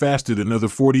and fasted another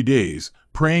 40 days,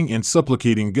 praying and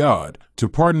supplicating God to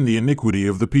pardon the iniquity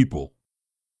of the people.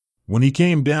 When he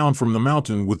came down from the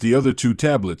mountain with the other 2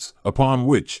 tablets, upon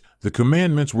which the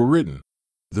commandments were written,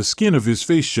 the skin of his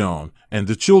face shone, and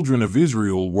the children of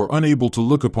Israel were unable to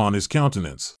look upon his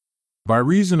countenance, by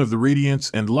reason of the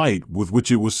radiance and light with which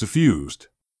it was suffused.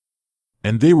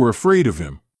 And they were afraid of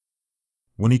him.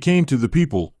 When he came to the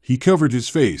people, he covered his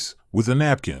face with a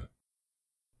napkin.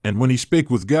 And when he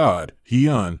spake with God, he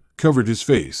uncovered his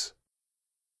face.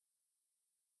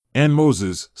 And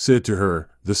Moses said to her,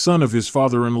 the son of his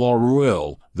father-in-law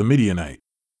Reuel, the Midianite,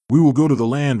 We will go to the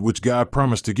land which God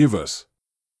promised to give us.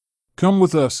 Come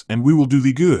with us, and we will do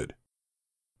thee good.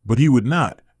 But he would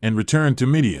not, and returned to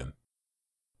Midian.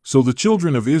 So the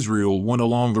children of Israel went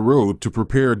along the road to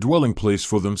prepare a dwelling place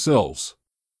for themselves.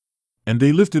 And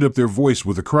they lifted up their voice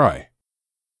with a cry.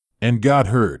 And God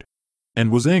heard, and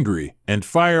was angry, and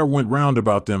fire went round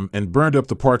about them, and burnt up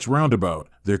the parts round about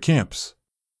their camps.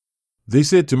 They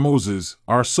said to Moses,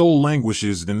 Our soul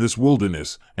languishes in this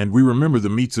wilderness, and we remember the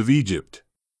meats of Egypt.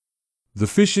 The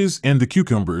fishes and the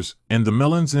cucumbers, and the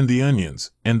melons and the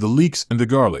onions, and the leeks and the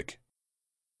garlic.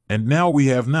 And now we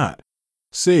have not,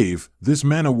 save this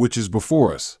manna which is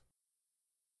before us.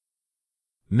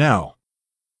 Now,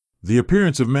 the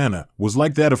appearance of manna was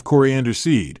like that of coriander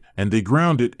seed, and they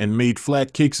ground it and made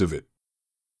flat cakes of it.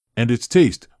 And its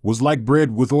taste was like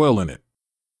bread with oil in it.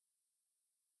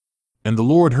 And the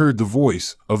Lord heard the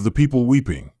voice of the people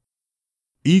weeping,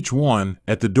 each one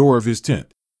at the door of his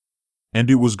tent. And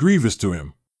it was grievous to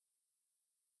him.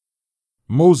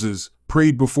 Moses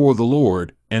prayed before the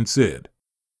Lord, and said,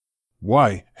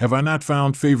 Why have I not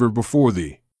found favor before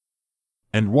thee?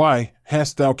 And why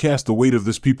hast thou cast the weight of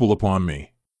this people upon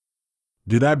me?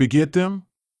 Did I beget them?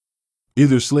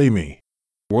 Either slay me,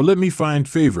 or let me find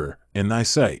favor in thy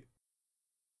sight.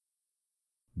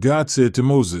 God said to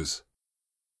Moses,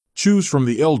 Choose from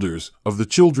the elders of the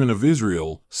children of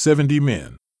Israel 70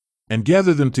 men, and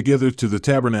gather them together to the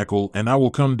tabernacle, and I will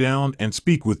come down and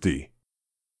speak with thee.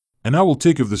 And I will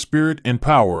take of the spirit and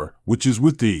power which is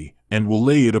with thee, and will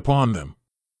lay it upon them.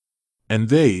 And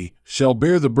they shall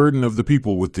bear the burden of the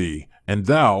people with thee, and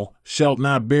thou shalt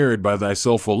not bear it by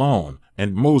thyself alone.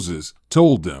 And Moses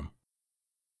told them.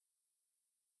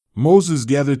 Moses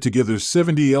gathered together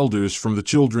 70 elders from the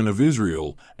children of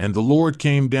Israel, and the Lord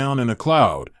came down in a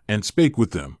cloud, and spake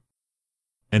with them.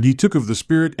 And he took of the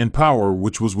spirit and power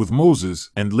which was with Moses,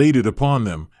 and laid it upon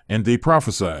them, and they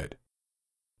prophesied.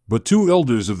 But 2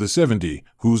 elders of the 70,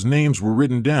 whose names were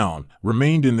written down,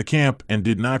 remained in the camp and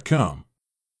did not come.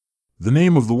 The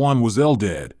name of the one was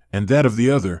Eldad, and that of the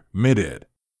other, Medad.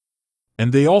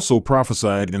 And they also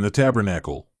prophesied in the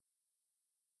tabernacle.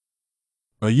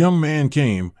 A young man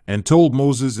came and told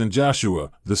Moses, and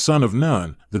Joshua, the son of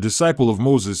Nun, the disciple of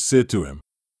Moses, said to him,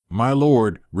 "My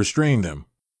Lord, restrain them."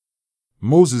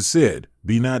 Moses said,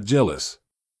 "Be not jealous.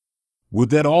 Would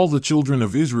that all the children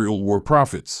of Israel were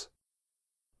prophets!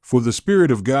 For the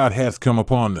Spirit of God hath come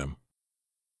upon them."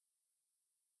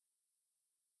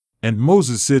 And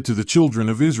Moses said to the children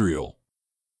of Israel,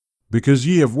 "Because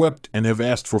ye have wept and have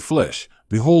asked for flesh,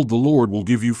 behold, the Lord will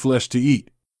give you flesh to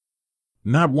eat.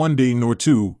 Not 1 day, nor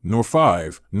 2, nor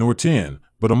 5, nor 10,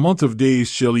 but a month of days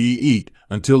shall ye eat,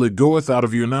 until it goeth out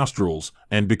of your nostrils,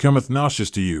 and becometh nauseous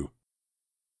to you."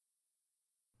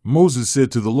 Moses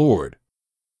said to the Lord,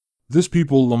 "This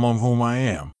people among whom I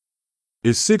am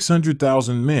is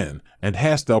 600,000 men, and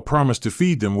hast thou promised to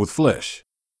feed them with flesh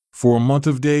for a month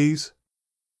of days?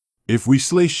 If we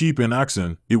slay sheep and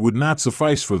oxen, it would not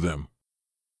suffice for them.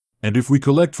 And if we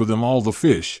collect for them all the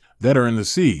fish that are in the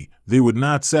sea, they would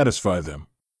not satisfy them."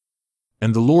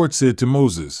 And the Lord said to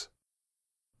Moses,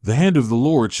 "The hand of the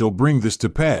Lord shall bring this to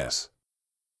pass.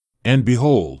 And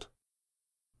behold,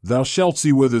 thou shalt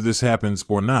see whether this happens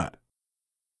or not."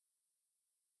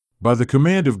 By the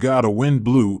command of God a wind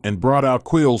blew and brought out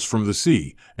quails from the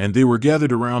sea, and they were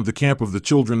gathered around the camp of the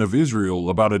children of Israel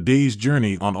about a day's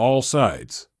journey on all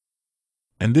sides.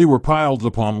 And they were piled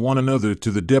upon one another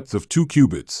to the depth of 2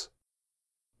 cubits.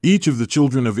 Each of the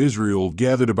children of Israel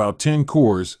gathered about 10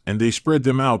 cores, and they spread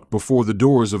them out before the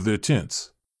doors of their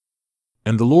tents.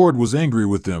 And the Lord was angry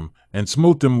with them, and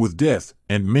smote them with death,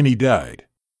 and many died.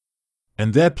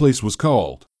 And that place was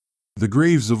called the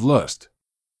Graves of Lust.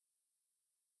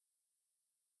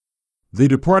 They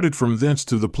departed from thence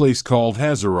to the place called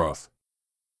Hazeroth.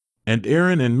 And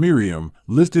Aaron and Miriam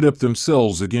lifted up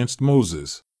themselves against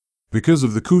Moses, because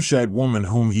of the Cushite woman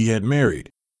whom he had married.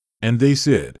 And they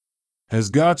said, "Has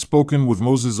God spoken with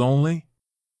Moses only?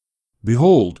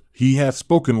 Behold, he hath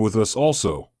spoken with us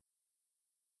also."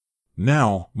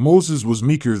 Now Moses was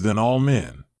meeker than all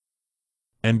men.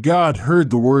 And God heard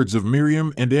the words of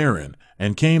Miriam and Aaron,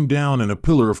 and came down in a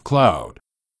pillar of cloud,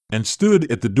 and stood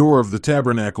at the door of the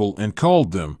tabernacle, and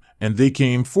called them, and they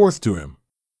came forth to him.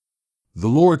 The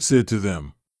Lord said to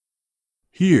them,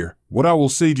 "Hear what I will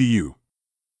say to you.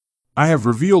 I have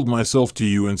revealed myself to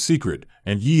you in secret,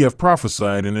 and ye have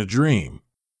prophesied in a dream.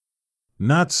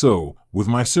 Not so with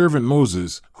my servant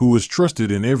Moses, who is trusted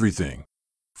in everything.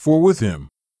 For with him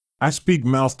I speak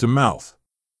mouth to mouth."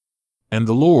 And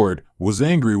the Lord was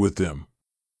angry with them.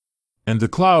 And the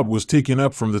cloud was taken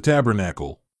up from the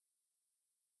tabernacle.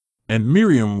 And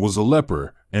Miriam was a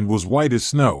leper, and was white as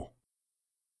snow.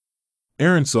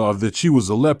 Aaron saw that she was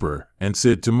a leper, and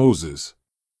said to Moses,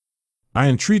 "I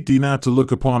entreat thee not to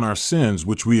look upon our sins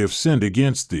which we have sinned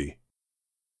against thee."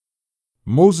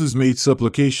 Moses made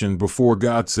supplication before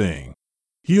God, saying,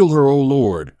 "Heal her, O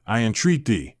Lord, I entreat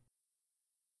thee."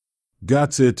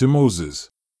 God said to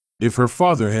Moses, "If her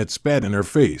father had spat in her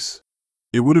face,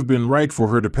 it would have been right for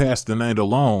her to pass the night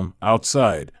alone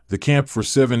outside the camp for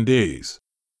 7 days,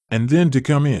 and then to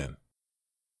come in."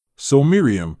 So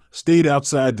Miriam stayed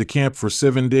outside the camp for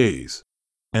 7 days,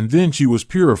 and then she was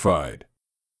purified.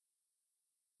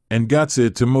 And God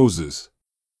said to Moses,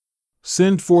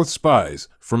 "Send forth spies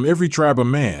from every tribe of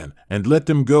man, and let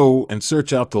them go and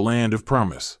search out the land of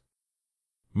promise."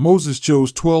 Moses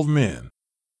chose 12 men,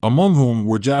 among whom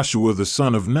were Joshua the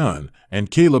son of Nun, and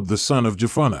Caleb the son of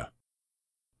Jephunneh.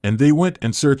 And they went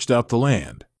and searched out the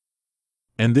land.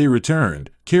 And they returned,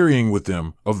 carrying with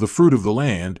them of the fruit of the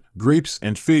land, grapes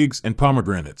and figs and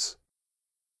pomegranates.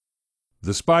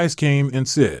 The spies came and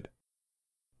said,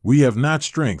 "We have not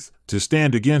strength to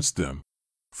stand against them,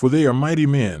 for they are mighty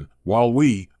men, while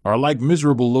we are like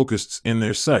miserable locusts in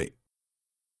their sight."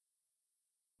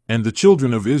 And the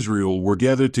children of Israel were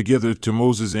gathered together to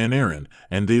Moses and Aaron,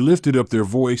 and they lifted up their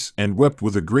voice and wept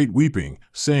with a great weeping,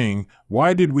 saying,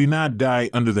 "Why did we not die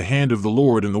under the hand of the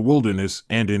Lord in the wilderness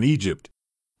and in Egypt,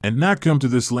 and not come to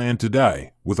this land to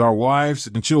die, with our wives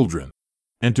and children,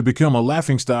 and to become a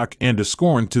laughingstock and a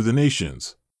scorn to the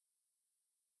nations?"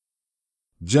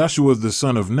 Joshua the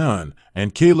son of Nun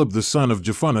and Caleb the son of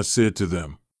Jephunneh said to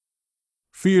them,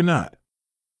 "Fear not.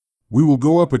 We will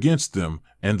go up against them,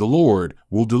 and the Lord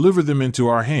will deliver them into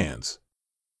our hands.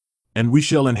 And we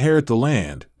shall inherit the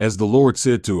land, as the Lord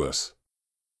said to us."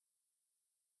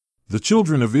 The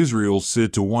children of Israel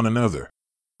said to one another,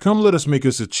 "Come, let us make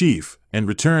us a chief, and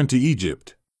return to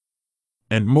Egypt."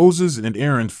 And Moses and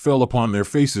Aaron fell upon their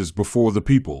faces before the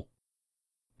people.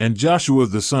 And Joshua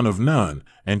the son of Nun,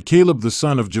 and Caleb the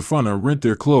son of Jephunneh rent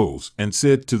their clothes, and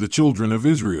said to the children of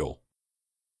Israel,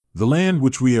 The land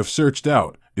which we have searched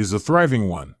out is a thriving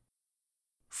one,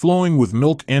 flowing with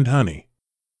milk and honey,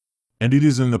 and it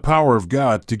is in the power of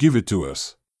God to give it to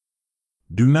us.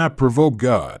 Do not provoke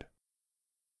God.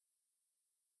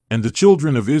 And the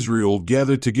children of Israel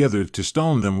gathered together to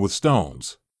stone them with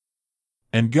stones.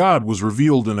 And God was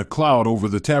revealed in a cloud over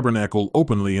the tabernacle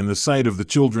openly in the sight of the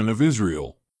children of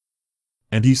Israel.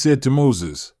 And he said to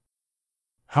Moses,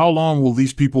 How long will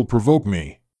these people provoke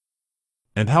me?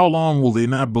 And how long will they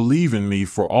not believe in me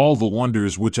for all the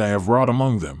wonders which I have wrought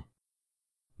among them?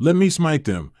 Let me smite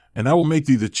them, and I will make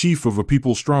thee the chief of a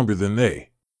people stronger than they.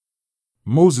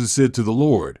 Moses said to the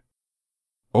Lord,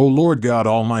 O Lord God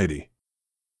Almighty,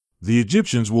 the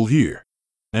Egyptians will hear,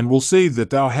 and will say that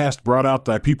thou hast brought out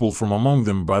thy people from among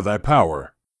them by thy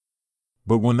power.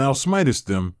 But when thou smitest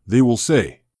them, they will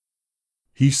say,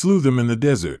 He slew them in the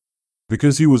desert,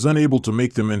 because he was unable to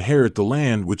make them inherit the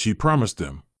land which he promised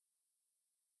them.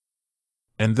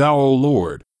 And thou, O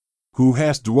Lord, who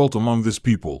hast dwelt among this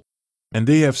people, and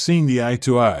they have seen thee eye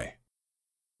to eye,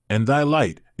 and thy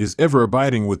light is ever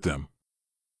abiding with them,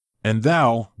 and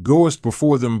thou goest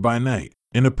before them by night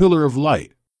in a pillar of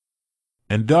light,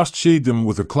 and dost shade them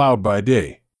with a cloud by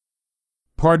day.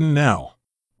 Pardon now,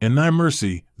 in thy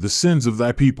mercy, the sins of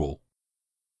thy people,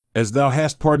 as thou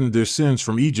hast pardoned their sins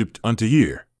from Egypt unto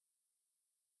here.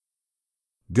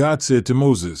 God said to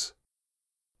Moses,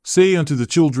 Say unto the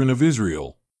children of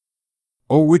Israel,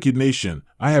 O wicked nation,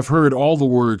 I have heard all the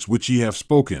words which ye have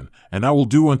spoken, and I will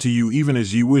do unto you even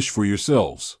as ye wish for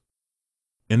yourselves.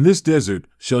 In this desert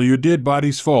shall your dead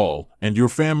bodies fall, and your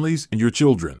families and your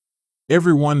children,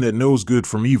 every one that knows good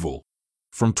from evil,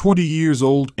 from 20 years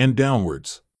old and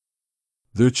downwards.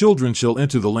 Their children shall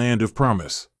enter the land of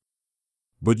promise.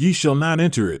 But ye shall not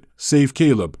enter it, save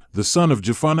Caleb, the son of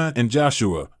Jephunneh, and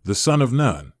Joshua, the son of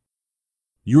Nun.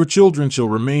 Your children shall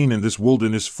remain in this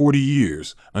wilderness 40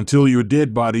 years, until your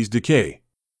dead bodies decay,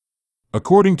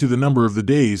 according to the number of the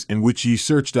days in which ye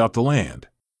searched out the land.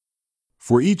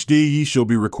 For each day ye shall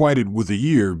be requited with a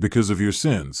year because of your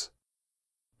sins.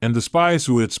 And the spies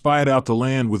who had spied out the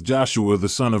land with Joshua the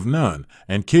son of Nun,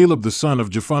 and Caleb the son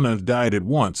of Jephunneh died at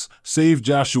once, save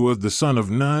Joshua the son of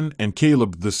Nun and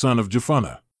Caleb the son of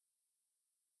Jephunneh.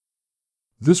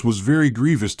 This was very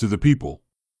grievous to the people.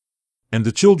 And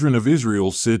the children of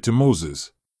Israel said to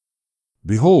Moses,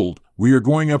 Behold, we are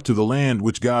going up to the land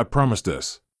which God promised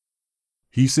us.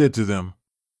 He said to them,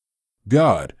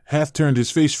 God hath turned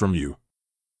his face from you.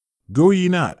 Go ye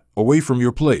not away from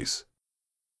your place.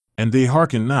 And they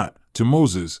hearkened not to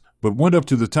Moses, but went up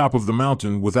to the top of the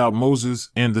mountain without Moses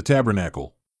and the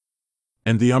tabernacle.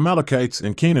 And the Amalekites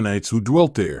and Canaanites who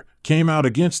dwelt there came out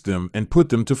against them and put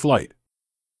them to flight.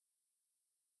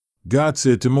 God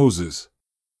said to Moses,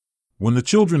 When the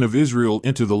children of Israel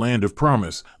enter the land of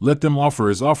promise, let them offer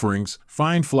as offerings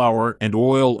fine flour and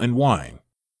oil and wine.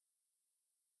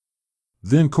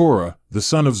 Then Korah, the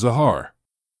son of Zahar,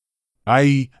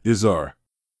 i.e., Izhar,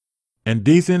 and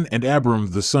Dathan and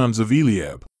Abiram the sons of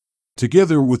Eliab,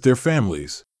 together with their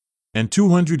families, and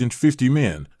 250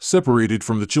 men, separated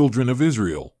from the children of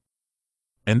Israel.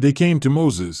 And they came to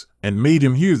Moses, and made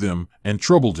him hear them, and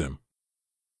troubled him.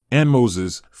 And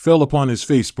Moses fell upon his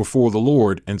face before the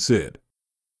Lord, and said,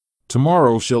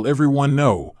 Tomorrow shall every one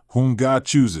know whom God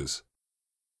chooses.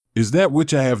 Is that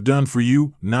which I have done for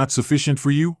you not sufficient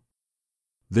for you?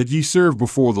 That ye serve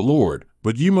before the Lord,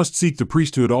 but ye must seek the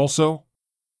priesthood also?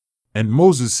 And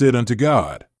Moses said unto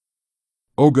God,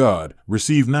 O God,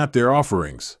 receive not their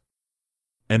offerings.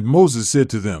 And Moses said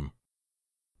to them,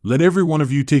 Let every one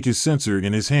of you take his censer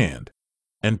in his hand,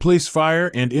 and place fire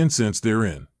and incense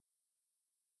therein.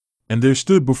 And there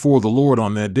stood before the Lord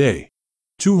on that day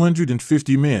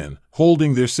 250 men,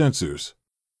 holding their censers.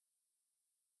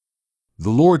 The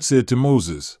Lord said to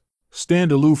Moses,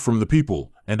 Stand aloof from the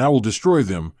people, and I will destroy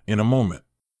them in a moment.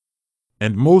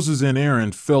 And Moses and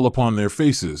Aaron fell upon their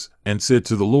faces, and said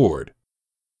to the Lord,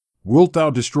 Wilt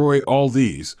thou destroy all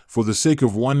these, for the sake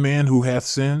of one man who hath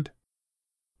sinned?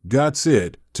 God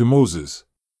said to Moses,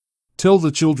 Tell the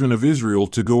children of Israel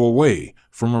to go away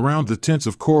from around the tents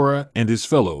of Korah and his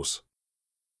fellows.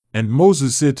 And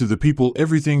Moses said to the people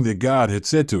everything that God had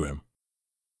said to him.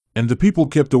 And the people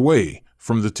kept away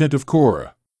from the tent of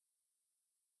Korah.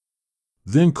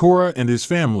 Then Korah and his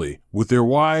family, with their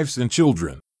wives and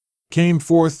children, came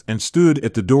forth and stood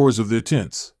at the doors of their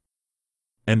tents.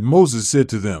 And Moses said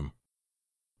to them,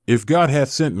 If God hath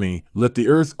sent me, let the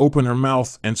earth open her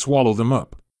mouth and swallow them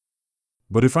up.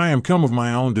 But if I am come of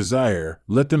my own desire,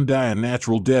 let them die a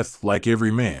natural death like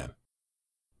every man.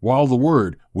 While the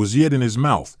word was yet in his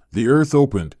mouth, the earth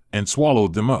opened and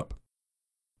swallowed them up.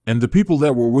 And the people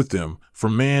that were with them,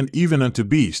 from man even unto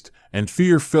beast, and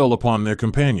fear fell upon their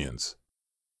companions.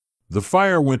 The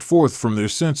fire went forth from their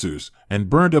censers, and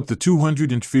burned up the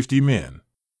 250 men.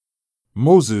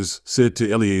 Moses said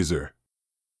to Eleazar,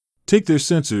 Take their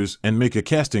censers and make a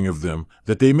casting of them,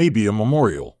 that they may be a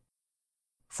memorial.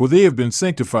 For they have been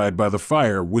sanctified by the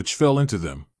fire which fell into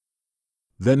them.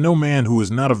 That no man who is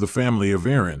not of the family of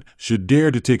Aaron should dare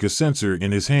to take a censer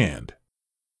in his hand.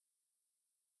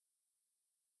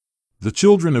 The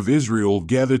children of Israel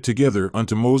gathered together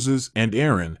unto Moses and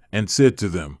Aaron, and said to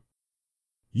them,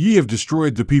 Ye have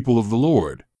destroyed the people of the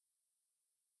Lord.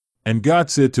 And God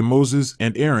said to Moses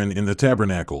and Aaron in the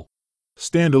tabernacle,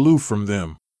 Stand aloof from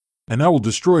them, and I will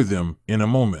destroy them in a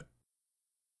moment.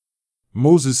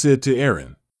 Moses said to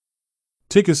Aaron,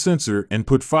 Take a censer and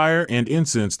put fire and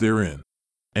incense therein,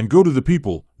 and go to the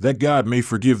people, that God may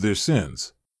forgive their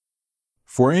sins.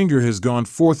 For anger has gone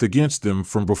forth against them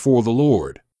from before the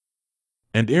Lord.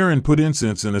 And Aaron put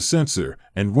incense in a censer,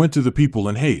 and went to the people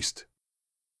in haste.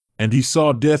 And he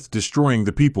saw death destroying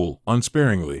the people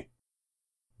unsparingly.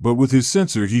 But with his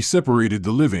censer he separated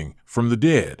the living from the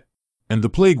dead, and the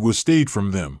plague was stayed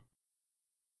from them.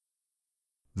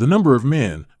 The number of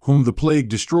men whom the plague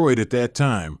destroyed at that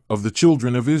time of the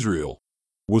children of Israel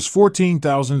was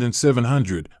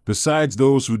 14,700, besides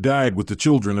those who died with the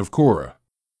children of Korah.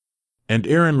 And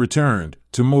Aaron returned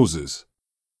to Moses.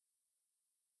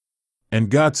 And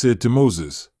God said to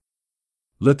Moses,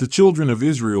 Let the children of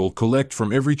Israel collect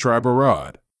from every tribe a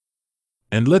rod,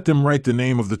 and let them write the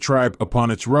name of the tribe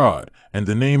upon its rod, and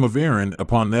the name of Aaron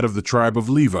upon that of the tribe of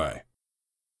Levi.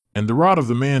 And the rod of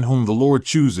the man whom the Lord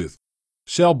chooseth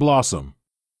shall blossom.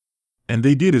 And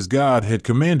they did as God had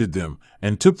commanded them,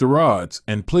 and took the rods,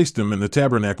 and placed them in the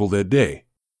tabernacle that day.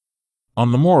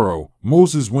 On the morrow,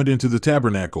 Moses went into the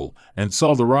tabernacle, and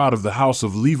saw the rod of the house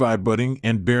of Levi budding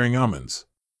and bearing almonds.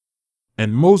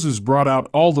 And Moses brought out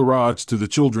all the rods to the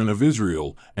children of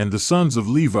Israel, and the sons of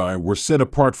Levi were set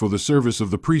apart for the service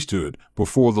of the priesthood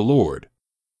before the Lord.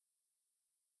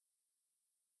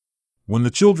 When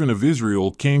the children of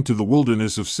Israel came to the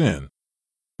wilderness of Sin,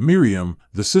 Miriam,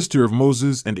 the sister of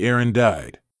Moses and Aaron,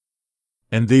 died,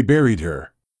 and they buried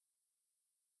her.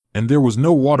 And there was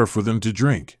no water for them to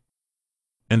drink.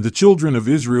 And the children of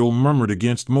Israel murmured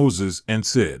against Moses and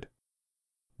said,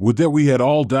 Would that we had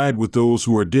all died with those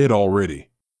who are dead already,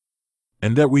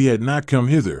 and that we had not come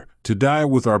hither to die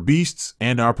with our beasts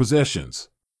and our possessions.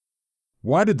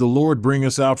 Why did the Lord bring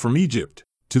us out from Egypt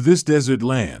to this desert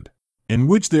land, in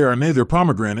which there are neither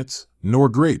pomegranates nor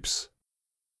grapes?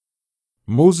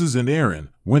 Moses and Aaron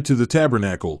went to the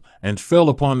tabernacle and fell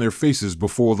upon their faces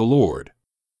before the Lord.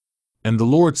 And the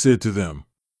Lord said to them,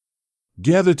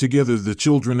 Gather together the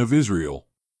children of Israel,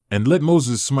 and let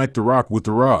Moses smite the rock with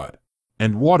the rod,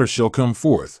 and water shall come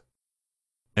forth,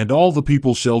 and all the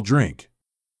people shall drink.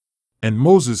 And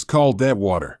Moses called that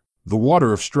water the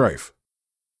water of strife.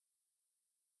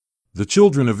 The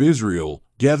children of Israel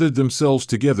gathered themselves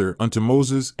together unto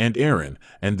Moses and Aaron,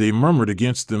 and they murmured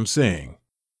against them, saying,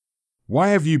 Why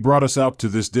have ye brought us out to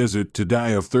this desert to die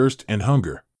of thirst and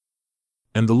hunger?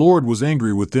 And the Lord was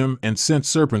angry with them, and sent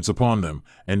serpents upon them,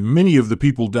 and many of the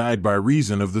people died by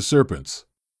reason of the serpents.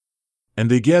 And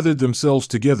they gathered themselves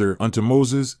together unto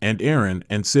Moses and Aaron,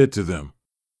 and said to them,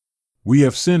 We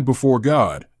have sinned before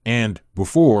God, and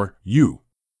before you.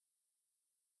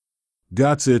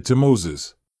 God said to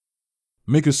Moses,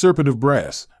 Make a serpent of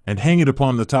brass, and hang it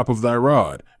upon the top of thy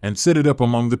rod, and set it up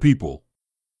among the people.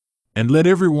 And let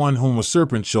every one whom a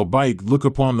serpent shall bite look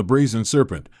upon the brazen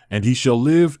serpent, and he shall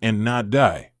live and not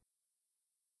die.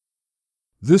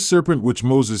 This serpent which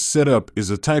Moses set up is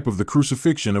a type of the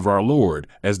crucifixion of our Lord,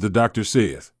 as the doctor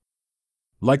saith.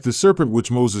 Like the serpent which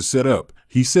Moses set up,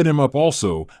 he set him up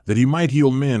also, that he might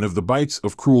heal men of the bites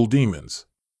of cruel demons.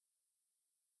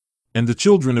 And the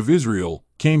children of Israel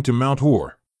came to Mount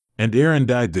Hor, and Aaron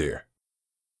died there.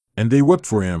 And they wept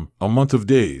for him a month of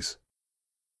days.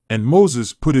 And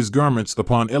Moses put his garments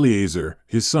upon Eleazar,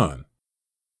 his son.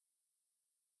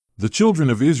 The children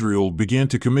of Israel began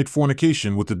to commit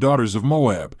fornication with the daughters of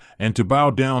Moab, and to bow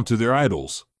down to their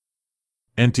idols,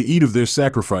 and to eat of their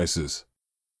sacrifices.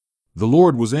 The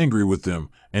Lord was angry with them,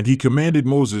 and he commanded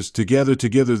Moses to gather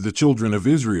together the children of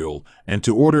Israel, and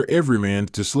to order every man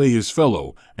to slay his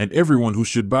fellow, and everyone who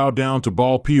should bow down to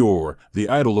Baal Peor, the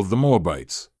idol of the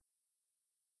Moabites.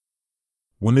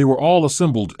 When they were all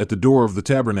assembled at the door of the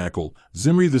tabernacle,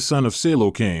 Zimri the son of Salo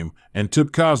came, and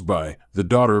took Cosbi, the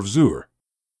daughter of Zur,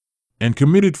 and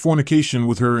committed fornication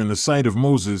with her in the sight of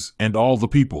Moses and all the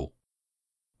people.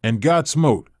 And God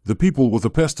smote the people with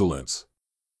a pestilence.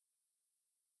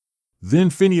 Then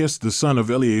Phinehas the son of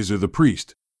Eleazar the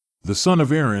priest, the son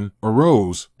of Aaron,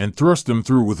 arose and thrust them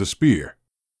through with a spear,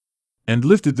 and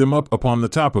lifted them up upon the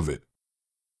top of it.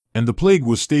 And the plague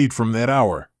was stayed from that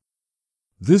hour.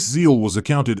 This zeal was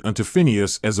accounted unto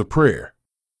Phinehas as a prayer.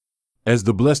 As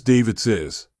the blessed David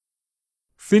says,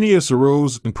 Phinehas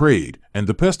arose and prayed, and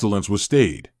the pestilence was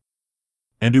stayed.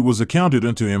 And it was accounted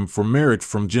unto him for merit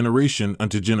from generation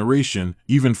unto generation,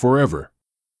 even forever.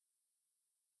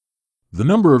 The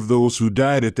number of those who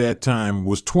died at that time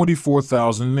was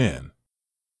 24,000 men.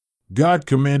 God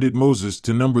commanded Moses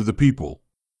to number the people,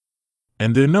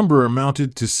 and their number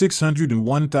amounted to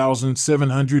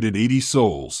 601,780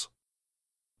 souls.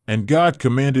 And God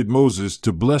commanded Moses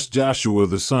to bless Joshua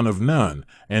the son of Nun,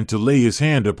 and to lay his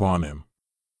hand upon him,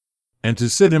 and to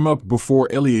set him up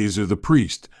before Eleazar the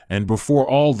priest, and before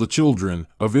all the children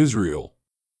of Israel.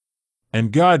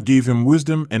 And God gave him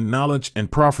wisdom and knowledge and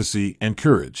prophecy and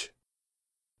courage,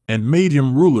 and made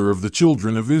him ruler of the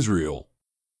children of Israel.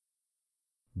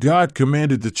 God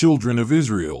commanded the children of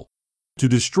Israel to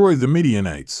destroy the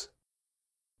Midianites.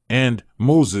 And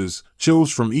Moses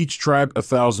chose from each tribe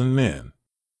 1,000 men.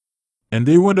 And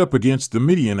they went up against the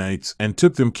Midianites and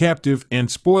took them captive and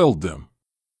spoiled them.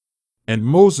 And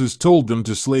Moses told them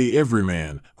to slay every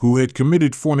man who had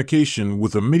committed fornication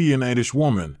with a Midianitish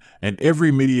woman, and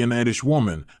every Midianitish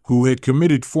woman who had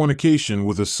committed fornication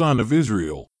with a son of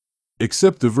Israel,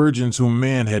 except the virgins whom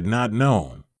man had not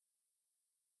known.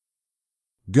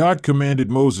 God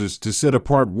commanded Moses to set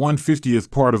apart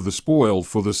 1/50th part of the spoil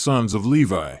for the sons of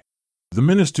Levi, the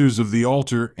ministers of the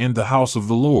altar and the house of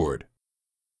the Lord.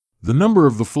 The number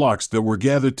of the flocks that were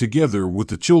gathered together with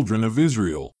the children of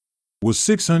Israel was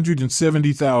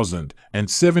 670,000, and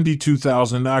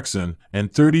 72,000 oxen,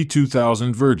 and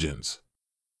 32,000 virgins.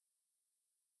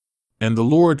 And the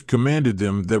Lord commanded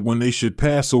them that when they should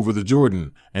pass over the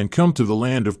Jordan, and come to the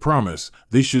land of promise,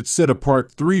 they should set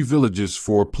apart 3 villages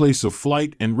for a place of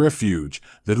flight and refuge,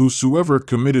 that whosoever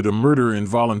committed a murder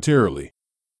involuntarily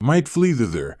might flee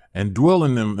thither, and dwell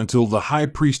in them until the high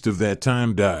priest of that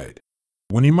time died,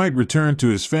 when he might return to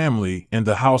his family and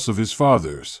the house of his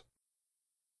fathers.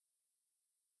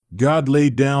 God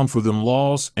laid down for them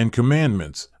laws and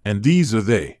commandments, and these are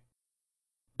they.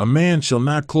 A man shall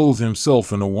not clothe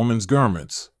himself in a woman's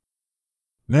garments,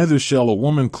 neither shall a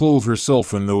woman clothe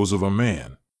herself in those of a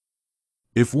man.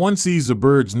 If one sees a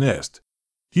bird's nest,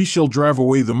 he shall drive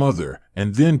away the mother,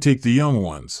 and then take the young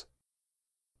ones.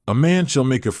 A man shall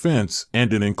make a fence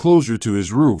and an enclosure to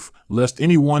his roof, lest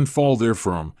any one fall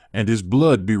therefrom, and his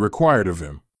blood be required of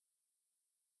him.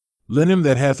 Let him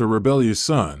that hath a rebellious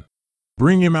son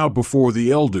bring him out before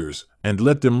the elders, and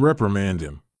let them reprimand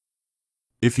him.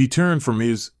 If he turn from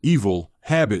his evil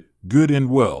habit, good and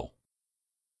well.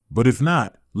 But if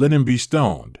not, let him be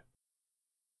stoned.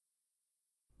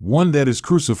 One that is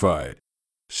crucified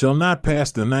shall not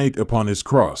pass the night upon his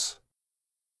cross.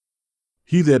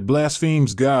 He that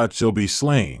blasphemes God shall be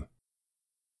slain.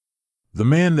 The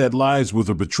man that lies with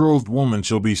a betrothed woman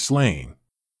shall be slain.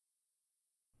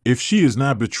 If she is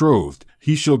not betrothed,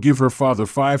 he shall give her father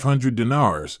 500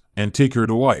 dinars, and take her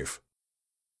to wife.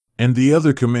 And the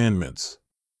other commandments.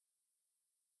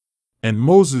 And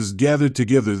Moses gathered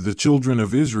together the children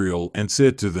of Israel, and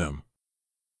said to them,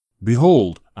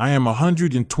 Behold, I am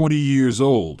 120 years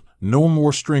old, no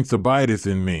more strength abideth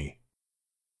in me.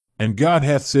 And God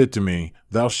hath said to me,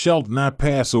 Thou shalt not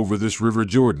pass over this river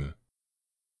Jordan.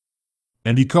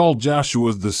 And he called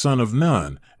Joshua the son of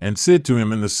Nun, and said to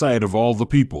him in the sight of all the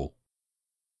people,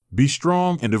 Be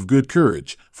strong and of good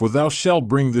courage, for thou shalt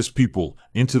bring this people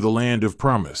into the land of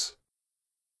promise.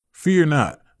 Fear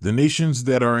not the nations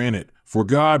that are in it, for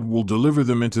God will deliver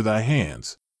them into thy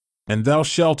hands, and thou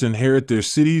shalt inherit their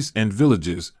cities and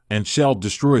villages, and shalt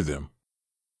destroy them.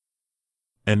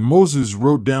 And Moses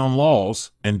wrote down laws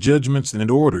and judgments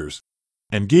and orders,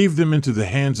 and gave them into the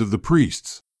hands of the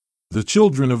priests, the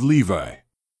children of Levi.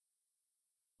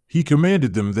 He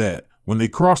commanded them that, when they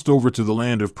crossed over to the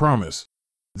land of promise,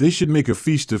 they should make a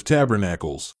feast of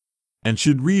tabernacles, and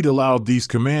should read aloud these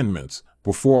commandments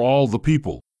before all the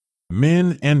people,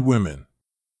 men and women,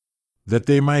 that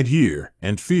they might hear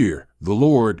and fear the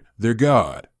Lord their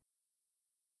God.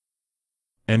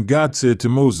 And God said to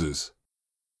Moses,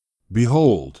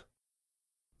 Behold,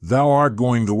 thou art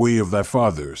going the way of thy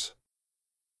fathers.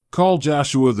 Call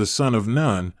Joshua the son of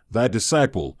Nun, thy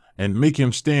disciple, and make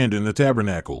him stand in the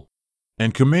tabernacle,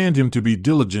 and command him to be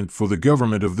diligent for the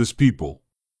government of this people.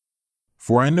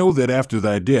 For I know that after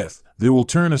thy death they will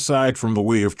turn aside from the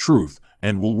way of truth,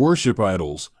 and will worship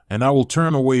idols, and I will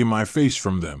turn away my face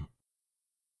from them.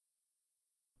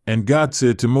 And God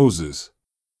said to Moses,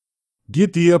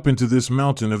 Get thee up into this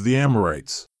mountain of the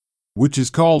Amorites, which is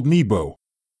called Nebo,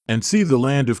 and see the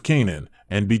land of Canaan,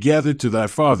 and be gathered to thy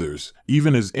fathers,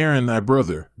 even as Aaron thy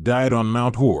brother died on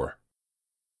Mount Hor.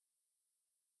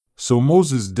 So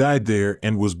Moses died there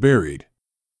and was buried.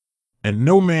 And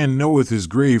no man knoweth his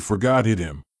grave, for God hid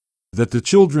him, that the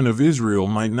children of Israel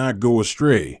might not go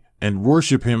astray, and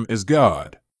worship him as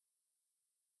God.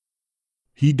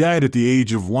 He died at the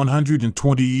age of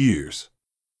 120 years.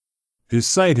 His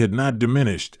sight had not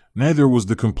diminished, neither was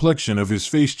the complexion of his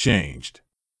face changed.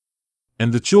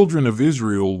 And the children of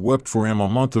Israel wept for him a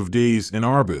month of days in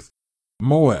Arbeth,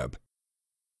 Moab.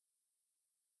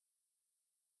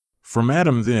 From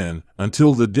Adam then,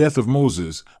 until the death of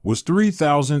Moses, was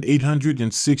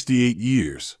 3,868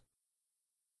 years.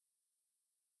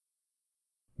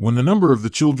 When the number of the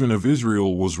children of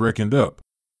Israel was reckoned up,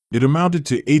 it amounted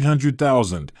to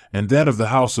 800,000, and that of the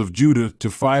house of Judah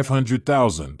to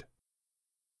 500,000.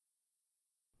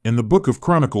 In the book of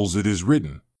Chronicles it is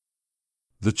written,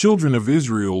 the children of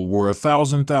Israel were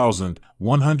 1,000,000,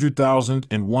 100,000,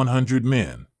 and 100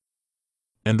 men.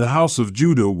 And the house of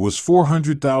Judah was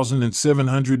 400,000 and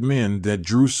 700 men that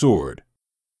drew sword.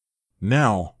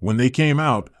 Now, when they came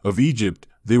out of Egypt,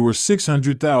 they were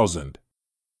 600,000.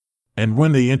 And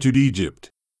when they entered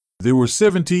Egypt, there were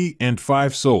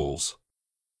 75 souls.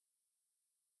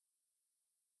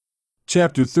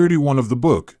 Chapter 31 of the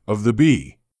book of the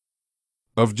B.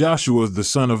 of Joshua the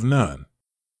son of Nun.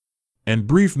 And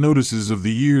brief notices of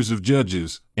the years of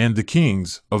judges and the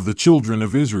kings of the children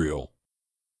of Israel.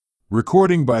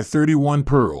 Recording by 31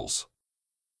 Pearls.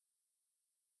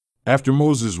 After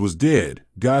Moses was dead,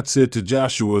 God said to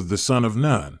Joshua the son of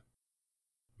Nun,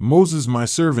 Moses my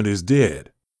servant is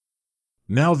dead.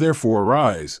 Now therefore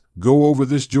arise, go over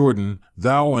this Jordan,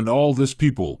 thou and all this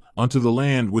people, unto the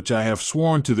land which I have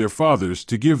sworn to their fathers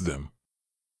to give them.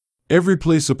 Every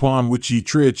place upon which ye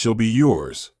tread shall be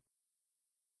yours.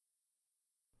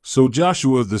 So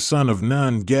Joshua the son of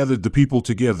Nun gathered the people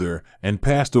together, and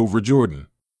passed over Jordan.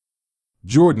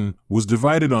 Jordan was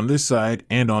divided on this side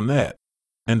and on that,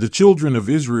 and the children of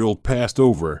Israel passed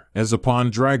over, as upon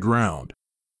dry ground,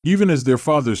 even as their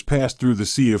fathers passed through the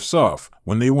sea of Soph,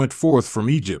 when they went forth from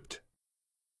Egypt.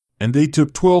 And they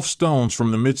took 12 stones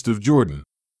from the midst of Jordan,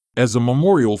 as a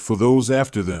memorial for those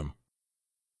after them.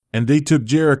 And they took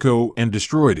Jericho and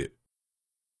destroyed it.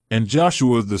 And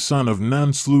Joshua the son of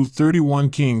Nun slew 31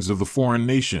 kings of the foreign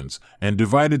nations, and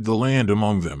divided the land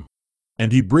among them.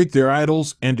 And he brake their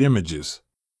idols and images.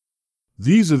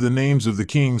 These are the names of the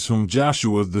kings whom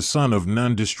Joshua the son of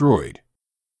Nun destroyed.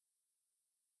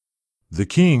 The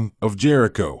king of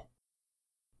Jericho,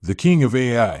 the king of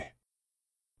Ai,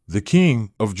 the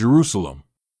king of Jerusalem,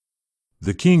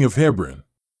 the king of Hebron,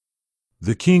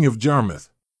 the king of Jarmuth,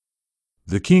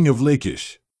 the king of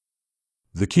Lachish,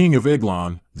 the king of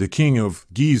Eglon, the king of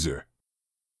Gezer,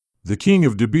 the king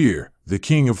of Debir, the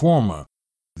king of Hormah,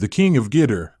 the king of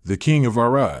Gitter, the king of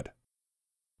Arad,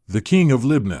 the king of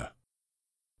Libnah,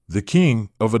 the king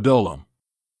of Adullam,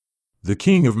 the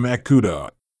king of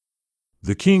Makkudah,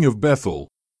 the king of Bethel,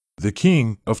 the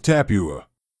king of Tappuah,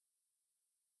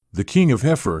 the king of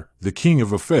Hepher, the king of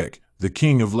Aphek, the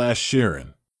king of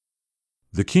Lash-Sharon,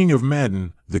 the king of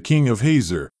Madden, the king of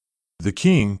Hazor, the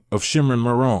king of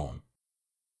Shimron-Meron,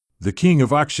 the king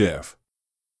of Akshaph,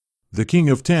 the king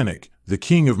of Tanakh, the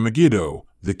king of Megiddo,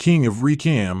 the king of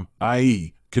Rekam,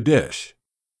 i.e., Kadesh,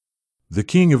 the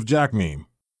king of Jokmeam,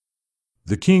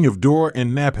 the king of Dor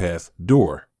and Naphath,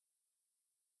 Dor,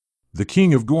 the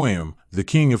king of Goyim, the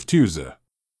king of Tirzah.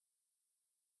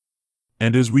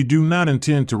 And as we do not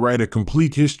intend to write a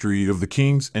complete history of the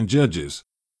kings and judges,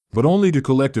 but only to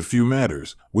collect a few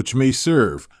matters, which may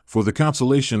serve for the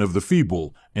consolation of the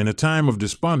feeble in a time of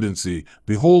despondency,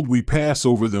 behold, we pass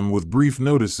over them with brief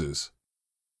notices.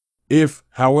 If,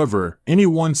 however, any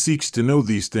one seeks to know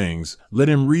these things, let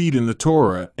him read in the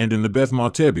Torah and in the Beth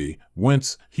Martebi,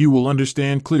 whence he will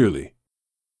understand clearly.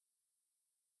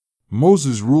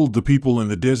 Moses ruled the people in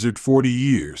the desert 40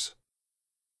 years.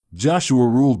 Joshua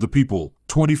ruled the people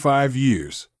 25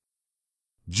 years.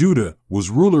 Judah was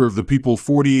ruler of the people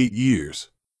 48 years.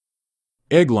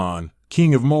 Eglon,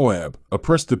 king of Moab,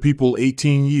 oppressed the people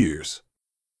 18 years.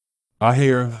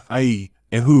 Aher, i.e.,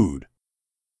 Ehud,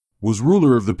 was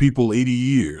ruler of the people 80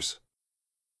 years.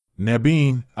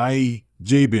 Nabin, i.e.,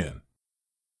 Jabin,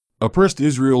 oppressed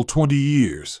Israel 20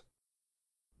 years.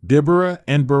 Deborah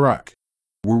and Barak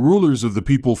were rulers of the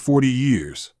people 40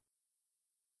 years.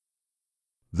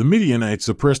 The Midianites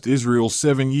oppressed Israel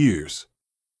 7 years.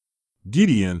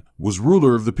 Gideon was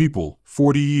ruler of the people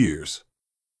 40 years.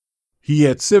 He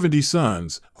had 70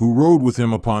 sons, who rode with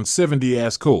him upon 70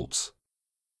 ass colts.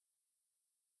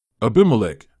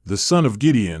 Abimelech, the son of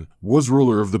Gideon, was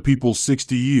ruler of the people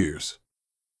 60 years.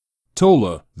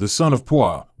 Tola, the son of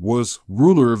Puah, was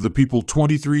ruler of the people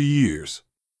 23 years.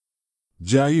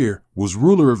 Jair was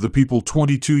ruler of the people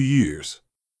 22 years.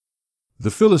 The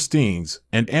Philistines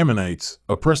and Ammonites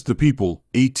oppressed the people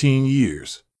 18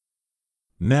 years.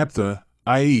 Naphtha,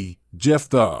 i.e.,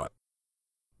 Jephthah,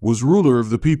 was ruler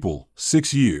of the people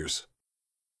 6 years.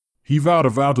 He vowed a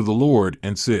vow to the Lord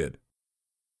and said,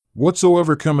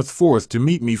 "Whatsoever cometh forth to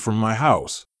meet me from my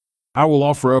house, I will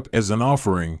offer up as an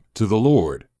offering to the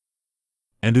Lord."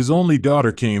 And his only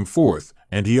daughter came forth,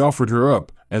 and he offered her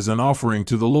up as an offering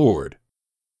to the Lord.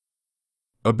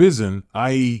 Abizan,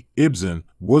 i.e., Ibzan,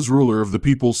 was ruler of the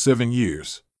people 7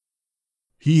 years.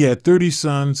 He had 30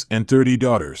 sons and 30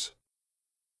 daughters.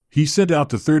 He sent out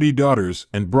to 30 daughters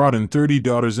and brought in 30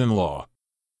 daughters-in-law.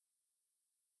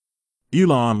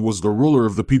 Elon was the ruler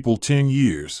of the people 10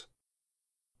 years.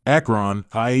 Akron,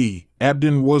 i.e.,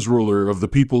 Abdon, was ruler of the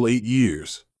people 8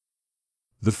 years.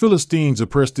 The Philistines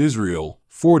oppressed Israel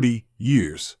 40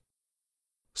 years.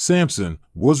 Samson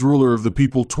was ruler of the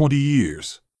people 20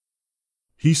 years.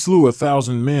 He slew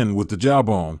 1,000 men with the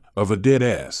jawbone of a dead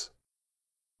ass.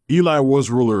 Eli was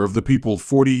ruler of the people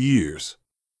 40 years.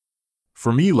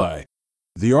 From Eli,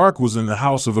 the ark was in the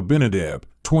house of Abinadab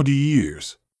 20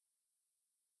 years.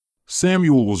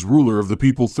 Samuel was ruler of the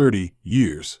people 30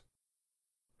 years.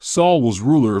 Saul was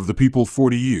ruler of the people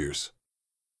 40 years.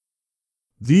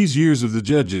 These years of the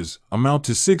judges amount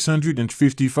to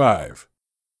 655.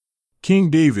 King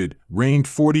David reigned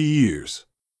 40 years.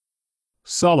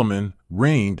 Solomon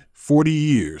reigned 40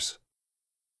 years.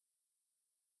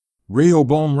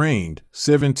 Rehoboam reigned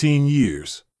 17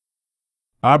 years.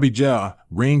 Abijah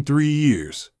reigned 3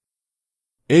 years.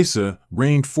 Asa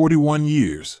reigned 41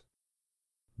 years.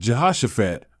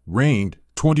 Jehoshaphat reigned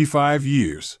 25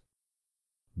 years.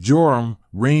 Joram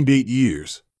reigned 8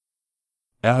 years.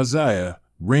 Ahaziah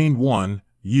reigned 1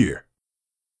 year.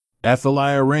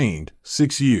 Athaliah reigned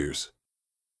 6 years.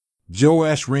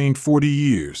 Joash reigned 40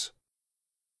 years.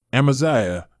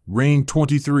 Amaziah reigned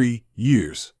 23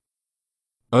 years.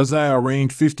 Uzziah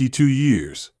reigned 52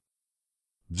 years.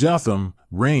 Jotham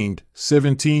reigned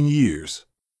 17 years.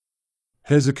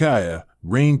 Hezekiah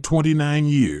reigned 29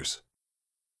 years.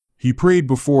 He prayed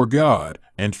before God,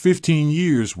 and 15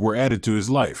 years were added to his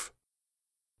life.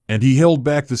 And he held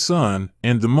back the sun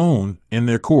and the moon in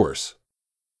their course.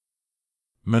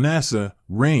 Manasseh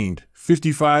reigned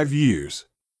 55 years.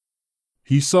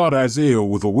 He sought Isaiah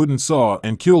with a wooden saw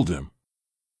and killed him.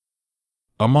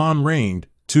 Amon reigned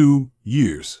 2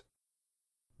 years.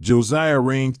 Josiah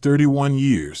reigned 31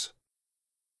 years.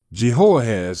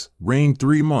 Jehoahaz reigned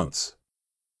 3 months.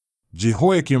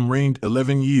 Jehoiakim reigned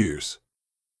 11 years.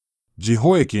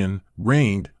 Jehoiakim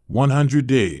reigned 100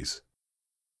 days.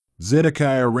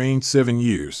 Zedekiah reigned 7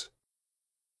 years.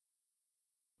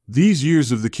 These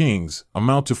years of the kings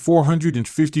amount to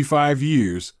 455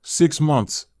 years, 6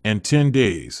 months, and 10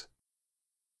 days.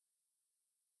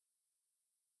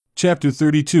 Chapter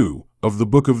 32 of the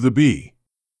Book of the Bee.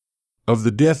 Of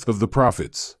the death of the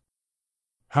prophets.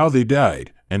 How they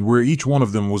died, and where each one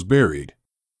of them was buried.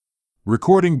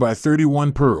 Recording by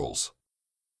 31 Pearls.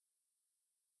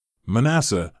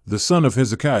 Manasseh, the son of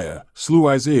Hezekiah, slew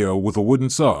Isaiah with a wooden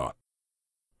saw.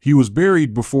 He was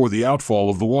buried before the outfall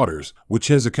of the waters, which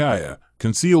Hezekiah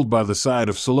concealed by the side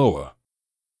of Siloah.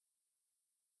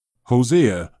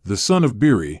 Hosea, the son of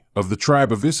Beri, of the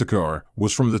tribe of Issachar,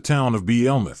 was from the town of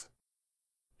Beelmeth.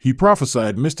 He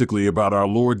prophesied mystically about our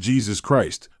Lord Jesus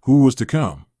Christ, who was to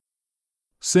come,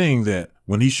 saying that,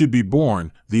 when he should be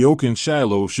born, the oak in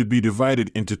Shiloh should be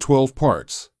divided into 12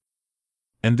 parts,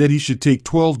 and that he should take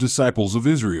 12 disciples of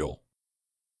Israel.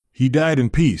 He died in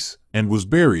peace, and was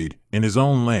buried in his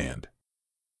own land.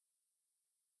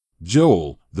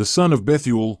 Joel, the son of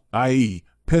Bethuel, i.e.,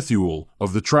 Pethuel,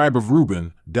 of the tribe of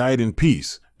Reuben, died in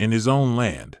peace in his own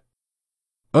land.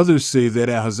 Others say that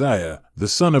Ahaziah, the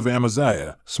son of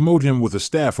Amaziah, smote him with a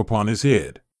staff upon his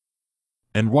head.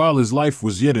 And while his life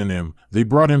was yet in him, they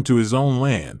brought him to his own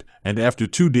land, and after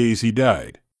 2 days he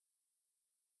died.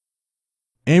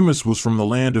 Amos was from the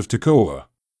land of Tekoa.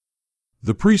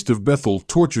 The priest of Bethel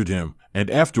tortured him, and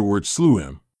afterwards slew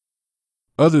him.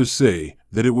 Others say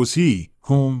that it was he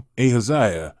whom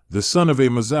Ahaziah, the son of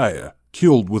Amaziah,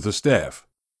 killed with a staff.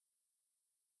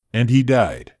 And he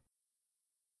died.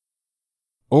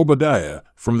 Obadiah,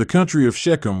 from the country of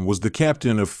Shechem, was the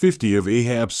captain of 50 of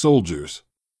Ahab's soldiers.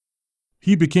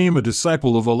 He became a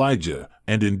disciple of Elijah,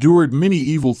 and endured many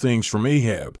evil things from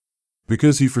Ahab,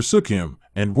 because he forsook him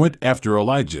and went after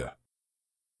Elijah.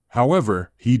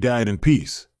 However, he died in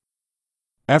peace.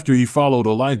 After he followed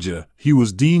Elijah, he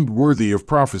was deemed worthy of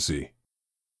prophecy.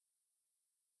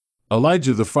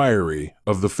 Elijah the fiery,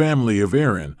 of the family of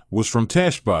Aaron, was from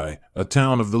Tashbi, a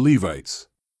town of the Levites.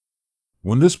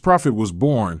 When this prophet was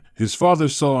born, his father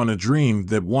saw in a dream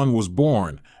that one was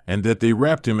born, and that they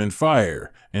wrapped him in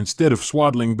fire, instead of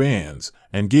swaddling bands,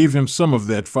 and gave him some of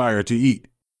that fire to eat.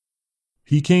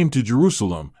 He came to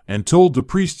Jerusalem, and told the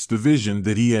priests the vision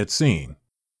that he had seen.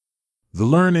 The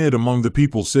learned among the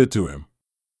people said to him,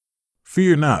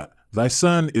 "Fear not, thy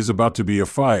son is about to be a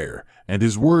fire, and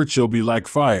his word shall be like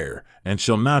fire, and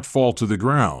shall not fall to the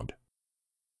ground.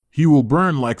 He will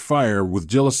burn like fire with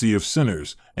jealousy of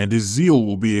sinners, and his zeal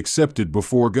will be accepted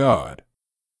before God."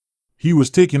 He was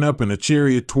taken up in a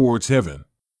chariot towards heaven.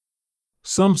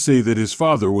 Some say that his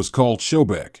father was called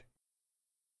Shobek.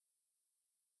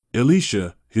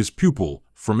 Elisha, his pupil,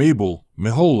 from Abel,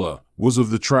 Meholah, was of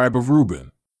the tribe of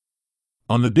Reuben.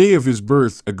 On the day of his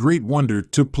birth a great wonder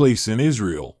took place in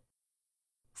Israel.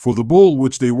 For the bull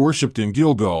which they worshipped in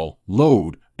Gilgal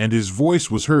lowed, and his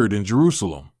voice was heard in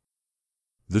Jerusalem.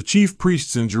 The chief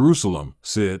priests in Jerusalem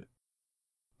said,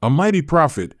 "A mighty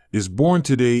prophet is born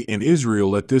today in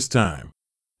Israel at this time,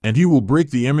 and he will break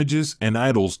the images and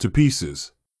idols to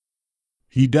pieces."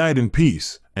 He died in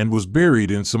peace, and was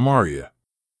buried in Samaria.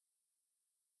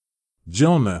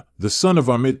 Jonah, the son of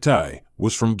Amittai,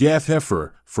 was from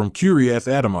Gath-Hepher, from Kiriath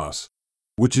Adamas,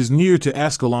 which is near to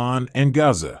Ascalon and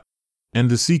Gaza, and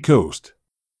the sea coast.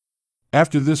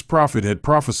 After this prophet had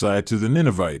prophesied to the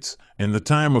Ninevites, in the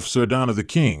time of Sardana the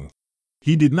king,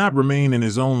 he did not remain in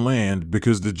his own land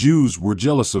because the Jews were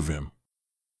jealous of him.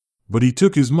 But he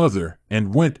took his mother,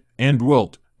 and went, and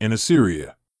dwelt, in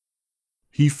Assyria.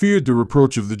 He feared the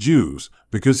reproach of the Jews,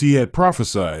 because he had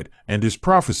prophesied, and his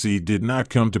prophecy did not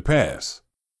come to pass.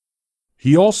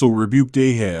 He also rebuked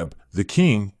Ahab, the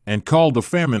king, and called a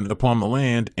famine upon the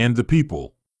land and the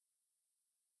people.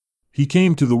 He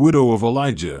came to the widow of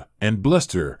Elijah, and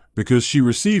blessed her, because she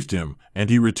received him, and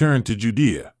he returned to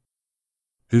Judea.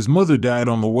 His mother died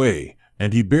on the way,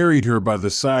 and he buried her by the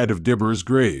side of Deborah's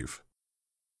grave.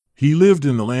 He lived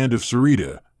in the land of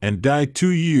Sareda, and died 2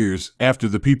 years after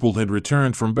the people had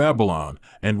returned from Babylon,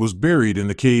 and was buried in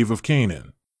the cave of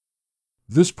Canaan.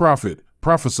 This prophet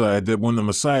prophesied that when the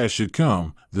Messiah should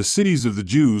come, the cities of the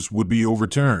Jews would be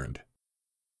overturned.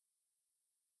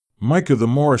 Micah the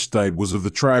Morasthite was of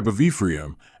the tribe of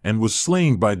Ephraim, and was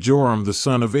slain by Joram the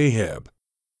son of Ahab.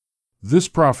 This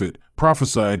prophet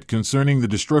prophesied concerning the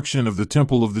destruction of the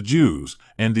temple of the Jews,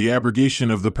 and the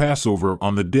abrogation of the Passover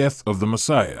on the death of the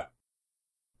Messiah.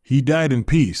 He died in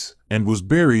peace, and was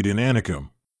buried in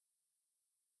Anakim.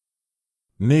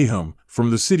 Nahum, from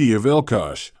the city of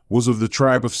Elkosh, was of the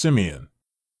tribe of Simeon.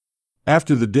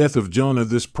 After the death of Jonah,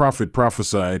 this prophet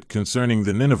prophesied concerning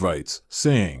the Ninevites,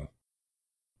 saying,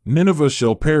 "Nineveh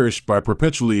shall perish by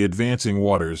perpetually advancing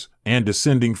waters and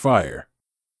ascending fire."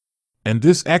 And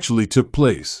this actually took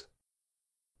place.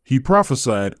 He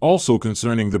prophesied also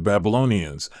concerning the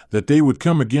Babylonians, that they would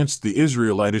come against the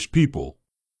Israelitish people,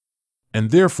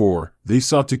 and therefore they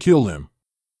sought to kill him.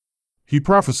 He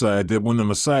prophesied that when the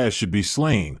Messiah should be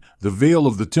slain, the veil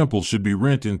of the temple should be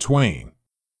rent in twain,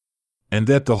 and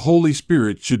that the Holy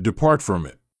Spirit should depart from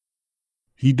it.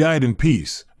 He died in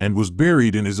peace, and was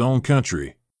buried in his own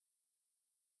country.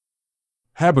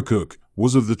 Habakkuk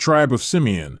was of the tribe of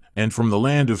Simeon, and from the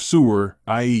land of Sur,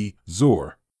 i.e.,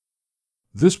 Zor.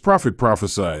 This prophet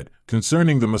prophesied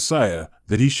concerning the Messiah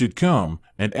that he should come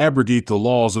and abrogate the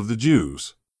laws of the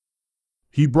Jews.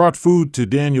 He brought food to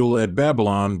Daniel at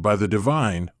Babylon by the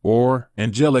divine, or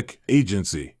angelic,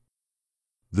 agency.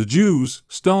 The Jews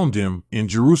stoned him in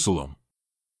Jerusalem.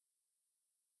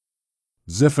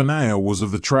 Zephaniah was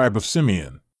of the tribe of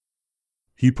Simeon.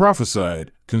 He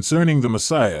prophesied concerning the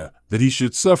Messiah that he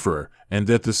should suffer, and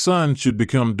that the sun should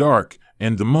become dark,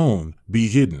 and the moon be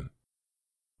hidden.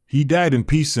 He died in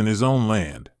peace in his own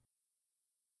land.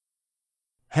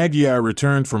 Haggai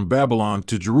returned from Babylon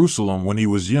to Jerusalem when he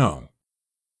was young.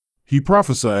 He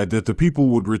prophesied that the people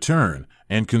would return,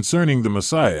 and concerning the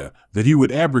Messiah, that he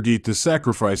would abrogate the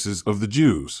sacrifices of the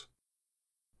Jews.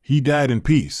 He died in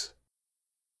peace.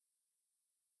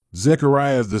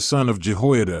 Zechariah the son of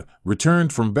Jehoiada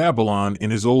returned from Babylon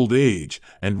in his old age,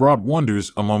 and wrought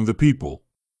wonders among the people.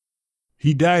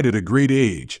 He died at a great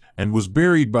age, and was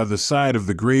buried by the side of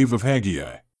the grave of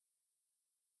Haggai.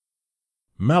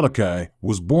 Malachi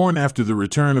was born after the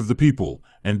return of the people,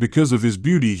 and because of his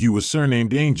beauty he was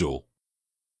surnamed Angel.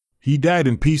 He died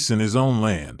in peace in his own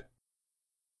land.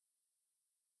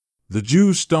 The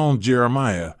Jews stoned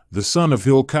Jeremiah, the son of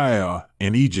Hilkiah,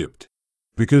 in Egypt,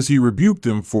 because he rebuked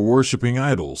them for worshipping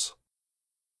idols.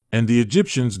 And the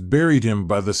Egyptians buried him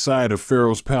by the side of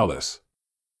Pharaoh's palace.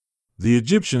 The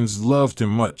Egyptians loved him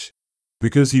much,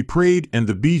 because he prayed, and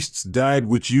the beasts died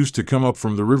which used to come up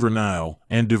from the river Nile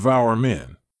and devour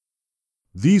men.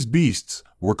 These beasts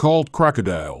were called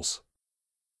crocodiles.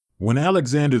 When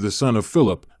Alexander the son of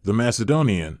Philip, the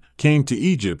Macedonian, came to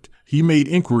Egypt, he made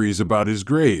inquiries about his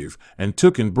grave, and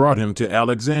took and brought him to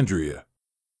Alexandria.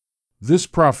 This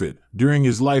prophet, during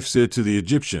his life, said to the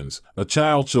Egyptians, "A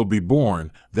child shall be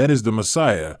born, that is the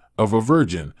Messiah, of a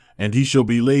virgin, and he shall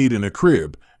be laid in a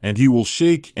crib, and he will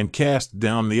shake and cast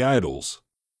down the idols."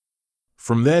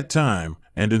 From that time,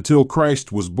 and until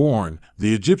Christ was born,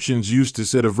 the Egyptians used to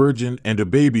set a virgin and a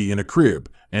baby in a crib,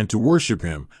 and to worship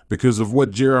him, because of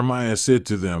what Jeremiah said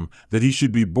to them, that he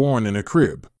should be born in a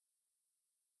crib.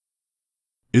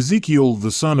 Ezekiel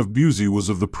the son of Buzi was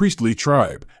of the priestly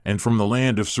tribe, and from the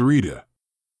land of Sarida.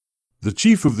 The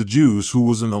chief of the Jews who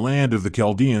was in the land of the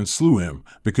Chaldeans slew him,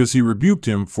 because he rebuked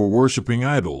him for worshipping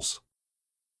idols.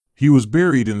 He was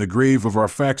buried in the grave of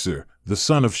Arphaxad, the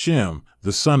son of Shem,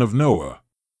 the son of Noah.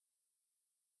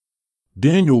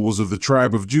 Daniel was of the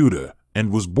tribe of Judah,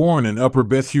 and was born in Upper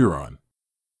Beth-Huron.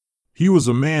 He was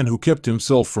a man who kept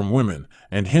himself from women,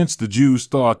 and hence the Jews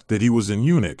thought that he was an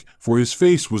eunuch, for his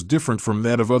face was different from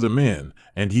that of other men,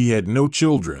 and he had no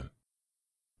children.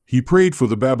 He prayed for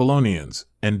the Babylonians,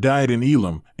 and died in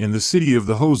Elam, in the city of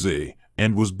the Hosea,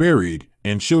 and was buried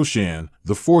in Shoshan,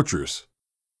 the fortress.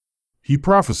 He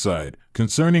prophesied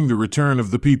concerning the return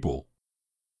of the people.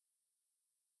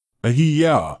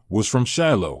 Ahiah was from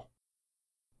Shiloh.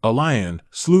 A lion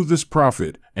slew this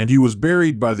prophet, and he was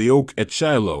buried by the oak at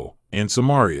Shiloh, in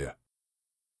Samaria.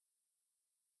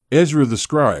 Ezra the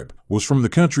scribe was from the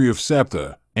country of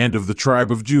Saptha, and of the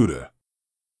tribe of Judah.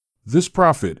 This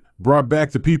prophet brought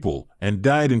back the people, and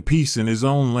died in peace in his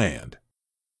own land.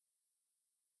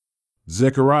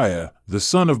 Zechariah, the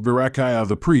son of Berechiah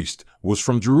the priest, was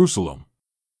from Jerusalem.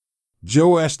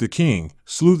 Joash the king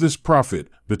slew this prophet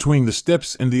between the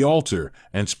steps and the altar,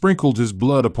 and sprinkled his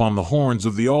blood upon the horns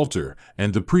of the altar,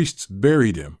 and the priests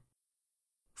buried him.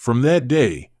 From that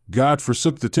day, God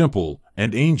forsook the temple,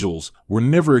 and angels were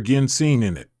never again seen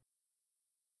in it.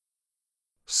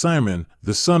 Simon,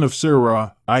 the son of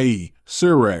Serah, i.e.,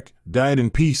 Sirach, died in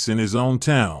peace in his own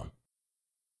town.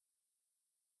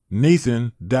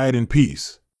 Nathan died in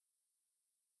peace.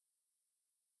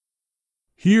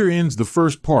 Here ends the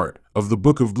first part of the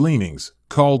Book of Gleanings,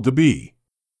 called the Bee.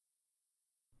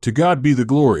 To God be the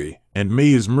glory, and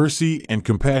may His mercy and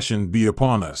compassion be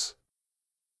upon us.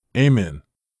 Amen.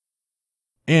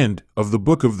 End of the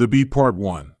Book of the Bee, Part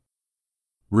 1.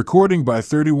 Recording by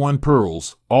 31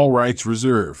 Pearls, all rights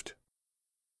reserved.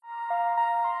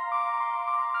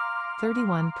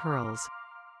 31 Pearls.